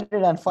 it's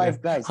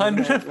 105 guys. I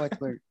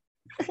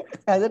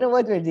don't know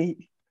what were they,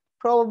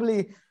 probably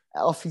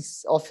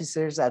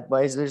officers,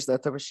 advisors,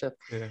 that type of shit.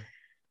 Yeah.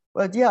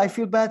 But yeah, I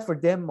feel bad for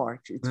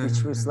Denmark,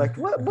 which was like,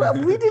 what?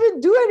 We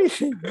didn't do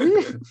anything.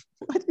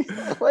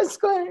 What's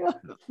going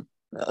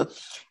on?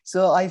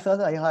 So I thought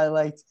I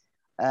highlight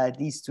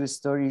these two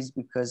stories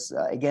because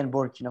again,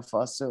 Burkina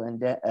Faso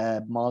and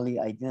Mali,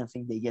 I didn't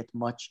think they get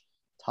much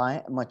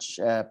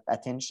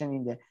attention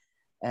in the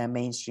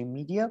mainstream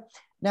media.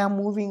 Now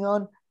moving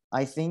on,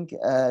 I think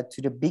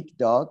to the big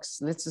dogs.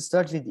 Let's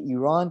start with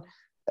Iran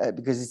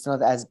because it's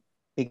not as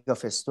big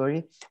of a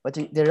story, but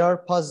there are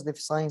positive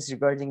signs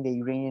regarding the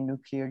Iranian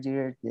nuclear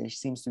deal. There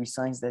seems to be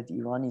signs that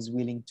Iran is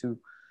willing to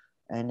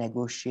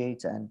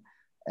negotiate and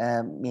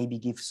maybe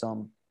give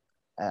some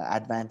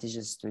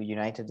advantages to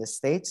United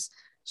States.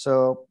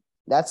 So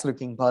that's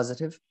looking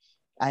positive.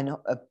 And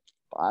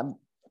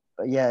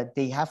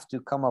they have to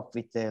come up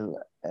with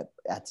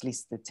at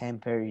least a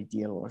temporary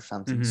deal or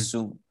something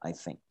soon, I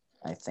think.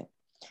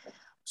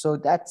 So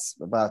that's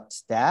about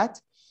that.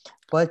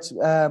 But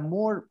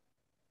more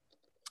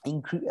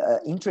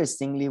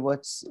interestingly,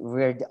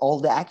 where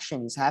all the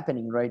action is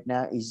happening right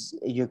now is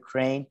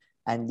Ukraine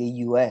and the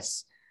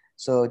US.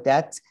 So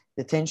that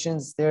the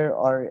tensions there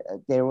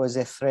was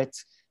a threat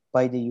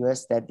by the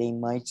US that they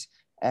might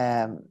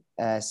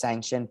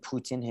sanction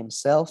Putin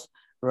himself.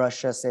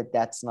 Russia said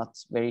that's not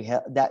very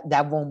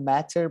that won't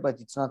matter, but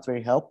it's not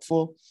very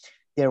helpful.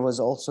 There was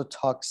also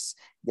talks.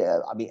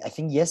 I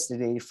think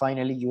yesterday,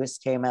 finally, US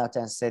came out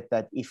and said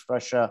that if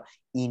Russia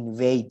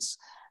invades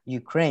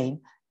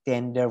Ukraine,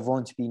 then there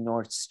won't be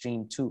Nord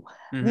Stream 2,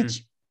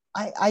 which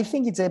I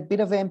think it's a bit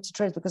of an empty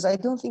threat because I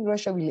don't think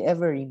Russia will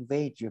ever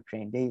invade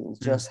Ukraine. They will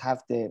just have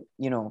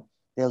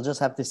they'll just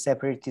have the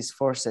separatist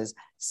forces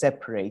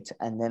separate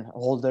and then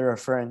hold a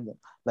referendum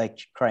like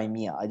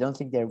Crimea. I don't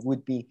think there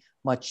would be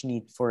much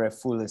need for a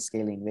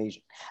full-scale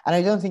invasion. And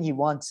I don't think he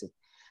wants it.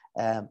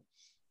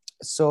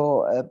 So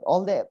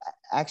all the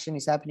action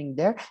is happening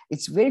there.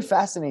 It's very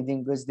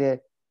fascinating because the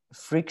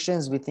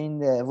frictions within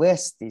the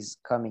West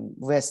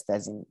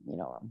as in,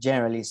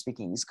 generally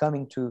speaking, is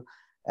coming to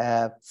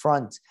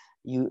front.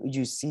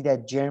 You see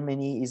that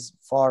Germany is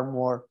far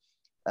more,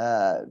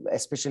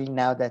 especially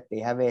now that they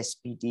have a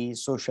SPD,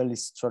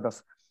 socialist sort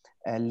of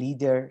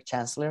leader,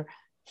 chancellor,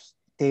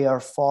 they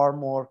are far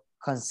more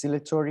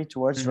conciliatory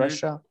towards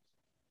Russia.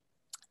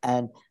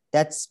 And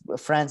that's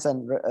France and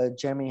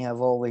Germany have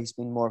always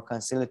been more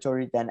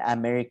conciliatory than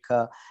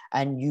America,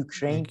 and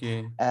Ukraine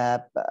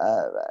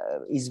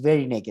is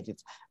very negative.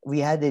 We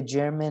had a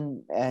German,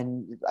 and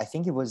I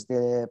think it was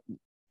the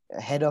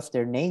head of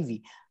their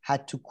navy,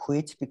 had to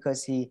quit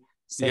because he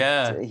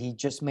said he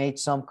just made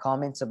some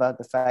comments about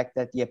the fact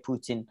that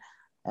Putin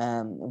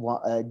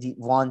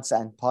wants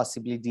and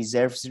possibly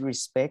deserves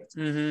respect.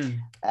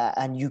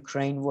 And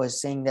Ukraine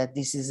was saying that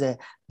this is a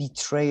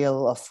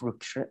betrayal of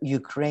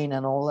Ukraine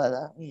and all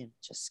that.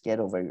 Just get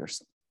over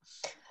yourself.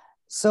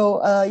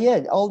 So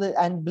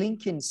and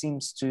Blinken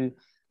seems to,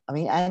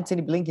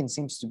 Anthony Blinken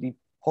seems to be,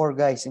 poor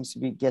guy, seems to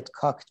be get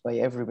cocked by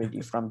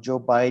everybody from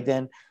Joe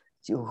Biden,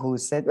 who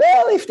said,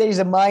 well, if there is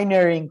a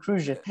minor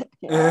intrusion,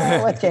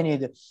 what can you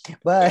do?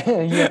 But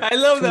I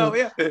love that.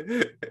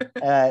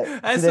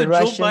 I said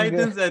Joe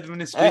Biden's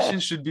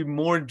administration should be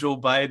more Joe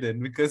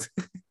Biden because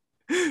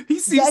he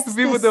seems to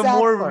be the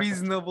more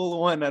reasonable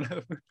one.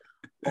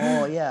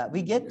 Oh yeah,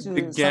 we get to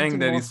the gang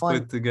that is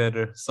put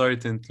together. Sorry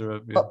to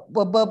interrupt you.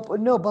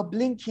 But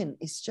Blinken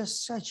is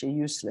just such a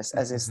useless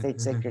as a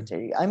state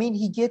secretary.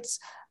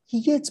 He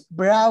gets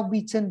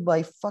browbeaten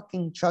by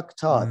fucking Chuck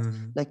Todd.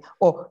 Like,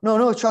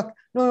 no, Chuck.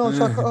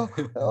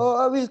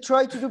 I will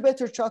try to do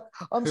better, Chuck.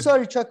 I'm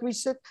sorry, Chuck.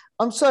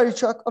 I'm sorry,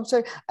 Chuck. I'm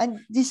sorry. And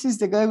this is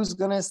the guy who's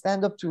going to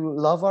stand up to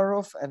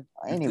Lavrov. And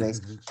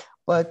anyways,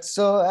 But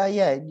so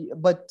yeah,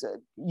 but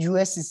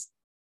US is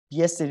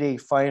yesterday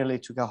finally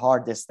took a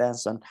hard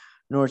stance on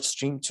Nord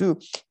Stream 2.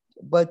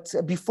 But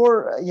before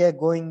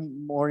going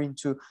more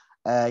into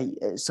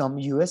some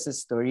US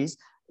stories,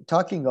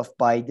 talking of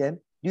Biden,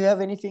 do you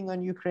have anything on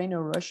Ukraine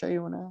or Russia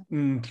you wanna?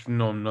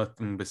 No,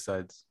 nothing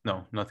besides. No,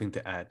 nothing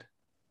to add.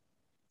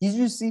 Did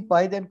you see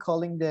Biden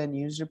calling the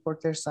news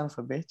reporter son of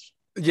a bitch?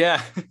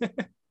 Yeah.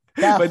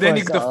 That but then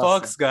was the awesome.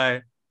 Fox guy.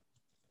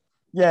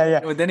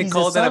 Yeah. But then he He's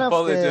called and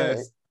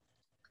apologized.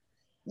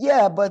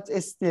 Yeah, but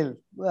it's still,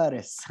 what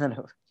a son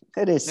of...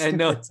 It is I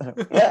know.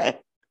 Yeah.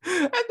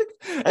 I mean,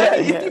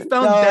 if you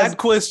found that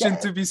question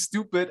to be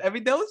stupid, I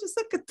mean, that was just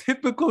like a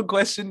typical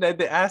question that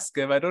they ask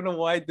him. I don't know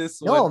why this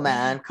one. No,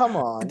 man, come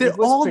on.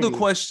 All the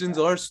questions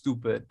are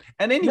stupid.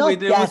 And anyway,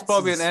 there was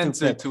probably an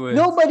answer to it.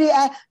 Nobody,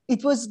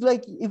 it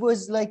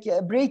was like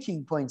a breaking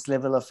points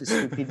level of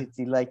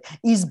stupidity. Like,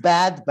 is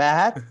bad?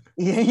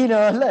 You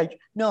know, like,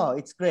 no,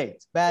 it's great.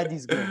 Bad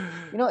is great.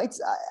 You know,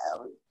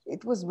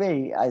 it was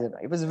very, I don't know,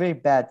 it was very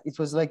bad. It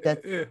was like that.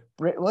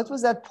 What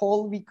was that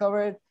poll we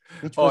covered?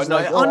 Which was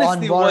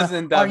honestly, it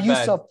wasn't that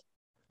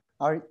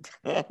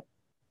bad.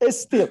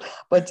 Still,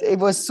 but it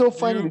was so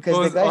funny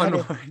because the guy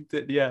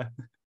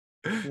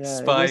had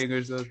spying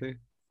or something.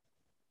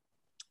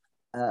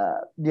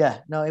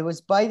 It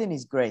was Biden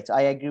is great.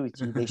 I agree with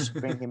you. They should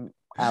bring him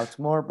out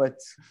more, but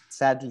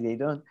sadly they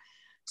don't.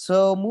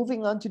 So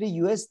moving on to the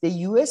US, the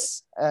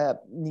US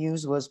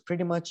news was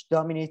pretty much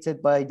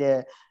dominated by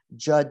the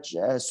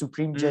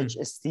Supreme Judge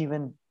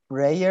Stephen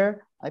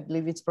Breyer, I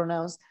believe it's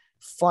pronounced,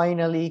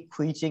 finally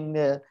quitting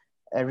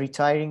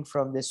retiring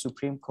from the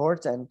Supreme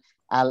Court and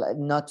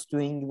not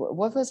doing,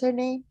 what was her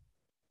name?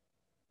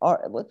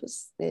 Or what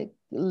was the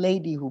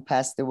lady who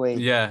passed away?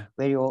 Yeah.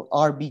 Very old,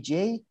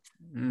 RBJ?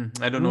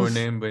 I don't know her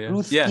name, but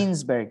Ruth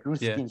Ginsburg.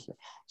 Ginsburg.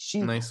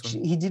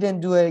 He didn't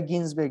do a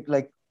Ginsburg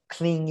like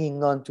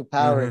clinging on to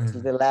power to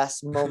the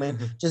last moment,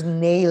 just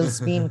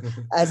nails being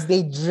as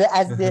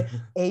the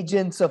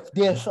agents of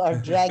death are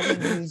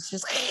dragging you. It's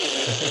just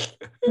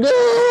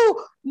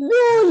no,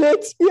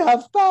 let me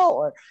have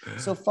power.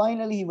 So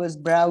finally he was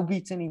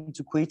browbeaten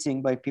into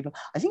quitting by people.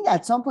 I think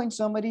at some point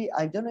somebody,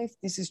 I don't know if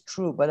this is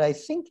true, but I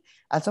think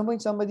at some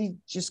point somebody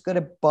just got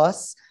a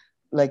bus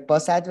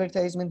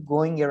advertisement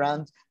going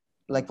around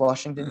like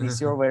Washington,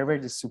 D.C. or wherever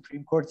the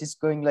Supreme Court is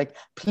going, like,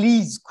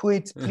 please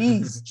quit,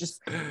 please just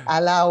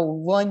allow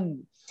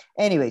one.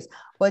 Anyways,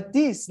 but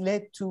this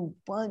led to a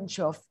bunch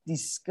of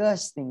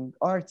disgusting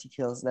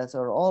articles that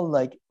are all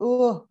like,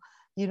 oh,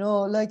 you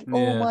know, like,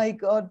 oh my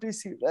God,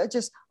 this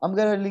is I'm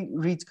going to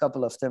read a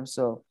couple of them.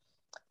 So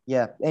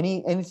yeah,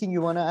 anything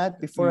you want to add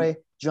before I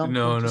jump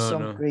into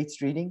some great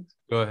reading?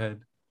 Go ahead.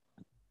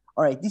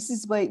 All right, this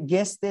is by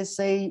guest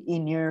essay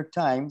in New York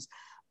Times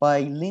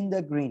by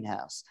Linda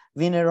Greenhouse,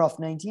 winner of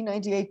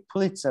 1998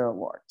 Pulitzer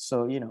Award.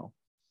 So, you know,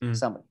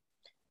 somebody.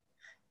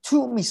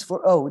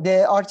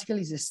 The article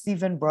is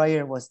Stephen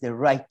Breyer was the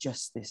right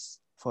justice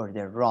for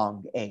the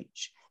wrong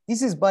age.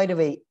 This is, by the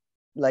way,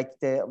 like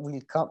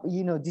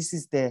this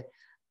is the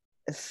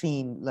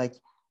theme. Like,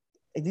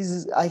 this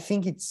is, I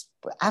think it's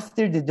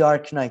after The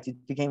Dark Knight,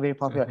 it became very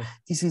popular.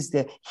 This is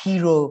the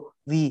hero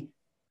we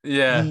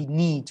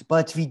need,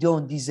 but we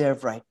don't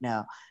deserve right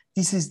now.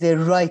 This is the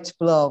right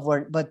blow,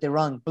 but the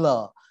wrong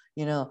blow.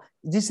 You know,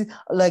 this is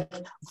like,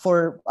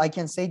 I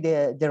can say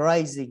the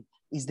rising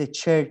is the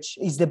church,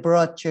 is the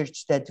broad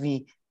church that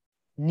we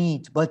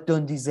need, but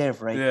don't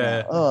deserve right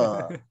now.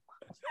 Oh,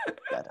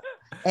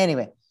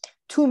 anyway,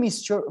 two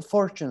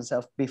misfortunes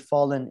have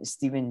befallen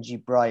Stephen G.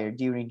 Breyer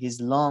during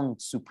his long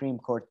Supreme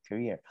Court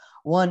career.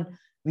 One,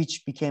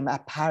 which became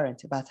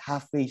apparent about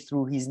halfway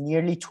through his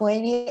nearly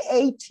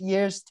 28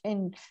 years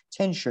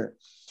tenure,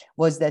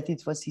 was that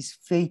it was his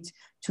fate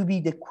to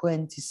be the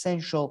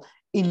quintessential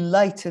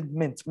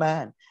Enlightenment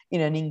man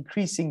in an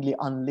increasingly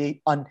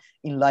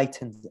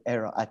unenlightened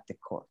era at the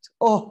court.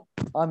 Oh,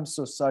 I'm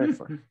so sorry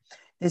for him.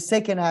 The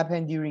second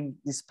happened during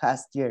this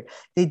past year.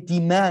 The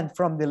demand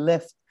from the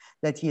left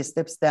that he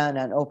steps down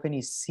and open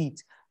his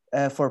seat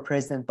for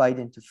President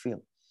Biden to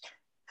fill.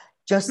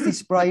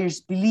 Justice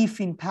Breyer's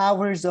belief in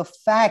powers of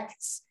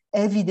facts,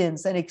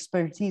 evidence, and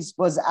expertise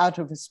was out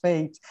of a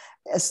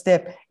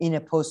step in a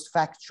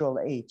post-factual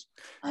age.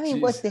 I mean,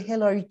 what the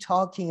hell are you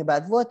talking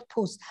about? What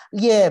post?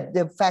 Yeah,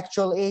 the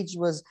factual age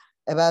was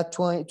about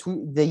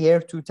the year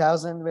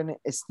 2000, when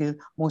still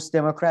most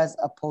Democrats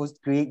opposed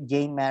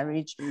gay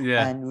marriage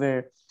and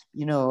were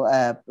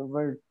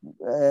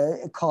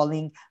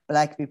calling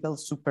Black people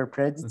super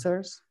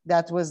predators.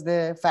 That was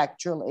the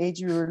factual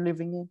age we were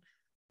living in.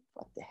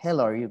 What the hell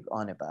are you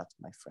on about,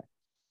 my friend?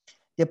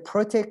 The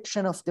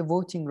protection of the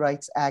Voting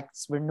Rights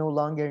Acts were no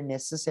longer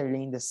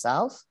necessarily in the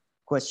South?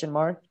 Question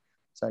mark.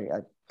 Sorry,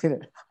 I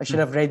should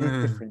have read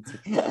it differently.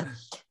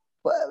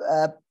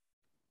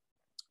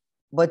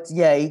 But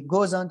yeah, it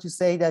goes on to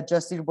say that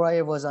Justice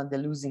Breyer was on the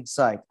losing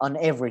side on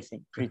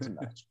everything, pretty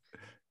much.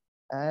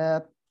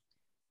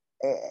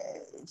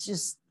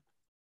 Just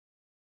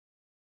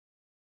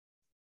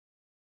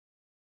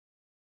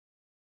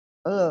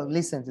Oh,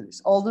 listen to this.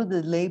 Although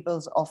the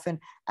labels often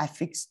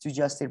affixed to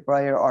Justice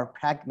Breyer are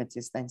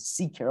pragmatist and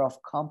seeker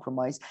of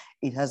compromise,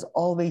 it has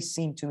always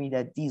seemed to me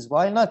that these,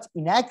 while not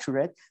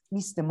inaccurate,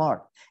 miss the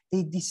mark.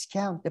 They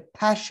discount the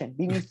passion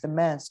beneath the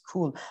man's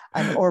cool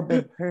and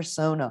urban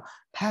persona,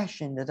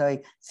 passion that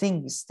I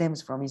think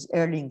stems from his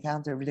early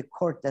encounter with a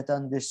court that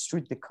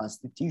understood the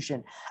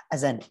Constitution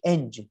as an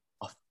engine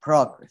of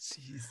progress.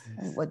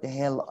 What the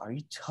hell are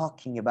you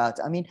talking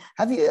about? I mean,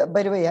 have you,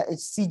 by the way,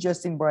 see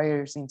Justin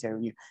Breyer's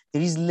interview.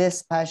 There is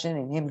less passion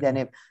in him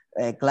than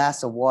a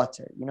glass of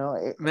water, you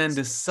know? Man,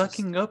 the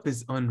sucking up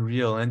is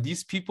unreal. And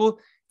these people,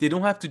 they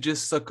don't have to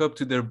just suck up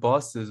to their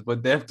bosses,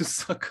 but they have to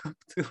suck up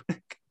to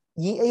like...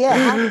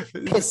 Yeah,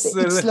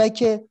 it's like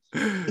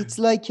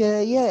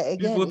yeah,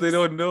 again, people they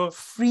don't know.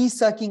 Free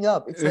sucking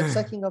up. It's like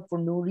sucking up for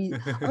no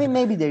reason. I mean,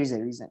 maybe there is a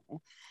reason.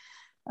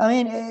 I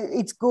mean,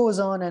 it goes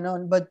on and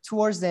on, but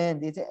towards the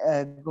end, it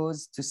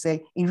goes to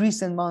say, in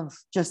recent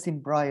months, Justin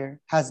Breyer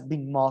has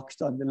been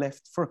mocked on the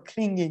left for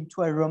clinging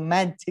to a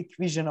romantic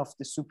vision of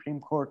the Supreme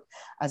Court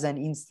as an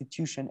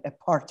institution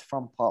apart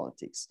from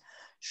politics.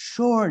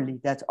 Surely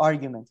that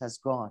argument has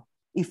gone.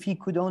 If he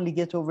could only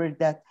get over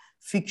that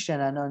fiction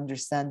and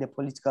understand the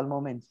political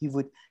moment, he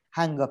would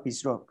hang up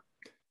his robe.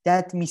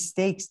 That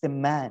mistakes the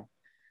man.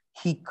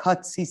 He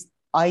cuts his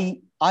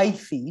eye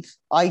teeth.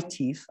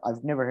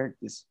 I've never heard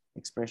this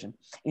expression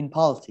in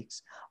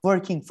politics,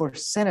 working for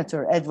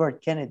Senator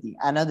Edward Kennedy,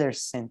 another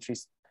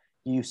centrist,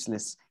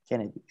 useless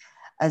Kennedy,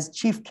 as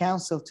chief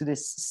counsel to the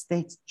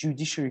state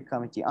judiciary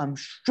committee. I'm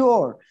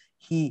sure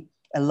he,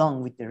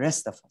 along with the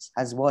rest of us,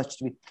 has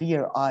watched with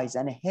clear eyes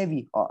and a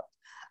heavy heart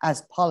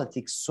as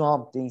politics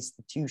swamped the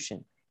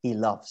institution he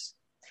loves.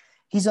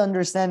 His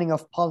understanding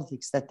of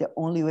politics, that the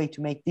only way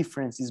to make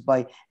difference is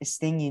by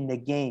staying in the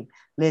game,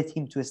 led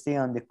him to stay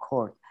on the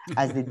court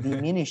as the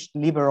diminished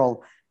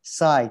liberal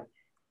side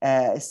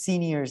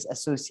seniors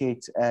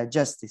associate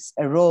justice.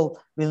 A role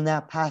will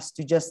now pass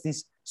to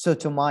Justice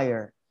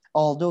Sotomayor,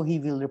 although he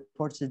will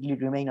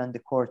reportedly remain on the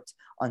court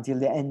until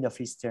the end of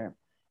his term.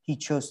 He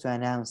chose to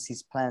announce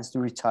his plans to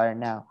retire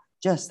now,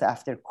 just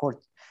after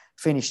court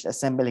finished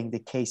assembling the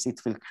case. It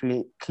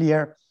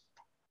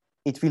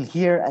will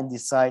hear and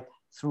decide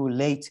through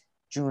late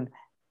June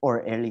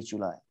or early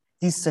July.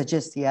 This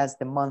suggests he has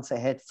the month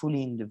ahead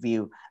fully in the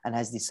view and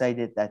has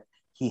decided that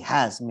he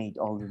has made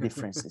all the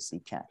differences he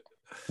can.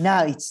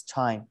 Now it's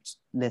time to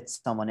let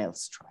someone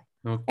else try.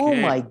 Okay. Oh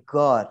my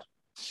God.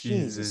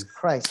 Jesus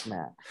Christ,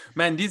 man.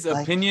 Man, these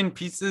opinion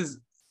pieces,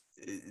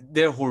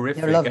 they're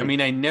horrific. I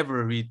mean, I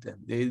never read them.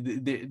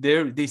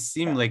 They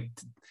seem like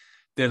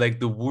they're like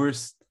the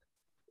worst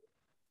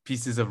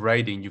pieces of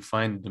writing you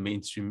find in the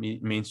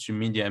mainstream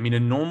media. I mean, a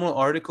normal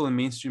article in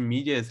mainstream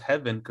media is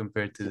heaven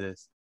compared to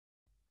this.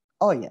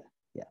 Oh, yeah.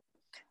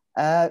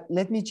 Yeah.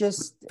 Let me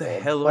just... What the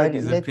hell are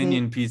these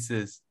opinion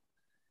pieces?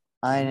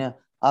 I know.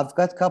 I've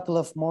got a couple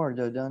of more,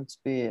 though. Don't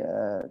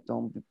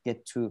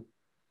get too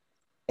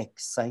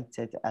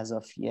excited as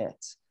of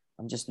yet.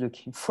 I'm just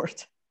looking for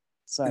it.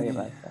 Sorry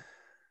about that.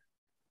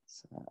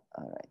 So,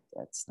 all right,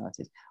 that's not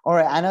it. All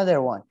right,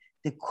 another one.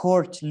 The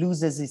court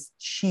loses its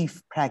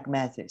chief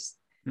pragmatist.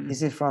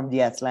 This is from The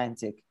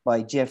Atlantic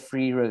by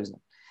Jeffrey Rosen.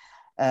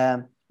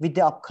 With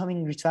the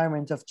upcoming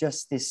retirement of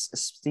Justice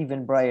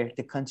Stephen Breyer,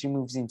 the country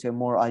moves into a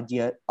more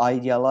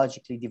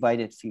ideologically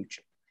divided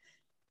future.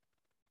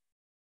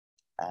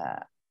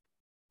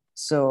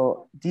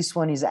 So this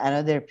one is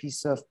another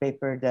piece of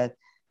paper that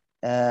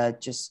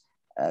just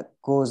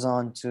goes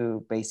on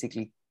to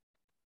basically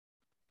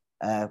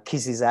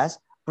kiss his ass.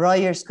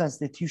 Breyer's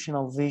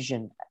constitutional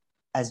vision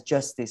as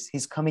justice,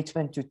 his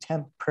commitment to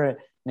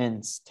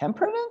temperance?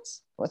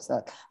 What's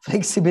that?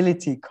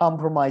 Flexibility,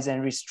 compromise,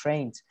 and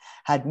restraint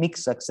had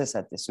mixed success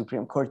at the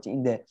Supreme Court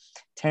in the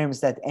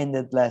terms that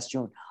ended last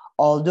June.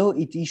 Although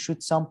it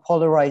issued some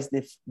polarized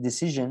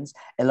decisions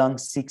along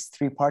 6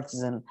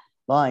 three-partisan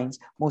lines,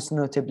 most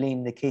notably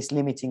in the case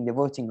limiting the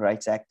Voting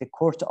Rights Act, the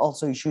court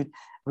also issued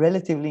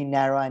relatively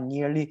narrow and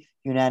nearly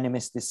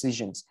unanimous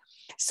decisions,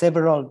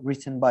 several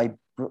written by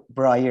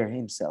Breyer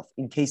himself,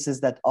 in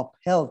cases that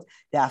upheld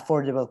the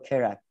Affordable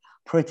Care Act,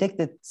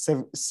 protected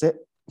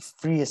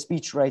free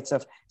speech rights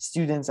of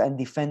students, and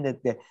defended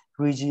the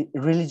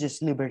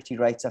religious liberty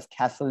rights of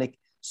Catholic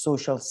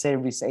social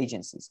service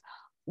agencies.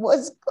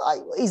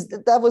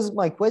 That was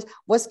my question.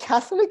 Was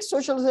Catholic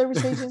social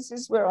service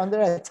agencies were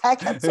under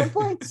attack at some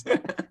point?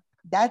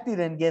 That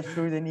didn't get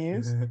through the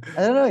news.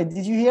 I don't know.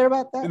 Did you hear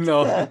about that?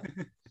 No.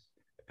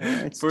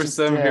 First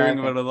time hearing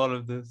about a lot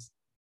of this.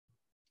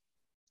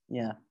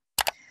 Yeah.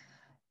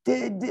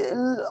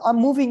 I'm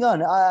moving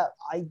on.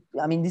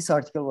 I mean, this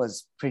article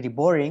was pretty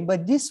boring,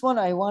 but this one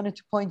I wanted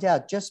to point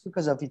out just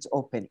because of its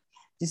opening.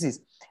 This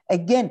is,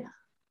 again,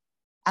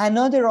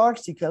 another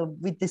article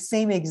with the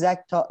same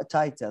exact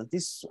title.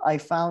 This I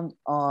found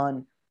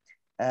on,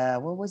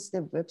 what was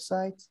the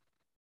website?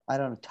 I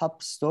don't know,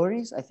 Top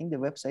Stories. I think the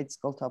website is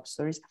called Top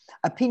Stories.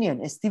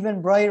 Opinion,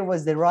 Stephen Breyer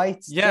was the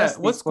right justice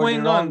what's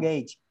going on?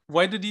 Age.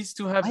 Why do these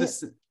two have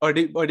this?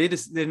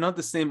 They're not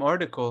the same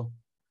article?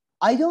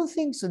 I don't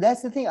think so.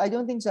 That's the thing. I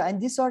don't think so.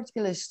 And this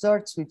article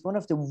starts with one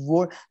of the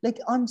worst. Like,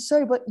 I'm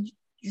sorry, but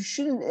you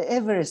shouldn't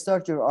ever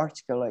start your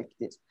article like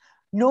this.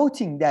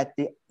 Noting that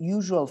the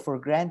usual for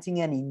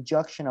granting an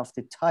injunction of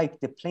the type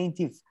the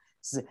plaintiff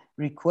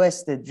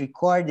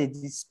required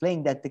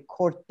displaying that the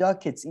court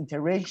docket's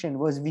intervention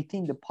was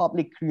within the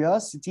public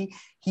curiosity,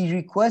 he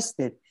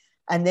requested,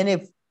 and then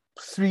a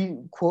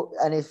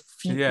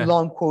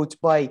long quote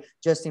by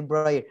Justin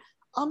Breyer.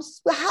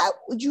 How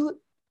would you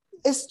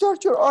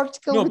start your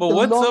article? No, with but the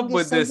what's up longest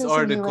with this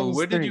sentence in human article?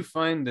 Where did history? you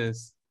find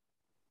this?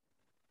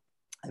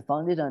 I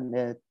found it on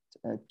the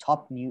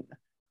top new.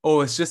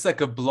 Oh, it's just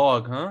like a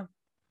blog, huh?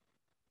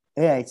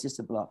 Yeah, it's just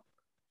a blog.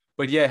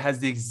 But yeah, it has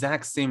the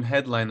exact same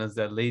headline as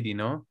that lady,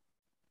 no?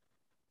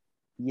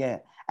 Yeah,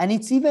 and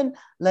it's even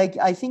like,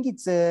 I think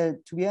it's to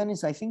be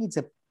honest, I think it's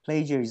a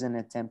plagiarism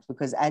attempt,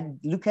 because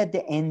look at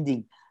the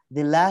ending.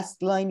 The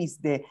last line is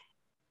the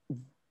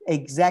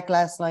exact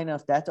last line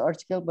of that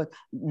article, but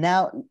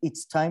now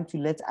it's time to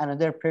let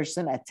another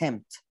person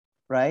attempt,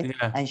 right?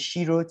 Yeah. And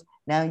she wrote,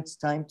 now it's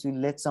time to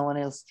let someone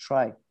else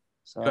try.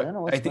 So I don't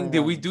know what's going on.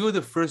 Did we do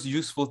the first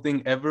useful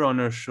thing ever on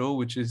our show,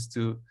 which is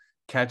to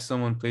catch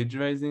someone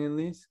plagiarizing at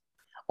least?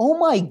 Oh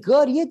my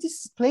God, yeah,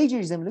 this is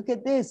plagiarism. Look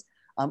at this.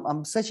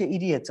 I'm such an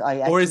idiot.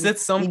 Or is that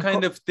some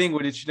kind of thing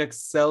where did she like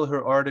sell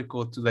her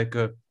article to like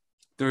a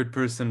third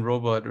person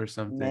robot or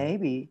something?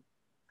 Maybe.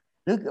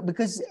 Look,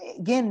 because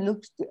again,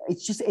 look,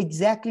 it's just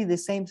exactly the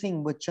same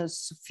thing, but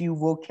just a few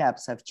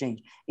vocabs have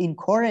changed. In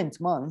current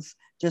month,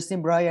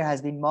 Justin Breyer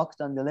has been mocked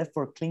on the left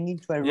for clinging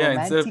to a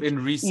romantic,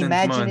 in recent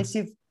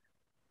imaginative. Months.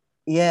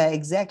 Yeah,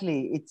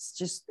 exactly. It's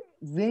just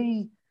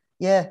very,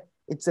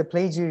 it's a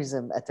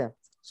plagiarism attempt.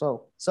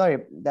 So sorry,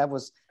 that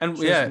was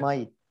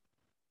my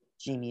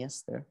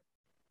genius there.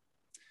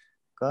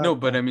 God, no,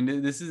 but I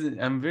mean, this is,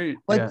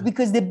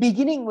 because the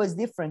beginning was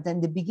different,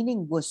 and the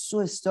beginning was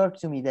so stark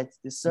to me that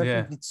the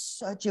starting with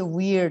such a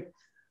weird,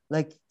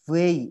 like,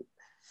 way.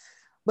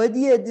 But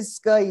yeah, this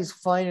guy is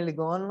finally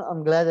gone.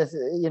 I'm glad that,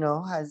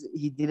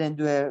 he didn't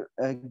do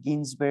a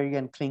Ginsberg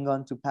and cling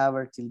on to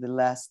power till the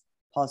last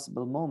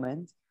possible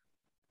moment.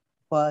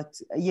 But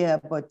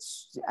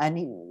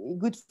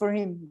good for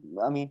him.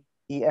 I mean,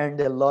 he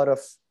earned a lot of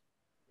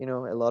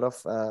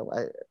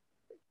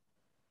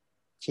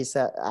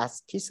kisses.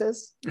 Ass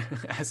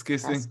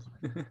kissing.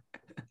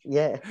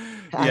 Yeah.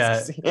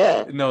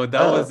 No,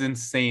 that was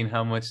insane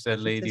how much that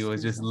lady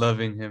was just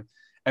loving him.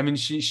 I mean,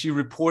 she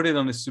reported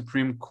on the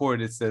Supreme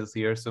Court, it says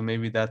here, so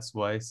maybe that's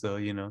why. So,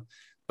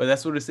 but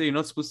that's what they say. You're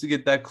not supposed to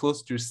get that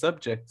close to your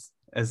subjects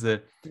as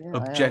a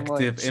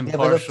objective,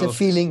 impartial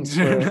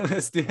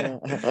journalist.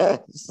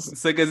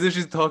 It's like as if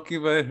she's talking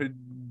about her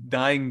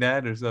dying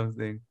dad or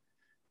something.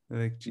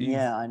 Like, geez.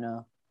 Yeah, I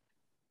know.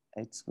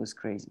 It was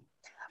crazy.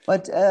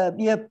 But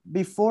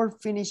before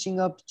finishing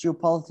up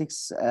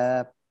geopolitics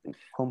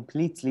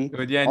completely.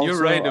 But yeah, and also,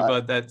 you're right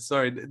about that.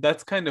 Sorry,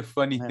 that's kind of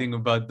funny thing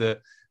about the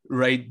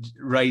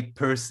right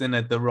person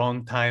at the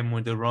wrong time,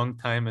 or the wrong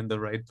time and the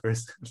right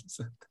person.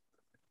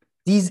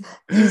 These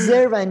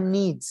deserve and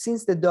need,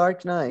 since the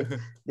Dark Knight,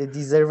 the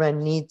deserve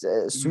and need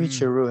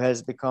switcheroo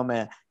has become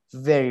a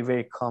very,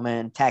 very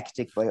common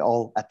tactic by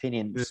all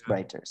opinion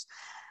writers.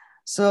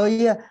 So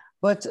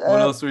but what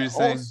else were you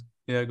saying?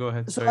 Yeah, go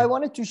ahead. So I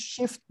wanted to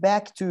shift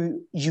back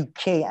to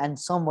UK and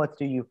somewhat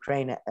to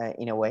Ukraine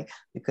in a way,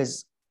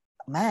 because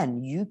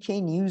man,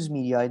 UK news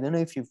media, I don't know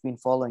if you've been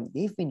following,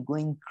 they've been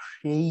going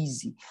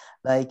crazy.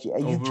 Like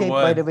UK,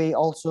 by the way,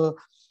 also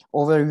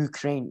over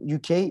Ukraine.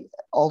 UK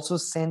also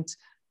sent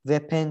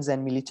weapons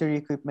and military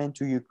equipment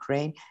to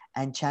Ukraine,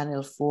 and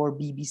Channel 4,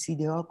 BBC,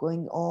 they are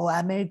going, oh,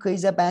 America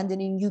is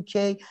abandoning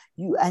UK.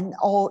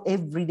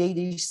 Every day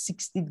there's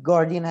 60,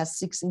 Guardian has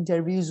 6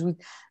 interviews with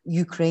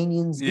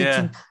Ukrainians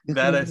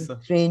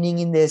training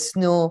in the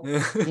snow,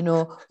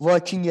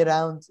 walking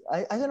around.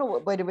 I don't know,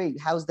 by the way,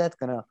 how's that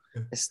gonna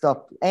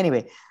stop?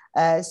 Anyway,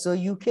 so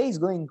UK is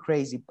going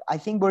crazy. I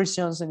think Boris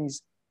Johnson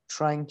is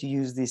trying to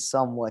use this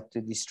somewhat to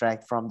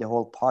distract from the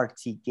whole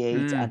party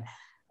gate and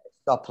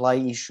supply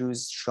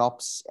issues.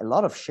 Shops, a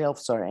lot of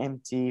shelves are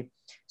empty,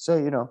 so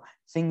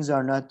things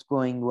are not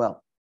going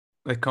well,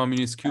 like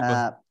communist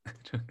Cuba.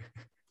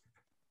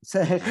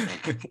 So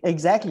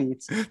exactly,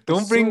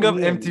 don't bring up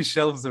empty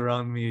shelves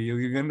around me.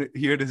 You're gonna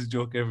hear this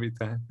joke every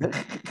time.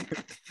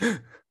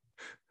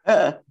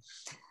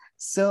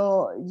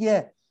 So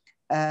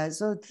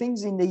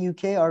things in the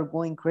UK are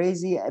going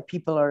crazy.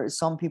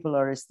 Some people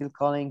are still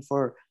calling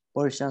for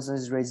Boris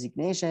Johnson's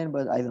resignation,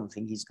 but I don't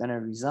think he's gonna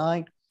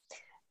resign.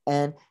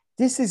 And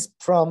this is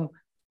from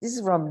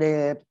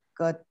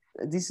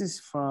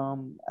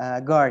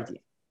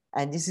Guardian,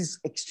 and this is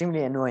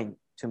extremely annoying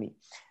to me.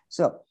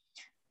 So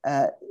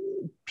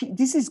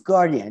this is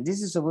Guardian.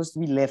 This is supposed to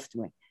be left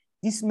wing.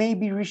 This may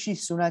be Rishi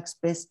Sunak's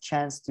best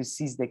chance to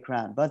seize the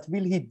crown, but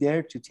will he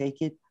dare to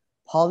take it?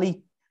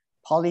 Polly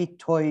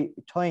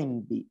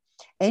Toynbee.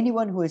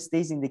 Anyone who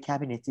stays in the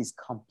cabinet is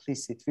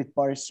complicit with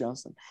Boris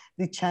Johnson.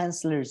 The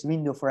chancellor's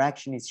window for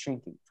action is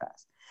shrinking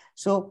fast.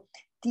 So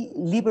the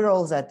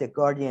liberals at The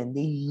Guardian,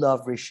 they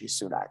love Rishi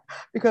Sunak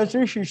because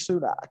Rishi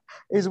Sunak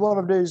is one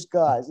of those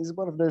guys, is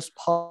one of those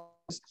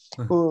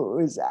who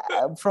is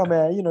from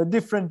a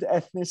different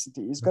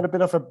ethnicity. He's got a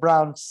bit of a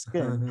brown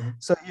skin,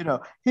 so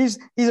he's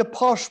a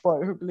posh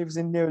boy who believes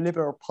in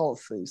neoliberal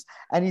policies,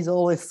 and he's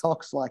always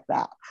talks like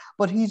that.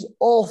 But he's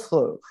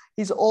also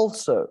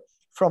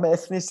from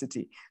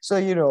ethnicity,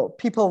 so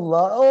people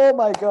love. Oh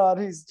my God,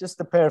 he's just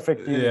the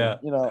perfect union.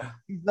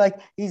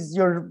 He's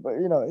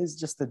he's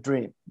just a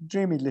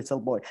dreamy little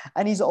boy,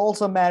 and he's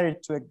also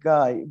married to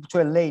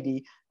a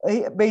lady.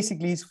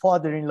 Basically, his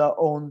father-in-law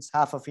owns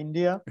half of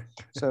India.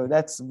 So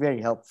that's very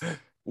helpful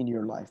in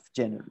your life,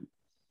 generally.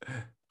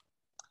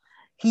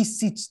 He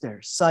sits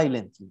there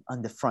silently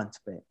on the front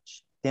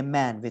bench, the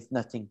man with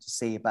nothing to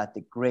say about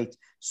the great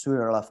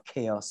swirl of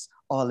chaos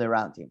all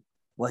around him.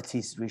 What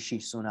is Rishi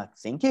Sunak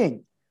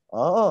thinking?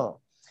 Oh,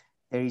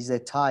 there is a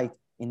tide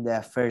in the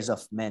affairs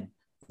of men,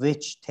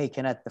 which,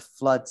 taken at the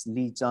floods,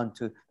 leads on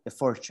to the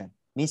fortune.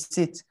 Miss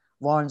it,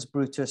 warns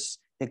Brutus,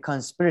 the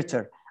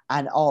conspirator,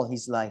 and all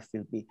his life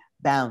will be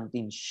bound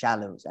in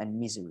shallows and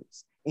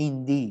miseries.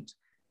 Indeed,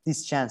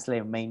 this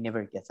chancellor may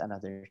never get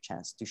another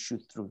chance to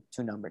shoot through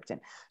to number 10.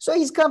 So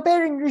he's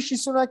comparing Rishi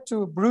Sunak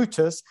to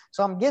Brutus.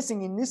 So I'm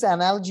guessing in this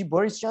analogy,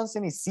 Boris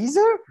Johnson is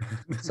Caesar.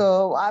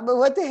 So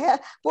what the hell?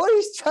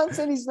 Boris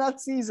Johnson is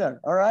not Caesar,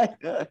 all right?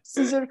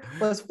 Caesar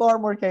was far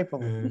more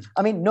capable.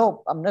 I mean,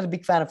 no, I'm not a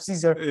big fan of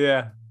Caesar.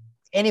 Yeah.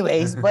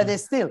 Anyways, but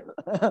still.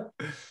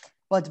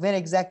 But when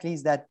exactly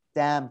is that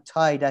damn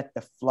tide at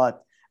the flood?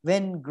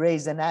 When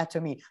Grey's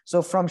Anatomy,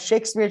 so from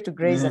Shakespeare to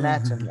Grey's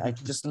Anatomy, I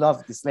just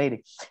love this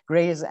lady.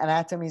 Grey's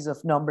Anatomies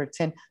of number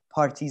 10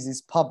 parties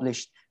is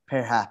published,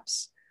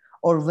 perhaps.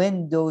 Or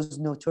when those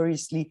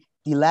notoriously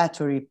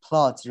dilatory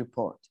plots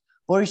report.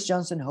 Boris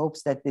Johnson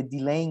hopes that the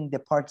delaying the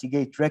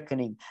Partygate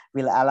reckoning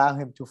will allow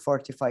him to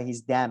fortify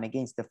his dam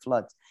against the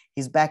floods.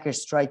 His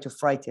backers try to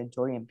frighten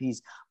Tory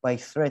MPs by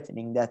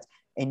threatening that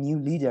a new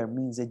leader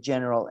means a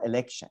general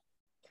election.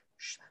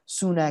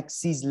 Sunak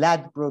sees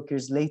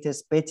Ladbrokers'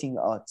 latest betting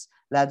odds.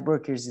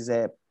 Ladbrokers is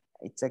a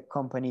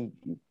company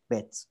you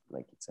bet,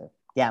 like it's a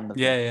gamble.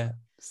 Yeah.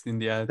 It's in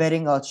the ads.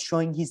 Betting odds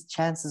showing his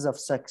chances of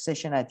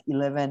succession at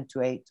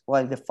 11-8,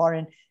 while the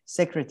Foreign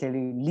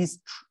Secretary Liz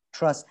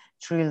Truss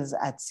trails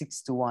at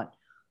 6-1.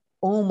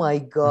 Oh my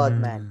God,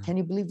 man. Can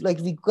you believe, like,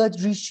 we got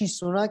Rishi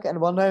Sunak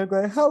and one guy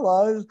going,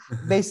 hello,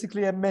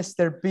 basically a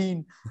Mr.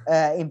 Bean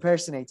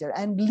impersonator.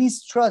 And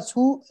Liz Truss,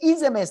 who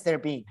is a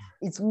Mr. Bean.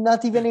 It's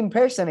not even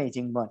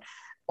impersonating one.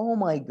 Oh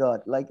my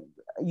God, like,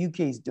 UK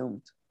is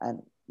doomed.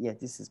 And yeah,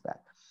 this is bad.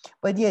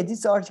 But yeah,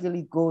 this article,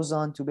 it goes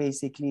on to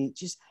basically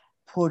just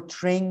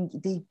portraying,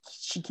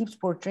 she keeps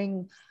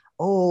portraying,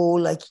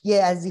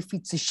 as if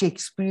it's a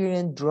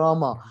Shakespearean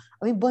drama.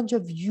 I mean, bunch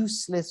of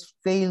useless,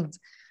 failed,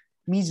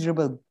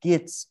 miserable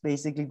gits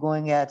basically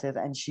going at it,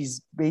 and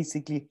she's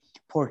basically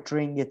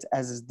portraying it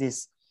as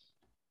this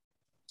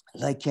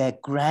like a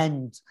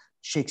grand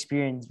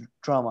Shakespearean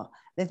drama.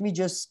 Let me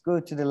just go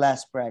to the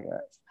last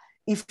paragraph.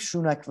 If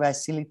Sunak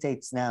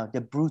facilitates now,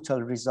 the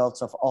brutal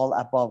results of all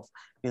above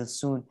will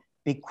soon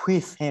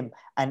bequeath him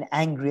an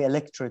angry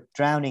electorate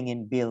drowning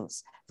in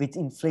bills, with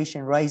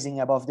inflation rising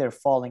above their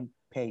falling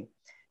pay.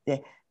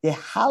 The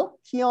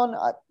Halcyon,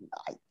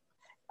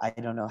 I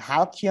don't know,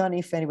 Halcyon,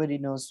 if anybody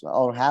knows,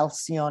 or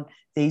Halcyon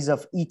days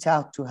of eat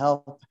out to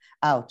help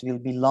out will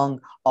be long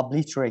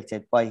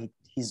obliterated by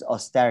his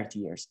austerity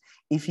years.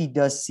 If he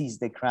does seize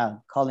the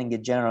crown, calling a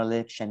general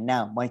election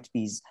now might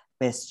be his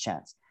best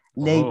chance.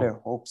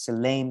 Labour hopes a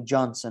lame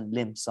Johnson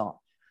limps on.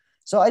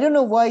 So I don't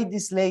know why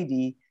this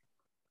lady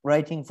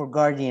writing for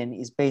Guardian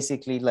is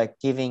basically like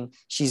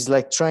she's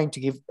like trying to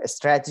give a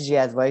strategy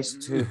advice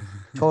to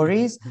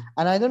Tories.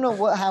 And I don't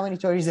know how many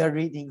Tories are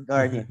reading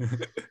Guardian.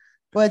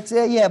 But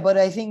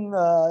I think,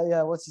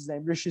 what's his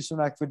name? Rishi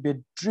Sunak would be a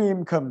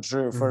dream come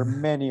true for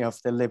many of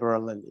the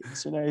liberal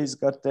elites. He's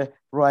got the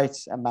right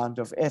amount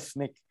of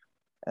ethnicity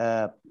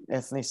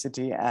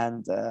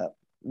and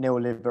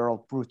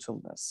neoliberal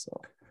brutalness.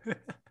 So.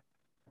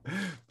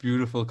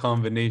 Beautiful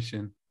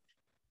combination.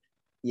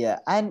 Yeah,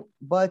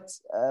 but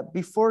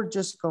before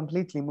just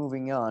completely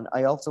moving on,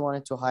 I also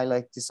wanted to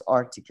highlight this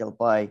article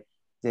by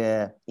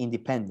The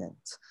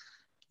Independent,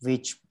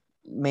 which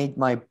made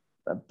my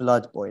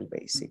blood boil,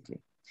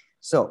 basically.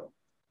 So,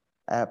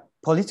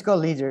 political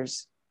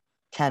leaders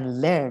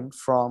can learn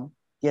from,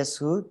 guess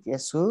who?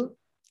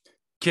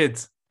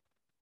 Kids.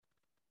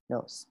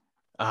 No.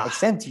 I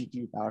sent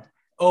you out.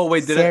 Oh,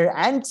 wait, Sir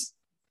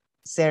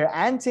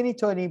Anthony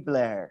Tony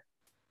Blair.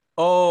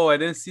 Oh, I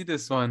didn't see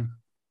this one.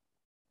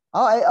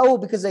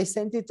 Because I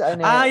sent it.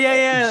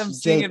 I'm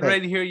seeing it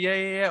right here.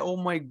 Yeah. Oh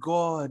my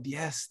God.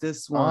 Yes,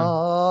 this one.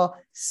 Oh,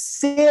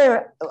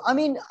 sir. I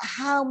mean,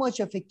 how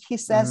much of a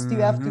kiss ass do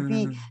you have to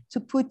be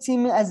to put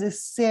him as a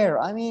sir?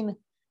 I mean,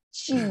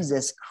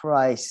 Jesus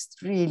Christ,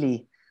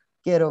 really,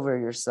 get over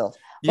yourself.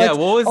 Yeah, but,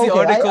 what was the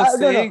article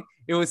saying?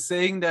 It was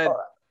saying that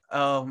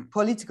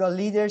political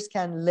leaders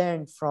can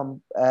learn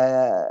from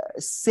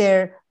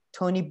Sir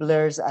Tony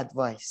Blair's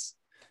advice.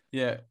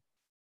 Yeah.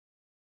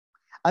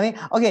 I mean,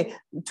 okay,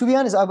 to be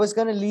honest, I was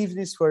going to leave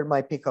this for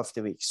my pick of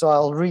the week, so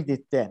I'll read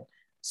it then.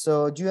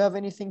 So do you have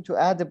anything to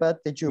add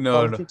about the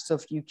geopolitics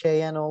of UK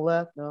and all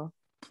that? No?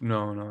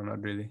 No,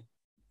 not really.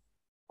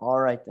 All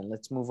right, then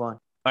let's move on.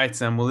 All right,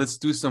 Sam. Well, let's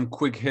do some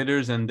quick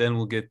hitters and then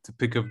we'll get to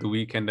pick of the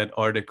week and that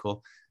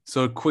article.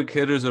 So quick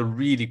hitters are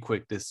really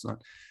quick this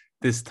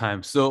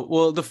time. So,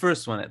 well, the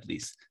first one at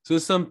least. So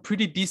some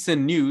pretty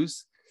decent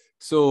news.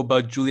 So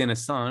about Julian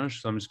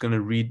Assange. So I'm just going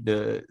to read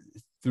the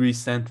 3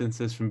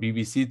 sentences from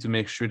BBC to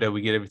make sure that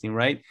we get everything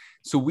right.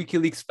 So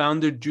WikiLeaks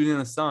founder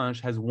Julian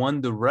Assange has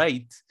won the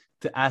right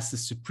to ask the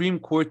Supreme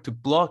Court to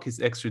block his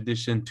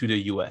extradition to the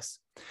US.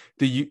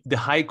 The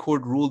High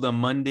Court ruled on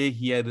Monday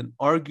he had an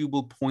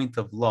arguable point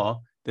of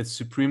law that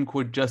Supreme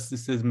Court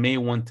justices may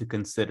want to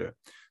consider.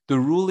 The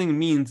ruling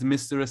means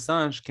Mr.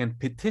 Assange can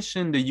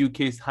petition the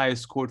UK's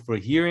highest court for a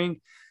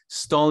hearing,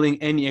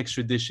 stalling any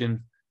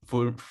extradition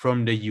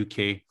from the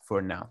UK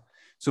for now.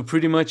 So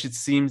pretty much it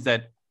seems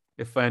that,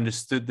 if I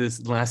understood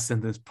this last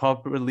sentence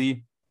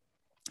properly,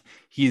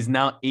 he is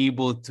now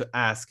able to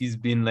ask. He's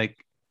been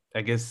like,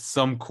 I guess,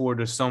 some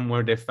court or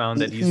somewhere they found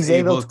that he's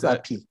able to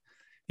appeal.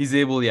 He's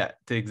able, to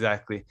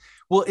exactly.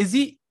 Well, is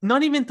he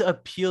not even to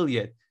appeal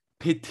yet?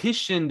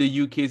 Petition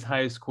the UK's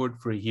highest court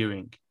for a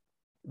hearing.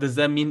 Does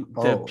that mean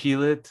to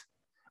appeal it,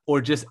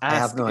 or just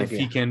ask if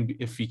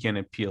he can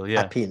appeal?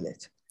 Yeah, appeal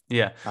it.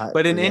 Yeah,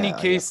 but in any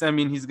case, I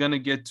mean, he's gonna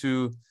get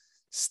to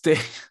stay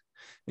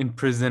in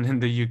prison in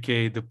the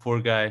UK. The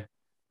poor guy,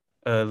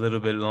 a little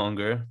bit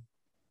longer.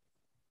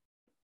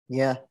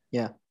 Yeah.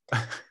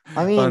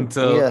 I mean,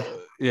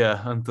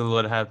 until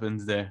what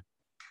happens there.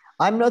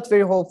 I'm not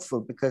very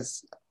hopeful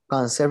because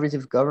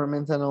conservative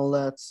government and all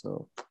that.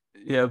 So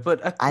yeah, but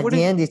at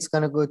the end, it's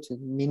gonna go to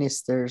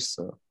ministers.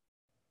 So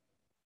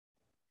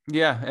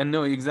yeah, and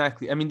no,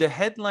 exactly. I mean, the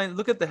headline.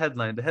 Look at the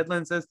headline. The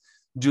headline says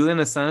Julian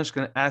Assange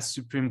can ask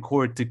Supreme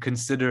Court to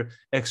consider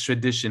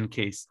extradition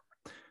case.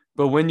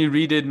 But when you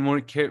read it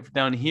more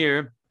down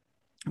here,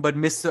 but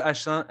Mr.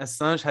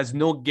 Assange has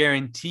no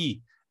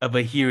guarantee of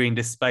a hearing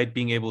despite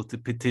being able to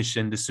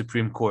petition the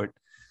Supreme Court.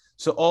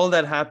 So all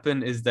that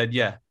happened is that,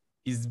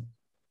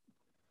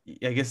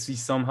 I guess he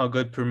somehow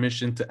got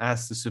permission to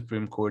ask the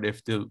Supreme Court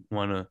if they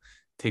want to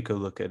take a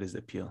look at his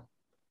appeal.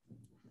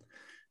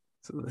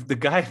 So the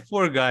guy,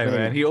 poor guy,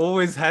 man, he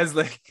always has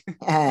like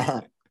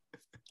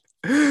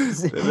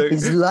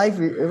his life.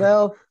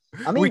 Well,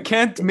 I mean, we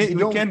can't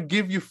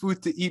give you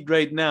food to eat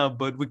right now,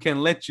 but we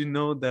can let you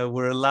know that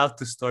we're allowed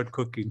to start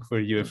cooking for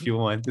you if you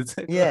want. It's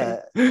like,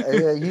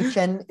 you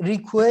can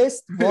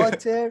request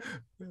water.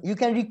 You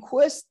can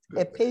request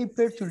a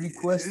paper to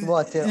request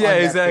water. Yeah,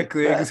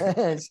 exactly.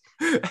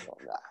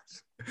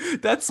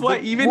 That's why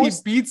he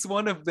beats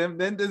one of them.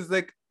 Then there's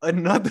like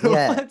another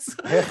one. So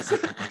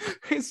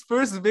his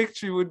first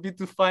victory would be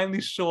to finally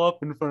show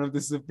up in front of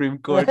the Supreme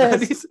Court.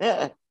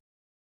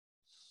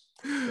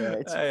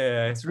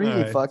 It's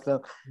really fucked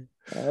up.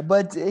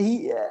 But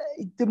the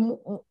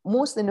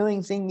most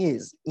annoying thing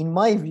is, in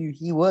my view,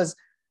 he was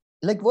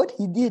like, what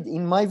he did,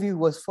 in my view,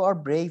 was far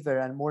braver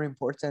and more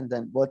important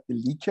than what the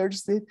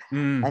leakers did.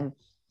 And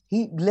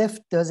he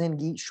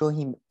doesn't show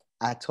him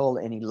at all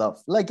any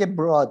love, like a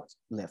broad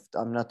left.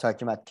 I'm not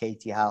talking about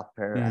Katie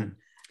Halper and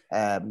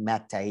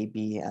Matt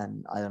Taibbi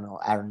and I don't know,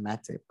 Aaron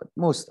Matte, but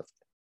most of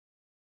them.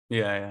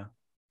 Yeah.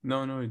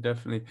 No,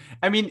 definitely.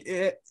 I mean,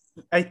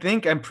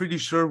 I'm pretty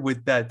sure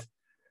I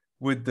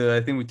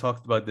think we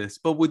talked about this,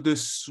 but with the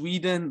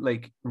Sweden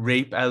like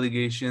rape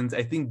allegations,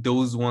 I think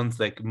those ones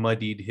like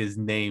muddied his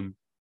name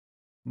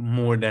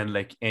more than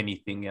like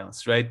anything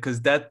else, right? Because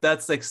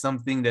that's like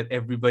something that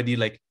everybody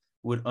like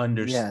would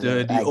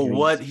understood.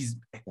 He's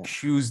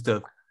accused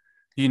of,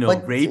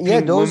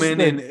 raping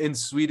women in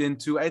Sweden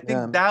too. I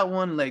think that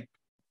one like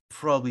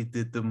probably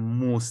did the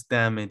most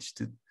damage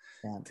to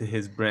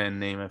his brand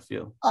name, I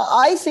feel.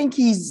 I think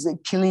his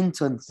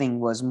Clinton thing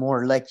was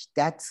more like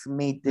that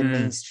made the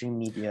mainstream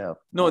media.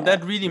 No,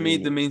 that really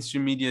made the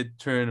mainstream media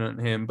turn on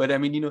him. But I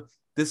mean,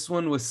 this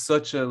one was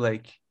such a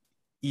like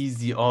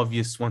easy,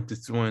 obvious one to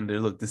throw in there.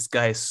 Look, this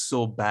guy is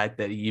so bad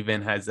that he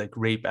even has like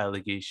rape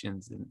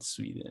allegations in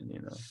Sweden,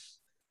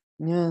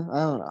 Yeah, I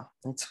don't know.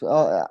 It's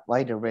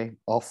either way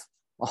off.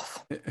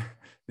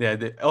 Yeah,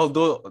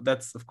 although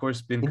that's of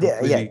course been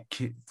completely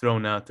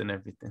thrown out and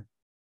everything.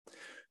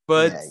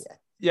 But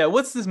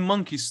what's this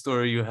monkey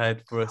story you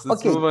had for us?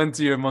 Let's move on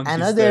to your monkey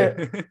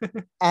story.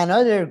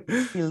 Another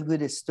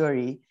feel-good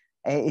story.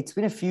 It's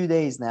been a few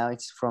days now.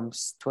 It's from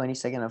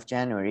 22nd of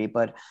January,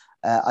 but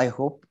I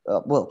hope,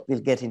 we'll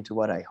get into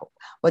what I hope.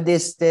 But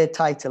the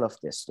title of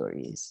the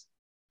story is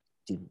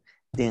dun,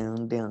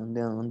 dun,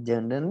 dun,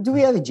 dun, dun. Do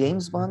we have a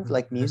James Bond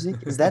like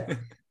music? Is that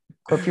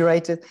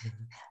copyrighted?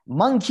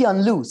 Monkey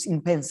on loose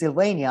in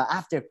Pennsylvania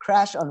after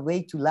crash on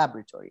way to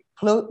laboratory.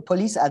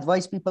 Police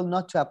advise people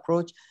not to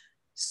approach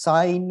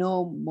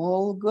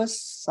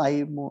cynomolgus,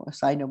 I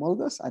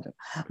don't know.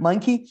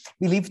 Monkey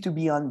believed to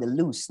be on the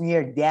loose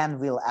near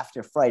Danville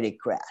after Friday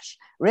crash.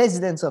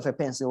 Residents of a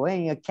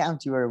Pennsylvania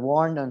county were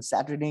warned on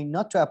Saturday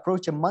not to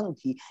approach a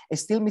monkey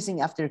still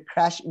missing after a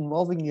crash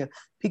involving a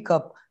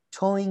pickup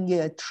towing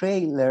a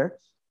trailer,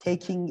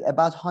 taking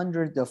about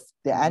 100 of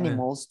the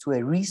animals to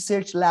a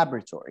research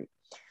laboratory.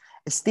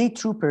 State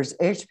troopers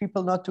urged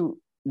people not to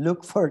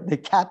look for the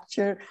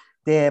capture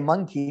the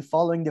monkey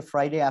following the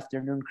Friday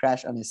afternoon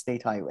crash on a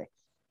state highway.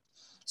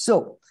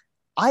 So,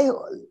 I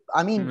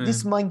mean,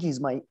 this monkey is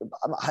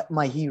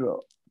my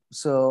hero.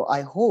 So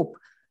I hope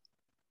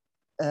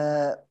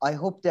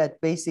that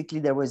basically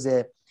there was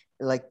a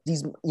like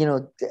these, you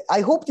know,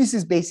 I hope this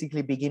is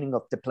basically beginning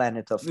of the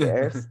Planet of the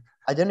Earth.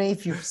 I don't know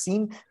if you've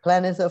seen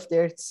Planet of the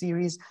Earth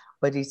series,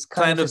 but it's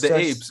kind Planet of the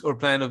Apes or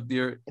Planet of the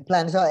Earth.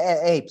 Planet of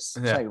Apes.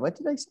 Yeah. Sorry, what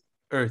did I say?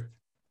 Earth.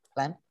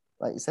 Planet.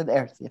 Well, you said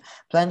Earth. Yeah.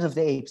 Planet of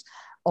the Apes.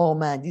 Oh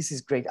man, this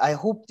is great. I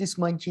hope this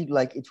monkey,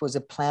 like it was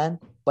a plan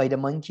by the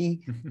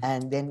monkey,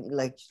 and then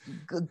like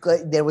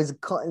there was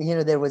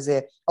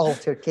a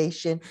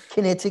altercation,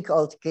 kinetic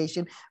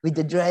altercation with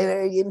the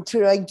driver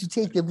trying to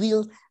take the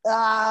wheel.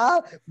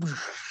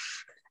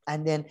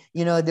 And then,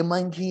 you know, the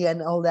monkey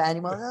and all the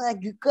animals are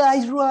like,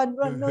 guys, run,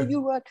 no,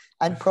 you run.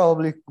 And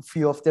probably a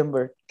few of them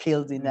were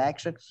killed in the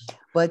action.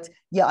 But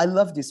yeah, I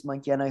love this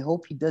monkey and I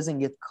hope he doesn't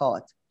get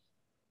caught.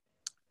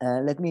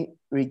 Let me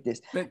read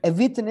this. A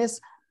witness,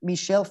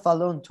 Michelle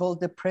Fallon, told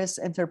the Press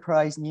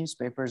Enterprise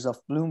newspapers of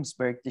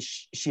Bloomsburg that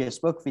she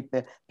spoke with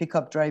the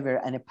pickup driver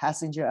and a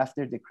passenger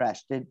after the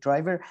crash. The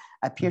driver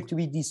appeared to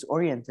be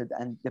disoriented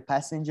and the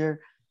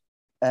passenger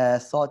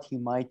thought he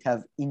might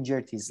have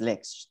injured his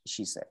legs,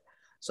 she said.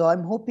 So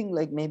I'm hoping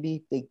like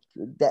maybe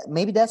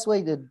that's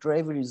why the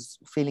driver is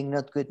feeling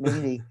not good. Maybe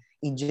they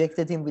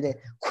injected him with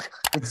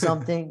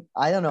something.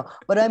 I don't know.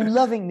 But I'm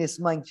loving this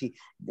monkey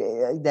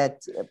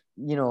that,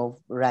 you know,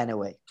 ran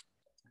away.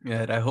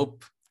 Yeah,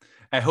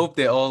 I hope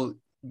they all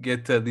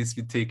get to at least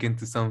be taken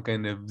to some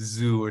kind of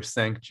zoo or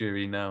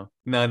sanctuary now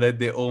that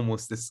they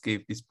almost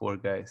escaped, these poor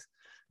guys,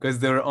 because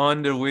they were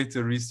on their way to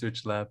a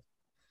research lab.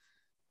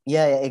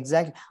 Yeah,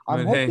 exactly.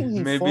 I'm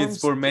hoping maybe it's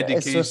for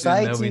medication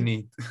that we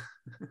need.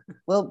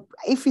 Well,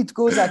 if it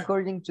goes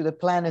according to the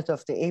Planet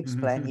of the Apes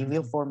plan, he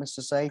will form a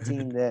society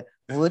in the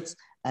woods,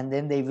 and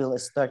then they will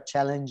start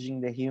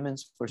challenging the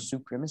humans for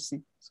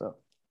supremacy. So,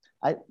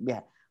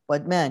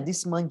 but man,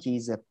 this monkey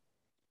is a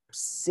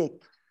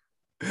sick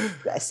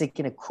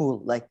and a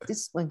cool. Like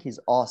this monkey is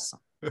awesome.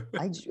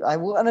 I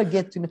want to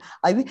get to know.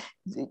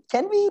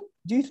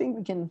 Do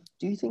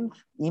you think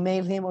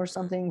email him or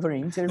something for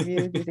an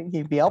interview? Do you think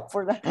he'd be up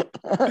for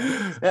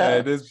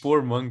that? This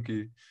poor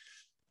monkey.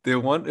 They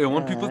want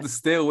people to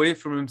stay away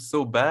from him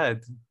so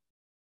bad.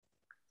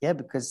 Yeah,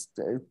 because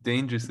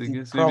dangerous. I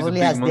guess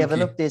probably has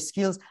developed the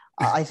skills.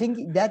 I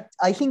think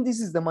this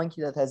is the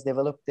monkey that has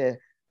developed the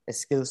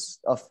skills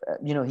of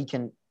he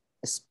can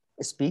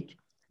speak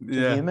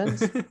to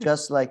humans,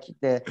 just like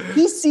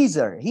he's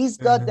Caesar. He's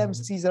goddamn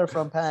Caesar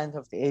from Planet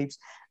of the Apes,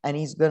 and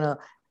he's gonna.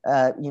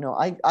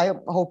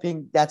 I'm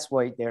hoping that's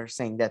why they're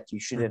saying that you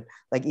shouldn't.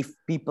 Like, if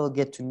people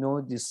get to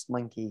know this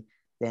monkey,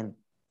 then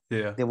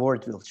the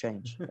world will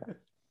change. Yeah.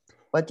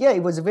 But yeah,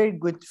 it was a very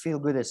good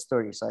feel-good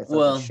story. So I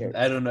thought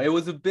I don't know. It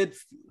was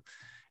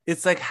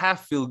it's like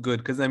half feel good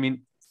because I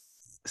mean,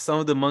 some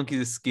of the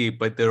monkeys escaped,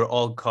 but they're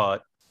all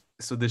caught,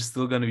 so they're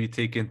still going to be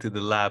taken to the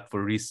lab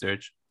for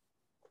research.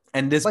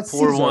 And this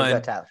poor one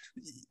got out.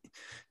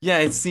 Yeah,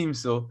 it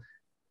seems so.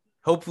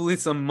 Hopefully,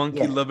 some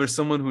monkey lover,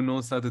 someone who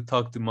knows how to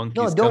talk to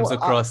monkeys, comes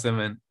across them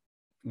and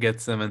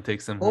gets them and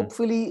takes them home.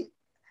 Hopefully,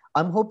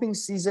 I'm hoping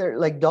Caesar,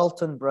 like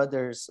Dalton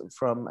brothers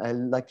from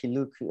Lucky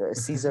Luke,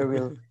 Caesar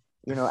will.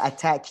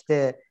 Attack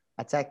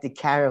the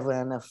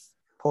caravan of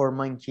poor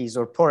monkeys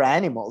or poor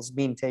animals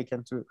being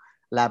taken to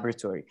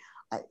laboratory.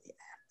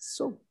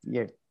 So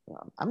weird.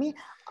 I mean,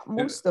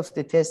 most of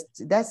the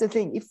tests, that's the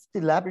thing. If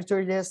the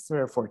laboratory tests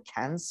were for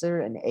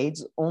cancer and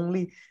AIDS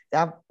only,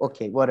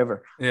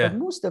 whatever. Yeah. But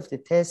most of the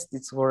tests,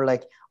 it's for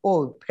like,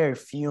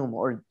 perfume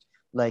or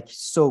like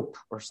soap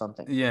or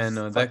something. Yeah,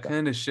 no, that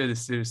kind of shit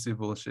is seriously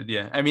bullshit.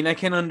 Yeah. I mean, I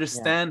can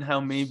understand how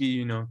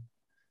maybe,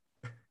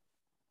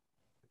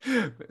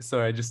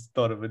 Sorry, I just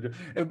thought of it.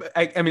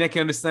 I mean, I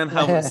can understand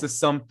how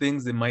some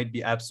things it might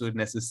be absolutely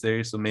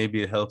necessary. So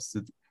maybe it helps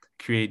to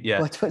create,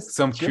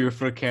 some cure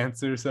for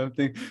cancer or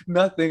something.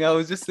 Nothing. I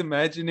was just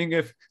imagining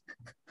if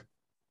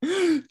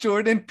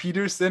Jordan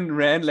Peterson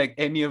ran like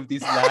any of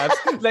these labs,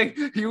 like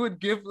he would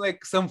give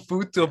like some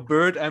food to a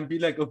bird and be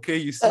like, okay,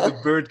 you see the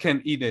bird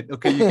can eat it.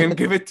 Okay, you can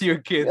give it to your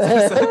kids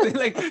or something.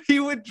 Like he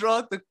would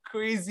draw the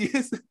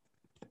craziest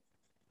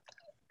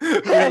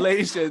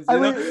relations,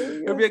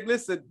 He'll be like,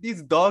 listen,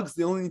 these dogs,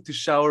 they only need to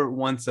shower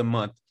once a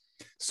month.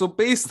 So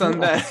based on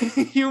that,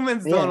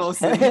 humans don't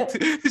also need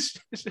to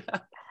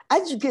shower.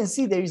 As you can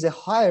see, there is a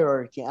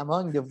hierarchy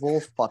among the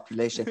wolf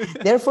population.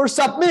 Therefore,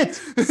 submit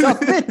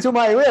to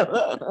my will.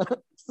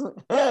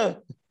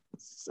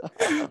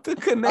 The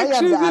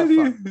connection.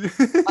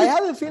 I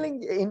have a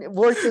feeling in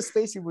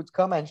workspace he would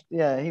come and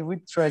he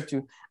would try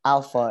to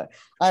alpha.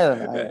 I don't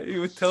know. He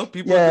would tell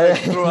people to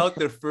throw out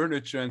their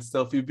furniture and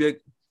stuff. He'd be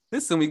like,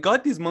 listen, we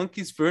got these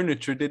monkeys'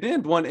 furniture. They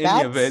didn't want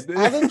any of it.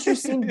 Haven't you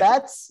seen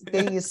bats?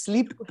 They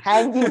sleep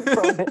hanging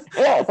from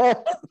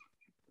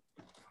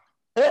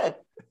it.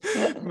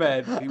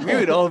 Man, we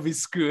would all be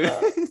screwed.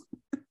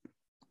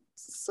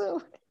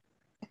 So,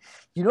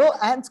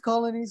 ant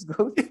colonies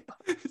go.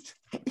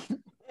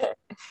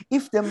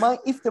 If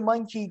the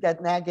monkey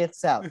that now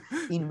gets out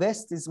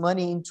invests his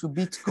money into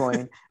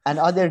Bitcoin and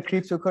other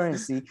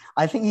cryptocurrency,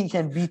 I think he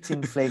can beat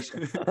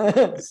inflation.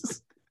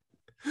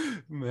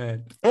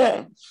 Man.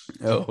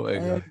 Oh my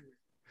God.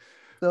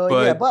 So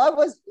but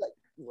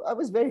I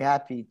was very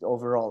happy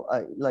overall.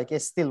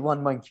 Still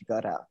one monkey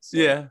got out. So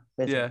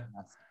yeah.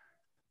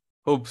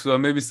 Hope so.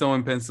 Maybe someone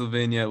in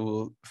Pennsylvania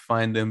will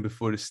find him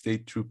before the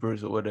state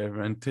troopers or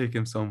whatever and take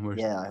him somewhere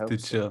to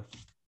chill.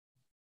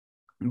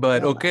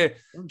 But okay,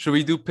 should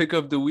we do pick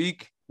of the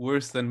week?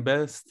 Worst and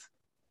best?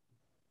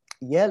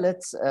 Yeah,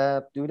 let's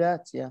do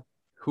that. Yeah.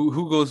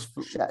 Who goes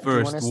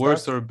first?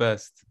 Worst or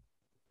best?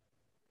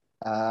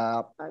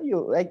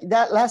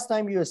 That last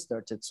time you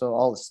started, so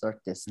I'll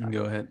start this time.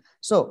 Go ahead.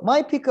 So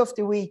my pick of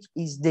the week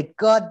is the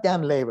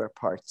goddamn Labour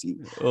Party,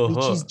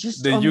 which is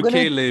just the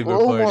UK Labour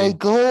Party. Oh my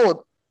God.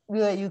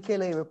 Yeah, UK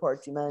Labour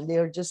Party, man. They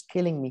are just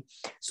killing me.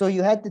 So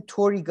you had the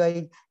Tory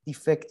guy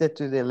defected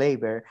to the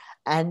Labour,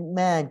 and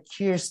man,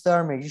 Keir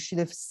Starmer, you should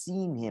have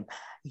seen him.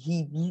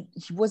 He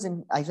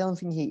wasn't, I don't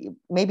think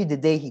maybe the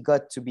day he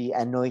got to be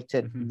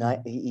anointed,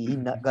 he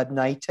got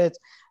knighted,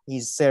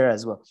 he's Sarah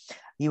as well.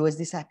 He was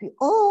this happy,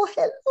 oh,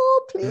 hello,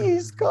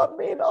 please come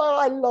in. Oh,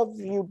 I love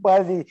you,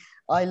 buddy.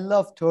 I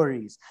love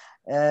Tories.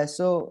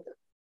 So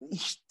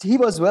he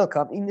was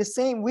welcome. In the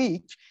same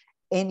week,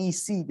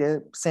 NEC,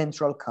 the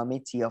Central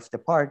Committee of the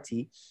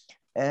party,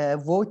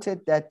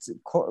 voted that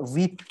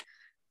whip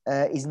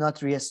is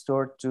not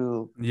restored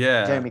to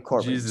Jeremy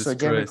Corbyn. Jesus so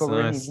Jeremy Christ,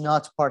 Corbyn nice. is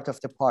not part of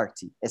the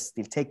party,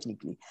 still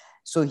technically.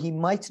 So he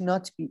might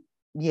not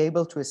be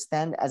able to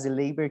stand as a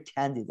Labour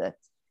candidate,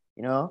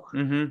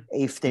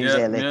 if there's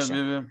an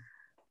election.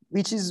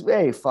 Which is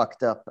very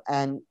fucked up.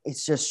 And it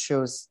just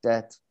shows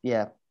that, they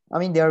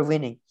are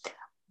winning.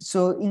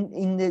 So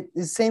in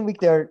the same week,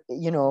 they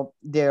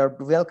are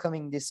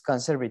welcoming this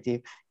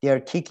conservative. They are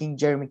kicking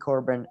Jeremy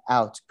Corbyn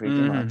out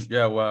pretty much.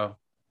 Yeah, wow.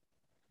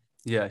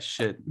 Yeah,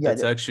 shit. Yeah,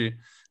 that's actually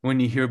when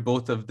you hear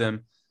both of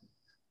them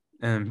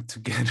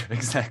together,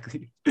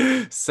 exactly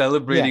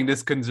celebrating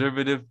this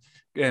conservative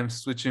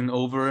switching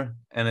over,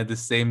 and at the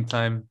same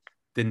time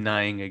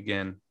denying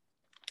again.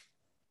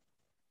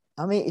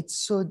 It's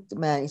so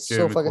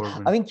fucking.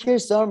 Corbyn. Keir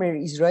Starmer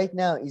is right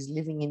now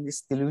living in this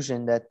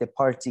delusion that the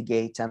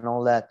Partygate and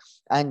all that,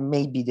 and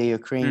maybe the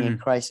Ukrainian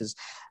crisis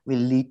will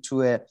lead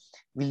to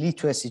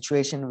a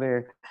situation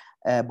where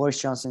Boris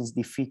Johnson's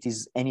defeat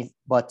is any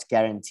but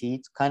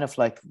guaranteed. Kind of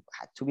like,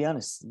 to be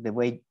honest, the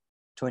way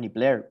Tony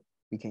Blair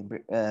became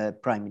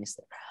prime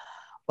minister.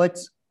 But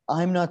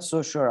I'm not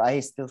so sure.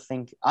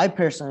 I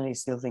personally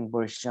still think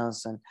Boris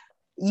Johnson,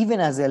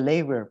 even as a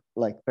Labour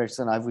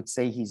person, I would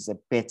say he's a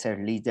better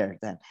leader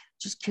than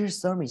just Keir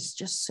Starmer. He's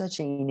just such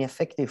an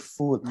ineffective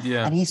fool.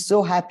 Yeah. And he's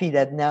so happy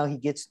that now he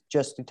gets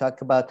just to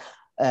talk about,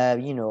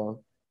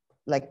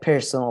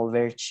 personal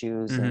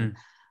virtues and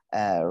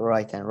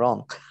right and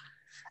wrong.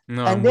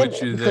 No, and then,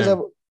 with you there.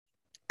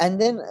 And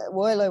then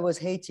while I was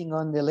hating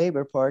on the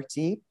Labour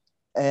Party,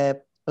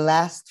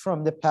 blast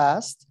from the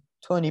past,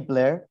 Tony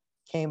Blair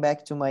came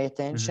back to my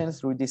attention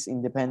through this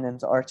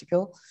independent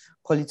article.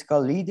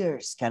 Political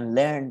leaders can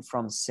learn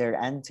from Sir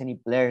Anthony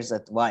Blair's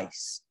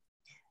advice.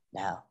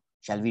 Now,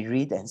 shall we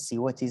read and see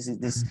what is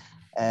this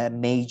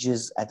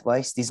mage's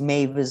advice, this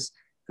Mave's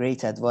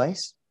great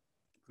advice?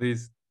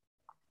 Please,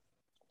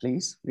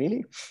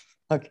 really?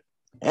 Okay.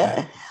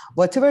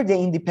 Whatever the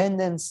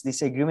independence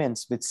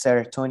disagreements with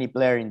Sir Tony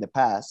Blair in the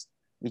past,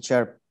 which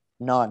are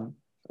none,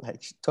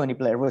 Tony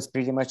Blair was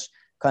pretty much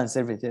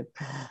conservative,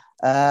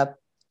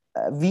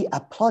 we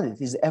applauded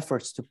his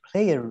efforts to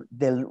play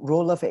the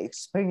role of an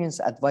experienced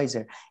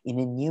advisor in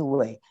a new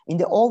way. In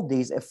the old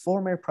days, a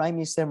former prime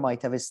minister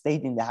might have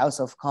stayed in the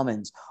House of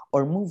Commons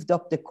or moved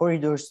up the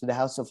corridors to the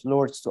House of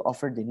Lords to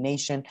offer the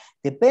nation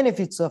the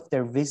benefits of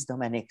their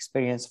wisdom and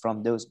experience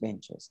from those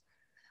benches.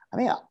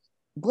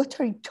 What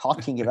are you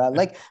talking about?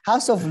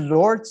 House of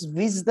Lords,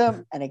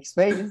 wisdom and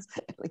experience,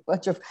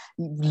 bunch of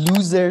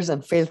losers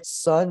and failed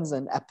sons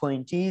and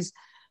appointees.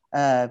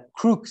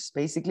 Crooks,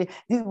 basically.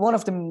 This is one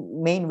of the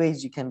main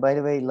ways you can, by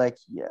the way,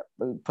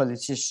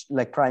 politicians,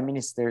 prime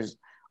ministers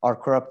are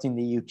corrupt in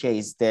the UK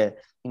is the,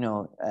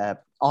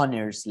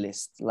 honors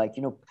list.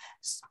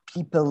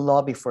 People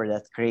lobby for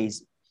that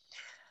crazy.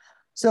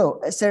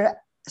 So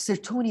Sir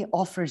Tony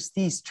offers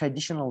these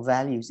traditional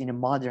values in a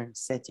modern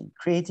setting,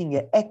 creating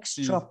an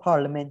extra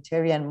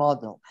parliamentarian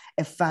model,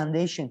 a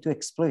foundation to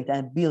exploit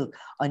and build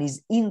on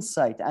his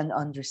insight and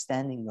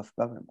understanding of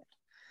government.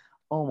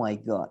 Oh my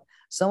God.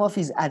 Some of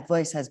his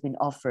advice has been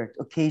offered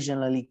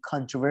occasionally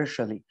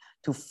controversially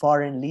to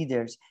foreign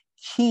leaders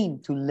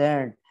keen to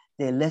learn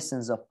the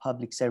lessons of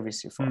public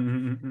service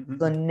reform.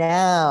 So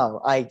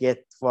now I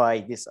get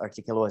why this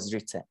article was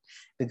written,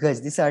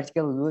 because this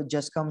article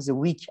just comes a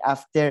week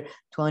after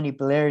Tony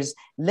Blair's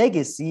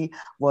legacy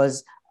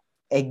was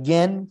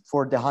again,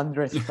 for the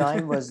 100th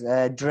time, was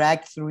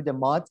dragged through the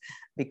mud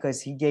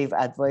because he gave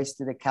advice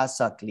to the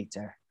Kazakh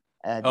leader.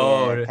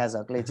 the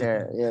Kazakh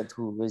leader,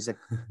 who is a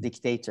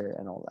dictator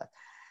and all that.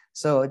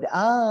 So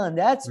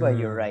that's why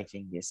you're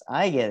writing this.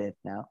 I get it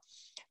now.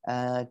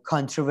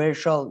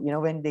 Controversial,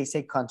 when they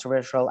say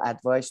controversial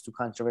advice to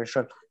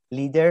controversial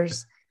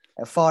leaders,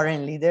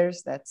 foreign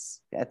leaders,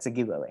 that's a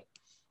giveaway.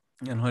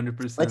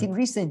 100%. But in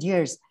recent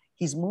years,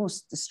 his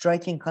most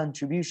striking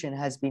contribution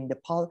has been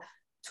to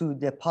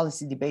the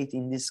policy debate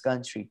in this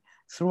country.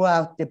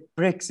 Throughout the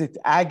Brexit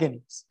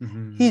agonies,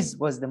 his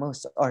was the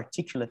most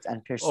articulate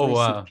and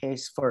persuasive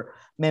case for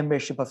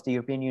membership of the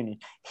European Union.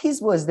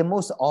 His was the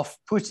most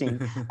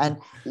off-putting.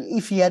 And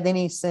if he had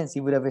any sense, he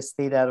would have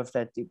stayed out of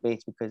that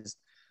debate because,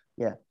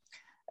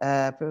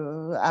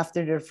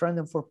 after the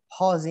referendum, for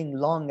pausing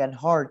long and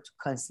hard to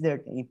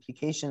consider the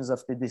implications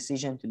of the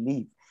decision to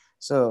leave.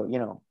 So,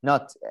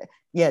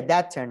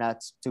 that turned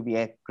out to be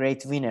a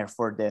great winner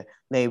for the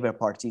Labour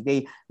Party.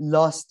 They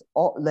lost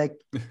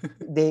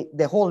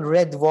the whole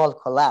red wall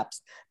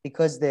collapsed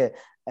because the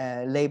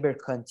Labour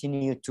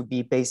continued to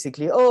be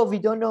basically, we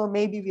don't know,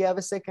 maybe we have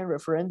a second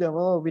referendum.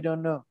 We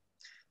don't know.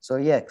 So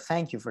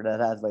thank you for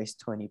that advice,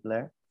 Tony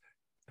Blair.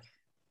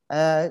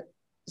 He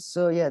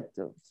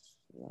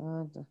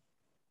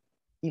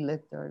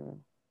let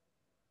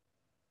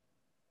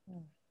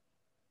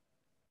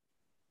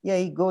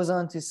he goes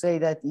on to say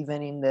that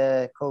even in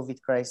the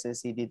COVID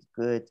crisis, he did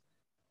good.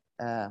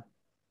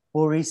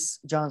 Boris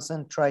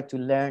Johnson tried to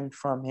learn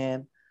from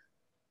him.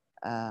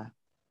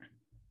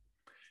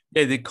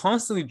 They're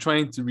constantly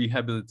trying to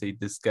rehabilitate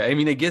this guy. I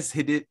mean, I guess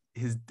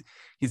his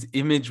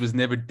image was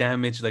never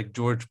damaged like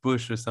George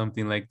Bush or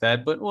something like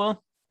that. But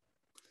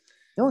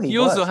he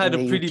also had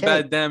a pretty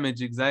bad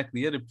damage.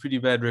 Exactly, he had a pretty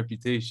bad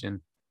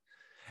reputation.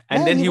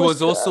 And then he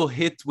was also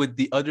hit with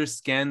the other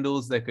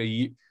scandals like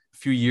a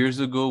few years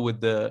ago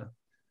with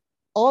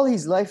all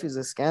his life is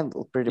a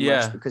scandal pretty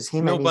much because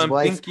him and his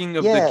wife. I'm thinking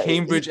of the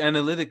Cambridge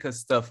Analytica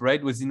stuff,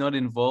 right? Was he not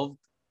involved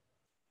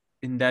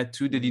in that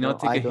too? Did he not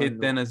take a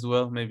hit then as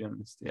well? Maybe I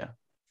missed.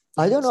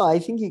 I don't know. I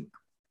think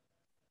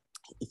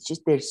it's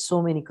just there's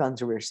so many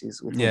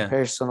controversies with him,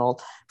 personal,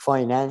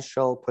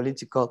 financial,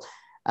 political,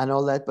 and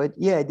all that. But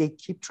they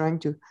keep trying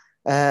to,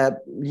 as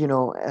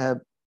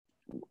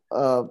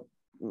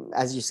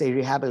you say,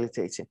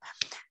 rehabilitate him.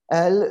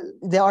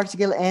 The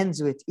article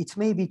ends with, it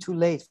may be too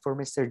late for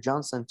Mr.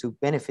 Johnson to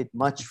benefit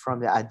much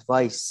from the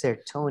advice Sir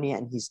Tony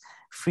and his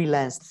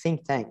freelance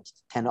think tank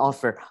can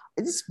offer.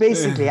 It's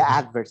basically an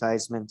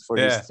advertisement for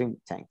this think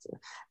tank,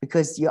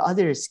 because the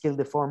other skill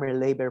the former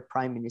Labour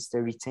Prime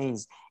Minister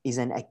retains is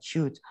an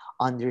acute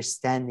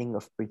understanding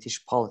of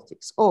British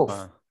politics.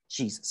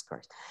 Jesus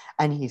Christ.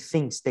 And he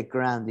thinks the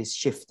ground is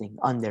shifting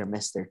under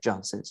Mr.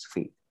 Johnson's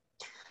feet.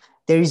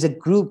 There is a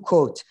group,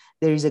 quote,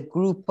 there is a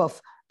group of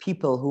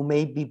people who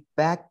may be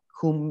back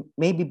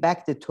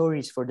the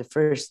Tories for the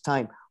first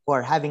time, who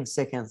are having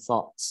second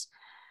thoughts.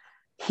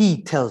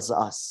 He tells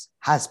us,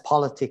 has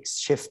politics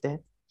shifted?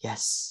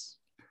 Yes.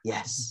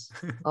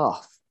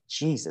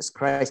 Jesus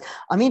Christ.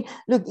 I mean,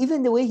 look,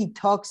 even the way he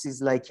talks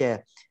is like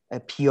a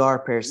PR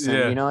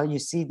person. You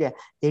see that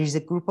there is a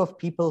group of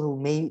people who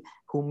may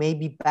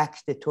be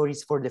back the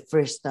Tories for the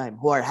first time,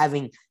 who are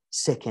having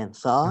second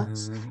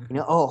thoughts.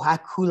 How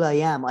cool I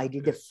am, I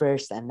did the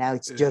first and now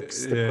it's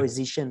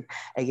juxtaposition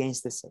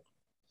against the second.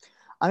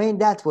 I mean,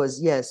 that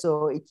was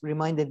so it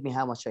reminded me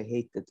how much I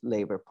hate the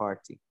Labour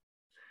Party.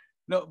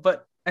 No,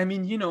 but I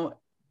mean,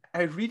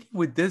 I really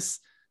with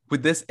this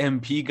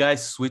MP guy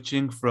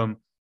switching from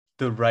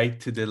the right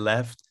to the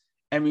left,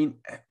 I mean,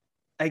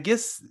 I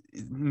guess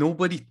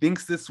nobody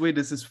thinks this way.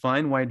 This is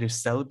fine why they're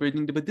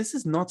celebrating it, but this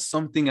is not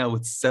something I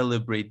would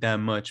celebrate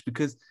that much,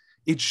 because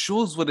it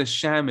shows what a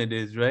sham it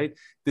is, right?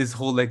 This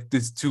whole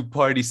this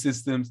two-party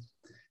systems.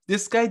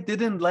 This guy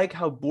didn't like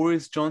how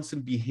Boris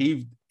Johnson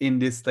behaved in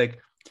this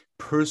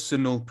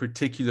personal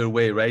particular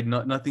way, right?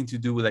 Nothing to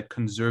do with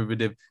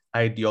conservative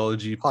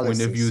ideology, policies.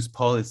 Point of views,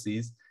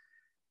 policies.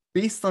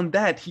 Based on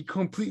that, he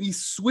completely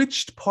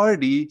switched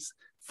parties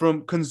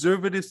from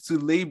conservatives to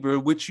Labour,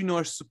 which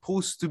are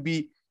supposed to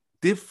be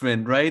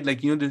different, right?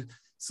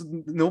 So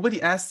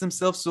nobody asked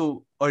themselves,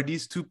 so are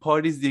these two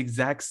parties the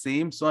exact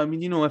same? So, I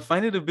mean, I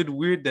find it a bit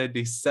weird that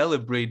they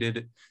celebrated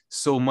it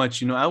so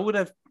much. I would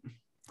have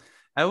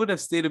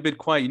stayed a bit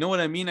quiet. You know what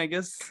I mean? I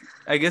guess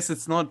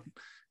it's not,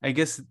 I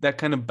guess that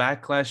kind of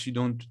backlash, you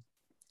don't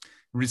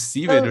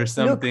receive it or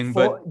something.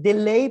 Look, but the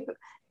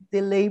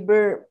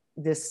Labour,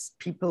 this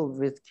people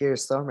with Keir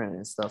Starmer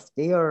and stuff,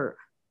 they are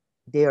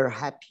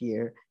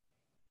happier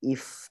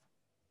if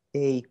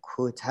they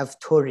could have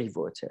Tory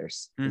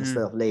voters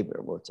instead of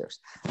Labour voters.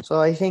 So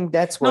I think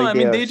that's why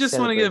they just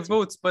want to get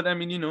votes. But I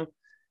mean,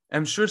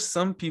 I'm sure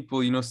some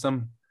people,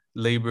 some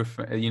Labour,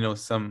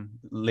 some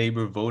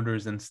Labour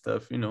voters and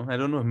stuff, I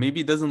don't know. Maybe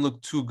it doesn't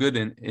look too good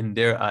in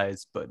their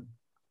eyes, but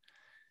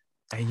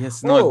I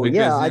guess not.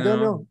 Because, I don't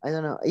know.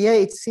 Yeah,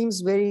 it seems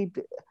very,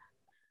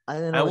 I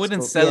don't know. I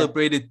wouldn't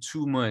celebrate it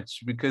too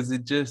much because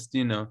it just,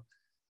 but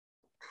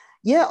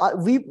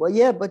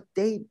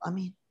they, I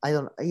mean, I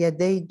don't know. Yeah,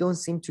 they don't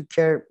seem to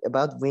care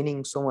about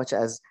winning so much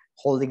as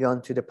holding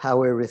on to the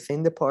power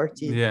within the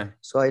party. Yeah.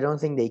 So I don't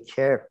think they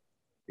care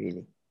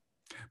really.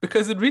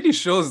 Because it really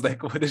shows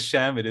like what a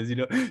sham it is.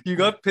 You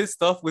got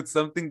pissed off with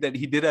something that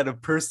he did at a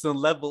personal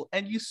level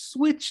and you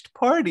switched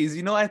parties.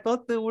 I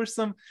thought there were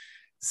some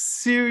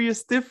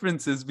serious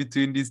differences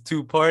between these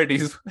two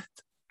parties.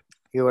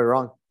 You were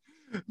wrong.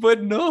 But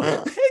no,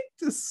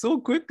 just so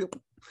quick.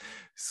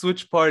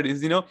 Switch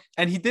parties,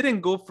 and he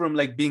didn't go from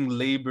like being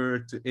Labour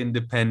to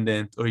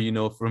independent, or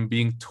from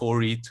being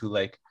Tory to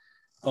like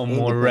a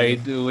more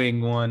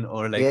right-wing one,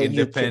 or like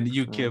independent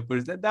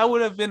UKIP. That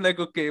would have been like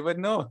okay, but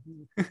no.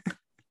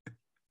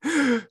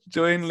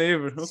 Join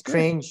Labour. Okay.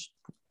 Strange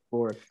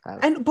board.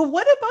 But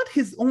what about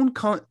his own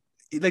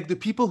like the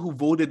people who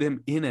voted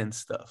him in and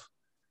stuff?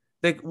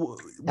 Like, will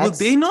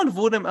they not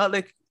vote him out?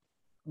 Like,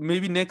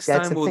 maybe next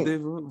time will they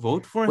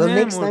vote for him? Well,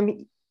 next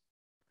time,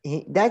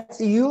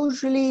 that's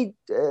usually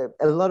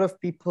a lot of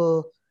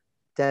people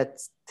that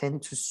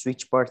tend to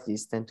switch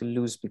parties tend to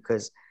lose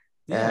because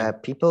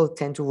people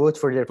tend to vote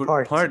for their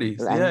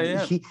parties.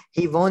 And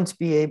he won't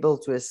be able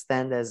to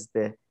stand as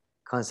the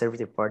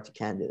Conservative Party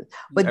candidate.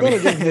 But then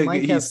again, he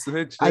might have.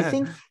 Switched, I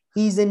think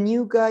he's a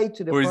new guy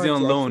to the party. Or is he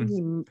on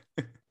loan?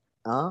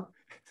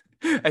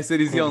 I said,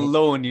 is he on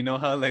loan? You know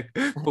how like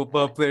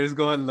football players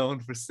go on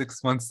loan for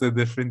 6 months to a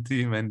different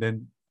team and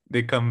then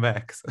they come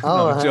back. So,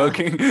 no, I'm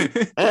joking.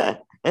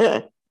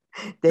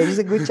 There is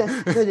a good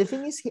chance. No, the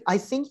thing is, I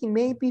think he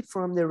may be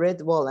from the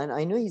Red Wall, and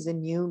I know he's a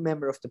new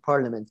member of the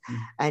parliament,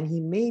 and he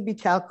may be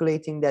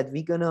calculating that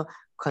we're gonna,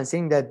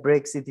 considering that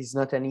Brexit is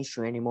not an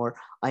issue anymore,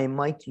 I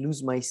might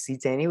lose my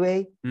seat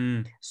anyway.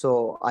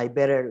 So I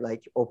better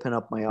like open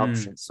up my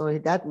options. So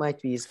that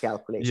might be his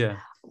calculation. Yeah.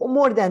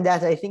 More than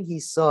that, I think he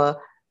saw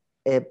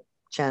a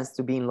chance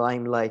to be in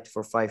limelight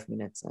for 5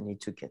 minutes, and he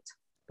took it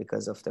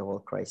because of the whole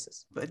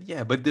crisis. But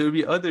there'll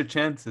be other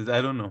chances.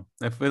 I don't know.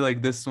 I feel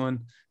like this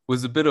one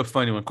was a bit of a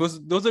funny one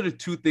because those are the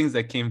two things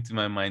that came to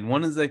my mind.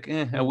 One is like,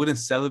 I wouldn't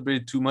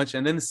celebrate too much.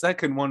 And then the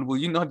second one, will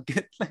you not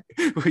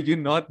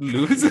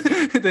lose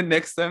the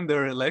next time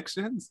there are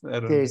elections?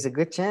 There's a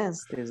good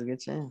chance.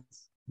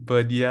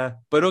 But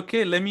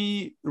okay, let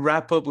me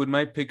wrap up with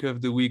my pick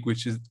of the week,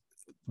 which is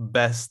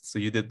best. So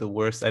you did the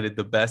worst, I did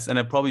the best. And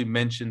I probably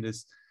mentioned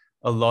this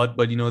a lot,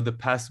 but the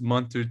past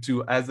month or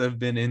two, as I've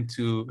been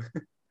into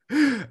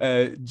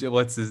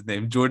what's his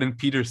name, Jordan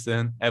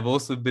Peterson, I've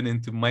also been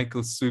into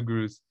Michael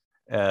Sugrew's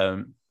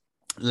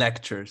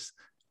lectures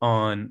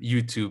on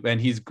YouTube, and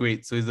he's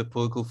great. So he's a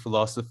political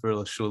philosopher.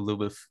 I'll show a little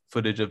bit of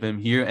footage of him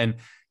here, and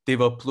they've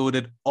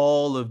uploaded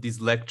all of these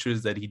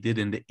lectures that he did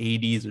in the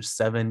 80s or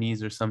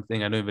 70s or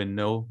something. I don't even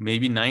know,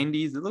 maybe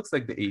 90s. It looks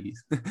like the 80s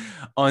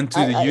onto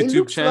the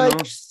YouTube channel.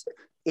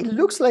 It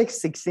looks like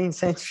 16th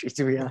century,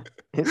 to be honest.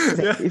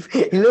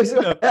 It looks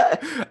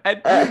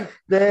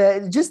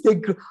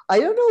I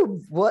don't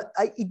know what,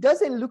 it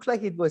doesn't look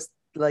like it was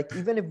like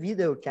even a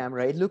video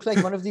camera. It looked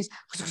like one of these.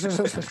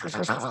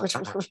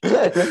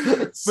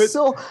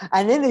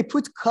 And then they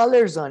put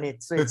colors on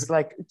it. So it's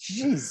like,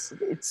 geez,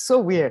 it's so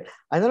weird.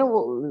 I don't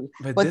know.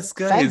 But this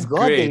guy is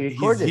great.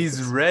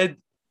 He's read,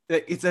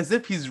 it's as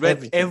if he's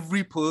read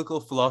every political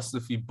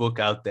philosophy book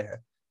out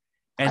there.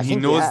 And he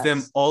knows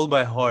them all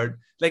by heart.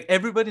 Like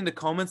everybody in the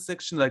comments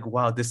section, like,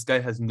 wow, this guy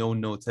has no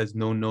notes.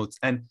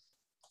 And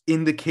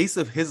in the case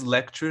of his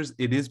lectures,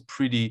 it is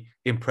pretty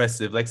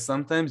impressive. Like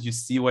sometimes you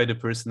see why the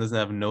person doesn't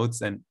have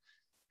notes,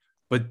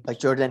 but like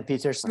Jordan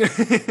Peterson.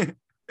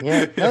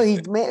 No,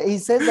 he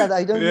says that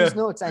I don't use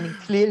notes, and it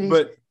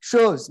clearly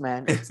shows,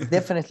 man. It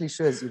definitely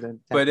shows you don't.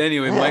 But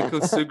anyway,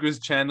 Michael Sugrew's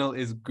channel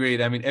is great.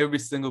 I mean, every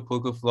single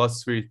political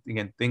philosopher you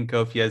can think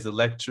of, he has a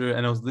lecture.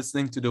 And I was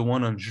listening to the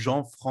one on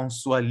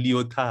Jean-François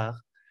Lyotard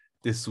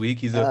this week.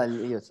 He's a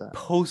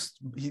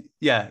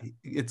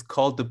it's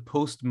called The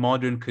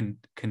Postmodern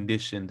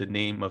Condition, the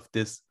name of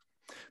this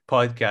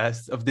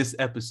podcast, of this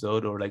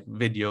episode, or like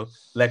video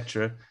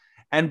lecture.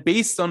 And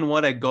based on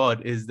what I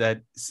got is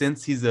that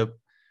since he's a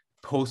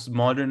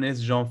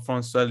postmodernist,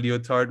 Jean-François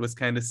Lyotard was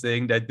kind of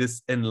saying that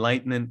this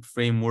Enlightenment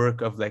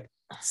framework of like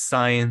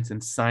science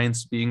and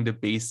science being the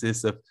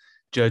basis of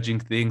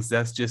judging things,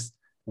 that's just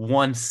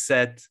one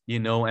set,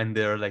 and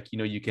they're like,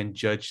 you can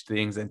judge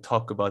things and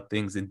talk about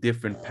things in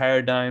different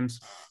paradigms.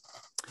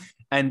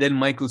 And then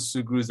Michael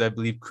Sugrew's, I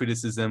believe,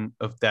 criticism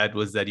of that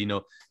was that,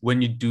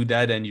 when you do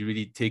that and you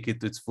really take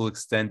it to its full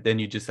extent, then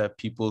you just have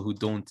people who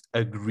don't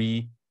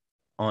agree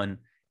on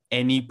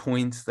any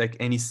points, like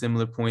any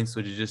similar points,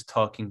 so they're just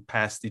talking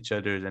past each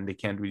other and they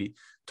can't really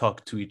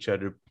talk to each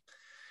other,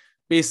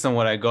 based on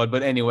what I got.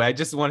 But anyway, I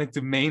just wanted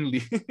to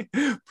mainly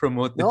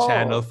promote the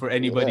channel for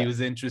anybody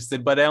who's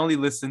interested, but I only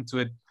listened to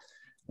it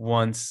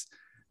once.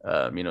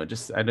 I don't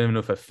even know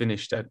if I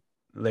finished that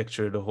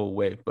lecture the whole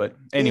way, but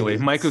anyway,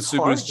 Michael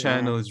Sugrew's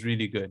channel is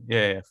really good.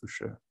 Yeah, for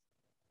sure.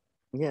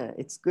 Yeah,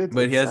 it's good.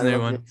 But he has another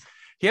one.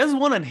 He has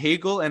one on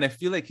Hegel, and I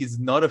feel like he's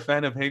not a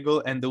fan of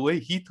Hegel. And the way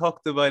he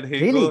talked about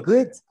Hegel, really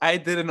good. I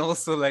didn't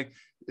also like.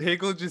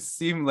 Hegel just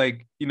seemed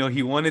like,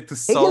 he wanted to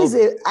solve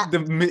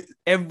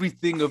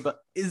everything about.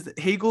 Is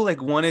Hegel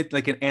like wanted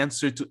like an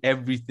answer to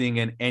everything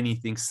and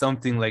anything,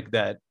 something like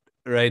that,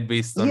 right?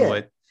 Based on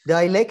what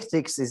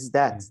Dialectics is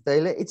that.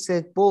 It's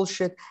a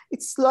bullshit.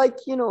 It's like,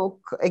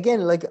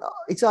 again, like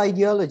it's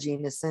ideology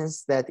in the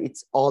sense that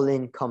it's all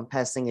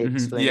encompassing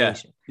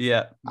explanation.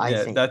 Yeah. I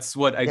think that's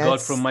what I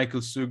got from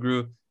Michael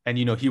Sugru. And,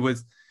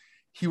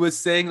 he was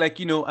saying, like,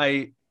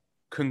 I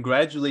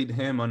congratulate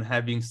him on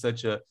having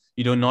such a,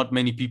 not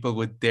many people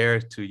would dare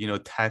to,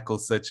 tackle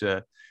such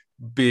a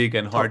big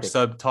and hard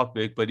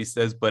subtopic. But he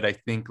says, but I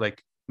think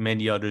like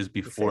many others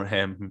before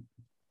him,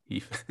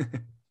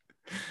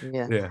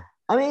 yeah.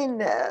 I mean,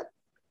 the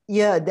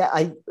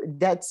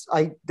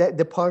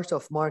part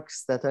of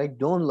Marx that I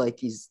don't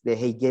like is the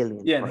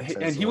Hegelian part.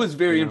 And he was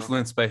very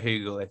influenced by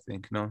Hegel, I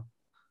think, no?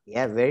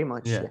 Yeah, very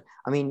much. Yeah.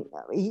 I mean,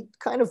 he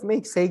kind of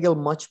makes Hegel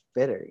much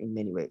better in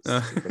many ways.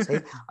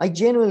 Because I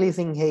genuinely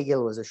think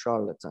Hegel was a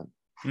charlatan.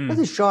 Not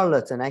a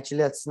charlatan, actually,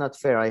 that's not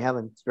fair. I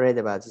haven't read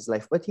about his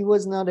life, but he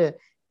was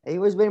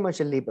very much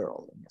a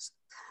liberal in this.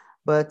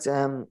 But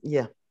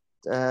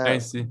I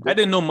see. I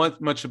didn't know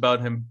much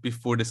about him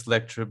before this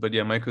lecture, but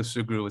Michael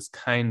Sugru was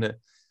kind of,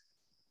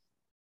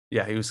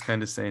 he was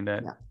kind of saying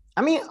that. Yeah.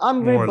 I mean,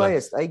 I'm very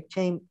biased. I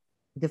came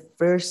the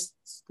first,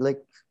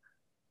 like,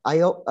 I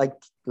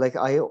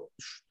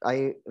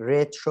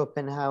read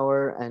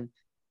Schopenhauer and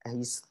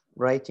his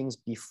writings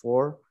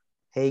before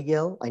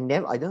Hegel. I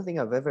don't think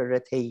I've ever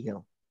read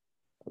Hegel,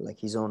 like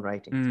his own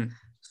writing.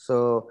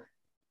 So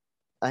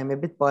I'm a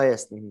bit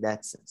biased in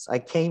that sense. I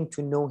came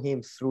to know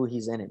him through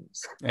his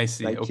enemies. I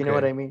see. Like, you know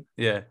what I mean?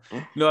 Yeah.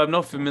 No, I'm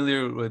not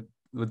familiar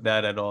with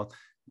that at all.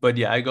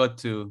 But I got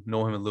to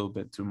know him a little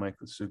bit through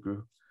Michael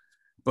Sugru.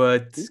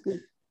 But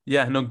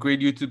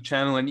great YouTube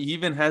channel. And he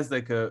even has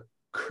like a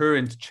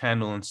current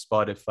channel on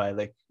Spotify,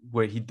 like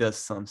where he does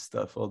some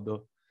stuff,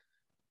 although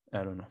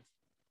I don't know.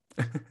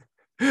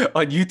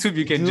 On YouTube,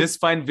 you can just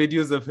find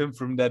videos of him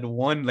from that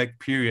one like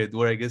period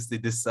where I guess they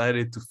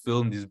decided to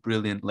film these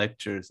brilliant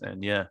lectures.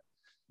 And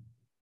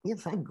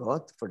thank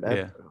God for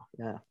that.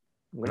 I'm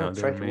gonna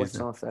try to watch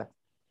some of that.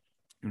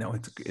 No,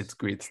 it's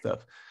great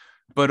stuff.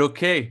 But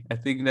okay, I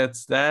think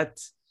that's that.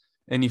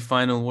 Any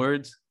final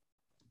words?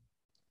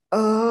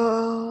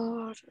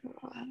 No.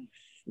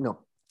 All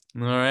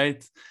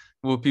right.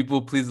 Well,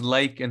 people, please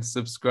like and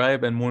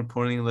subscribe, and more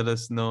importantly, let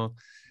us know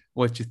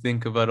what you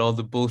think about all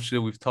the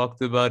bullshit we've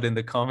talked about in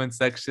the comment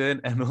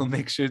section, and we'll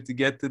make sure to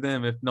get to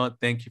them. If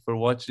not, thank you for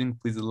watching.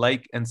 Please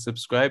like and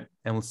subscribe,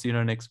 and we'll see you in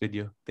our next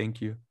video.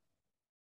 Thank you.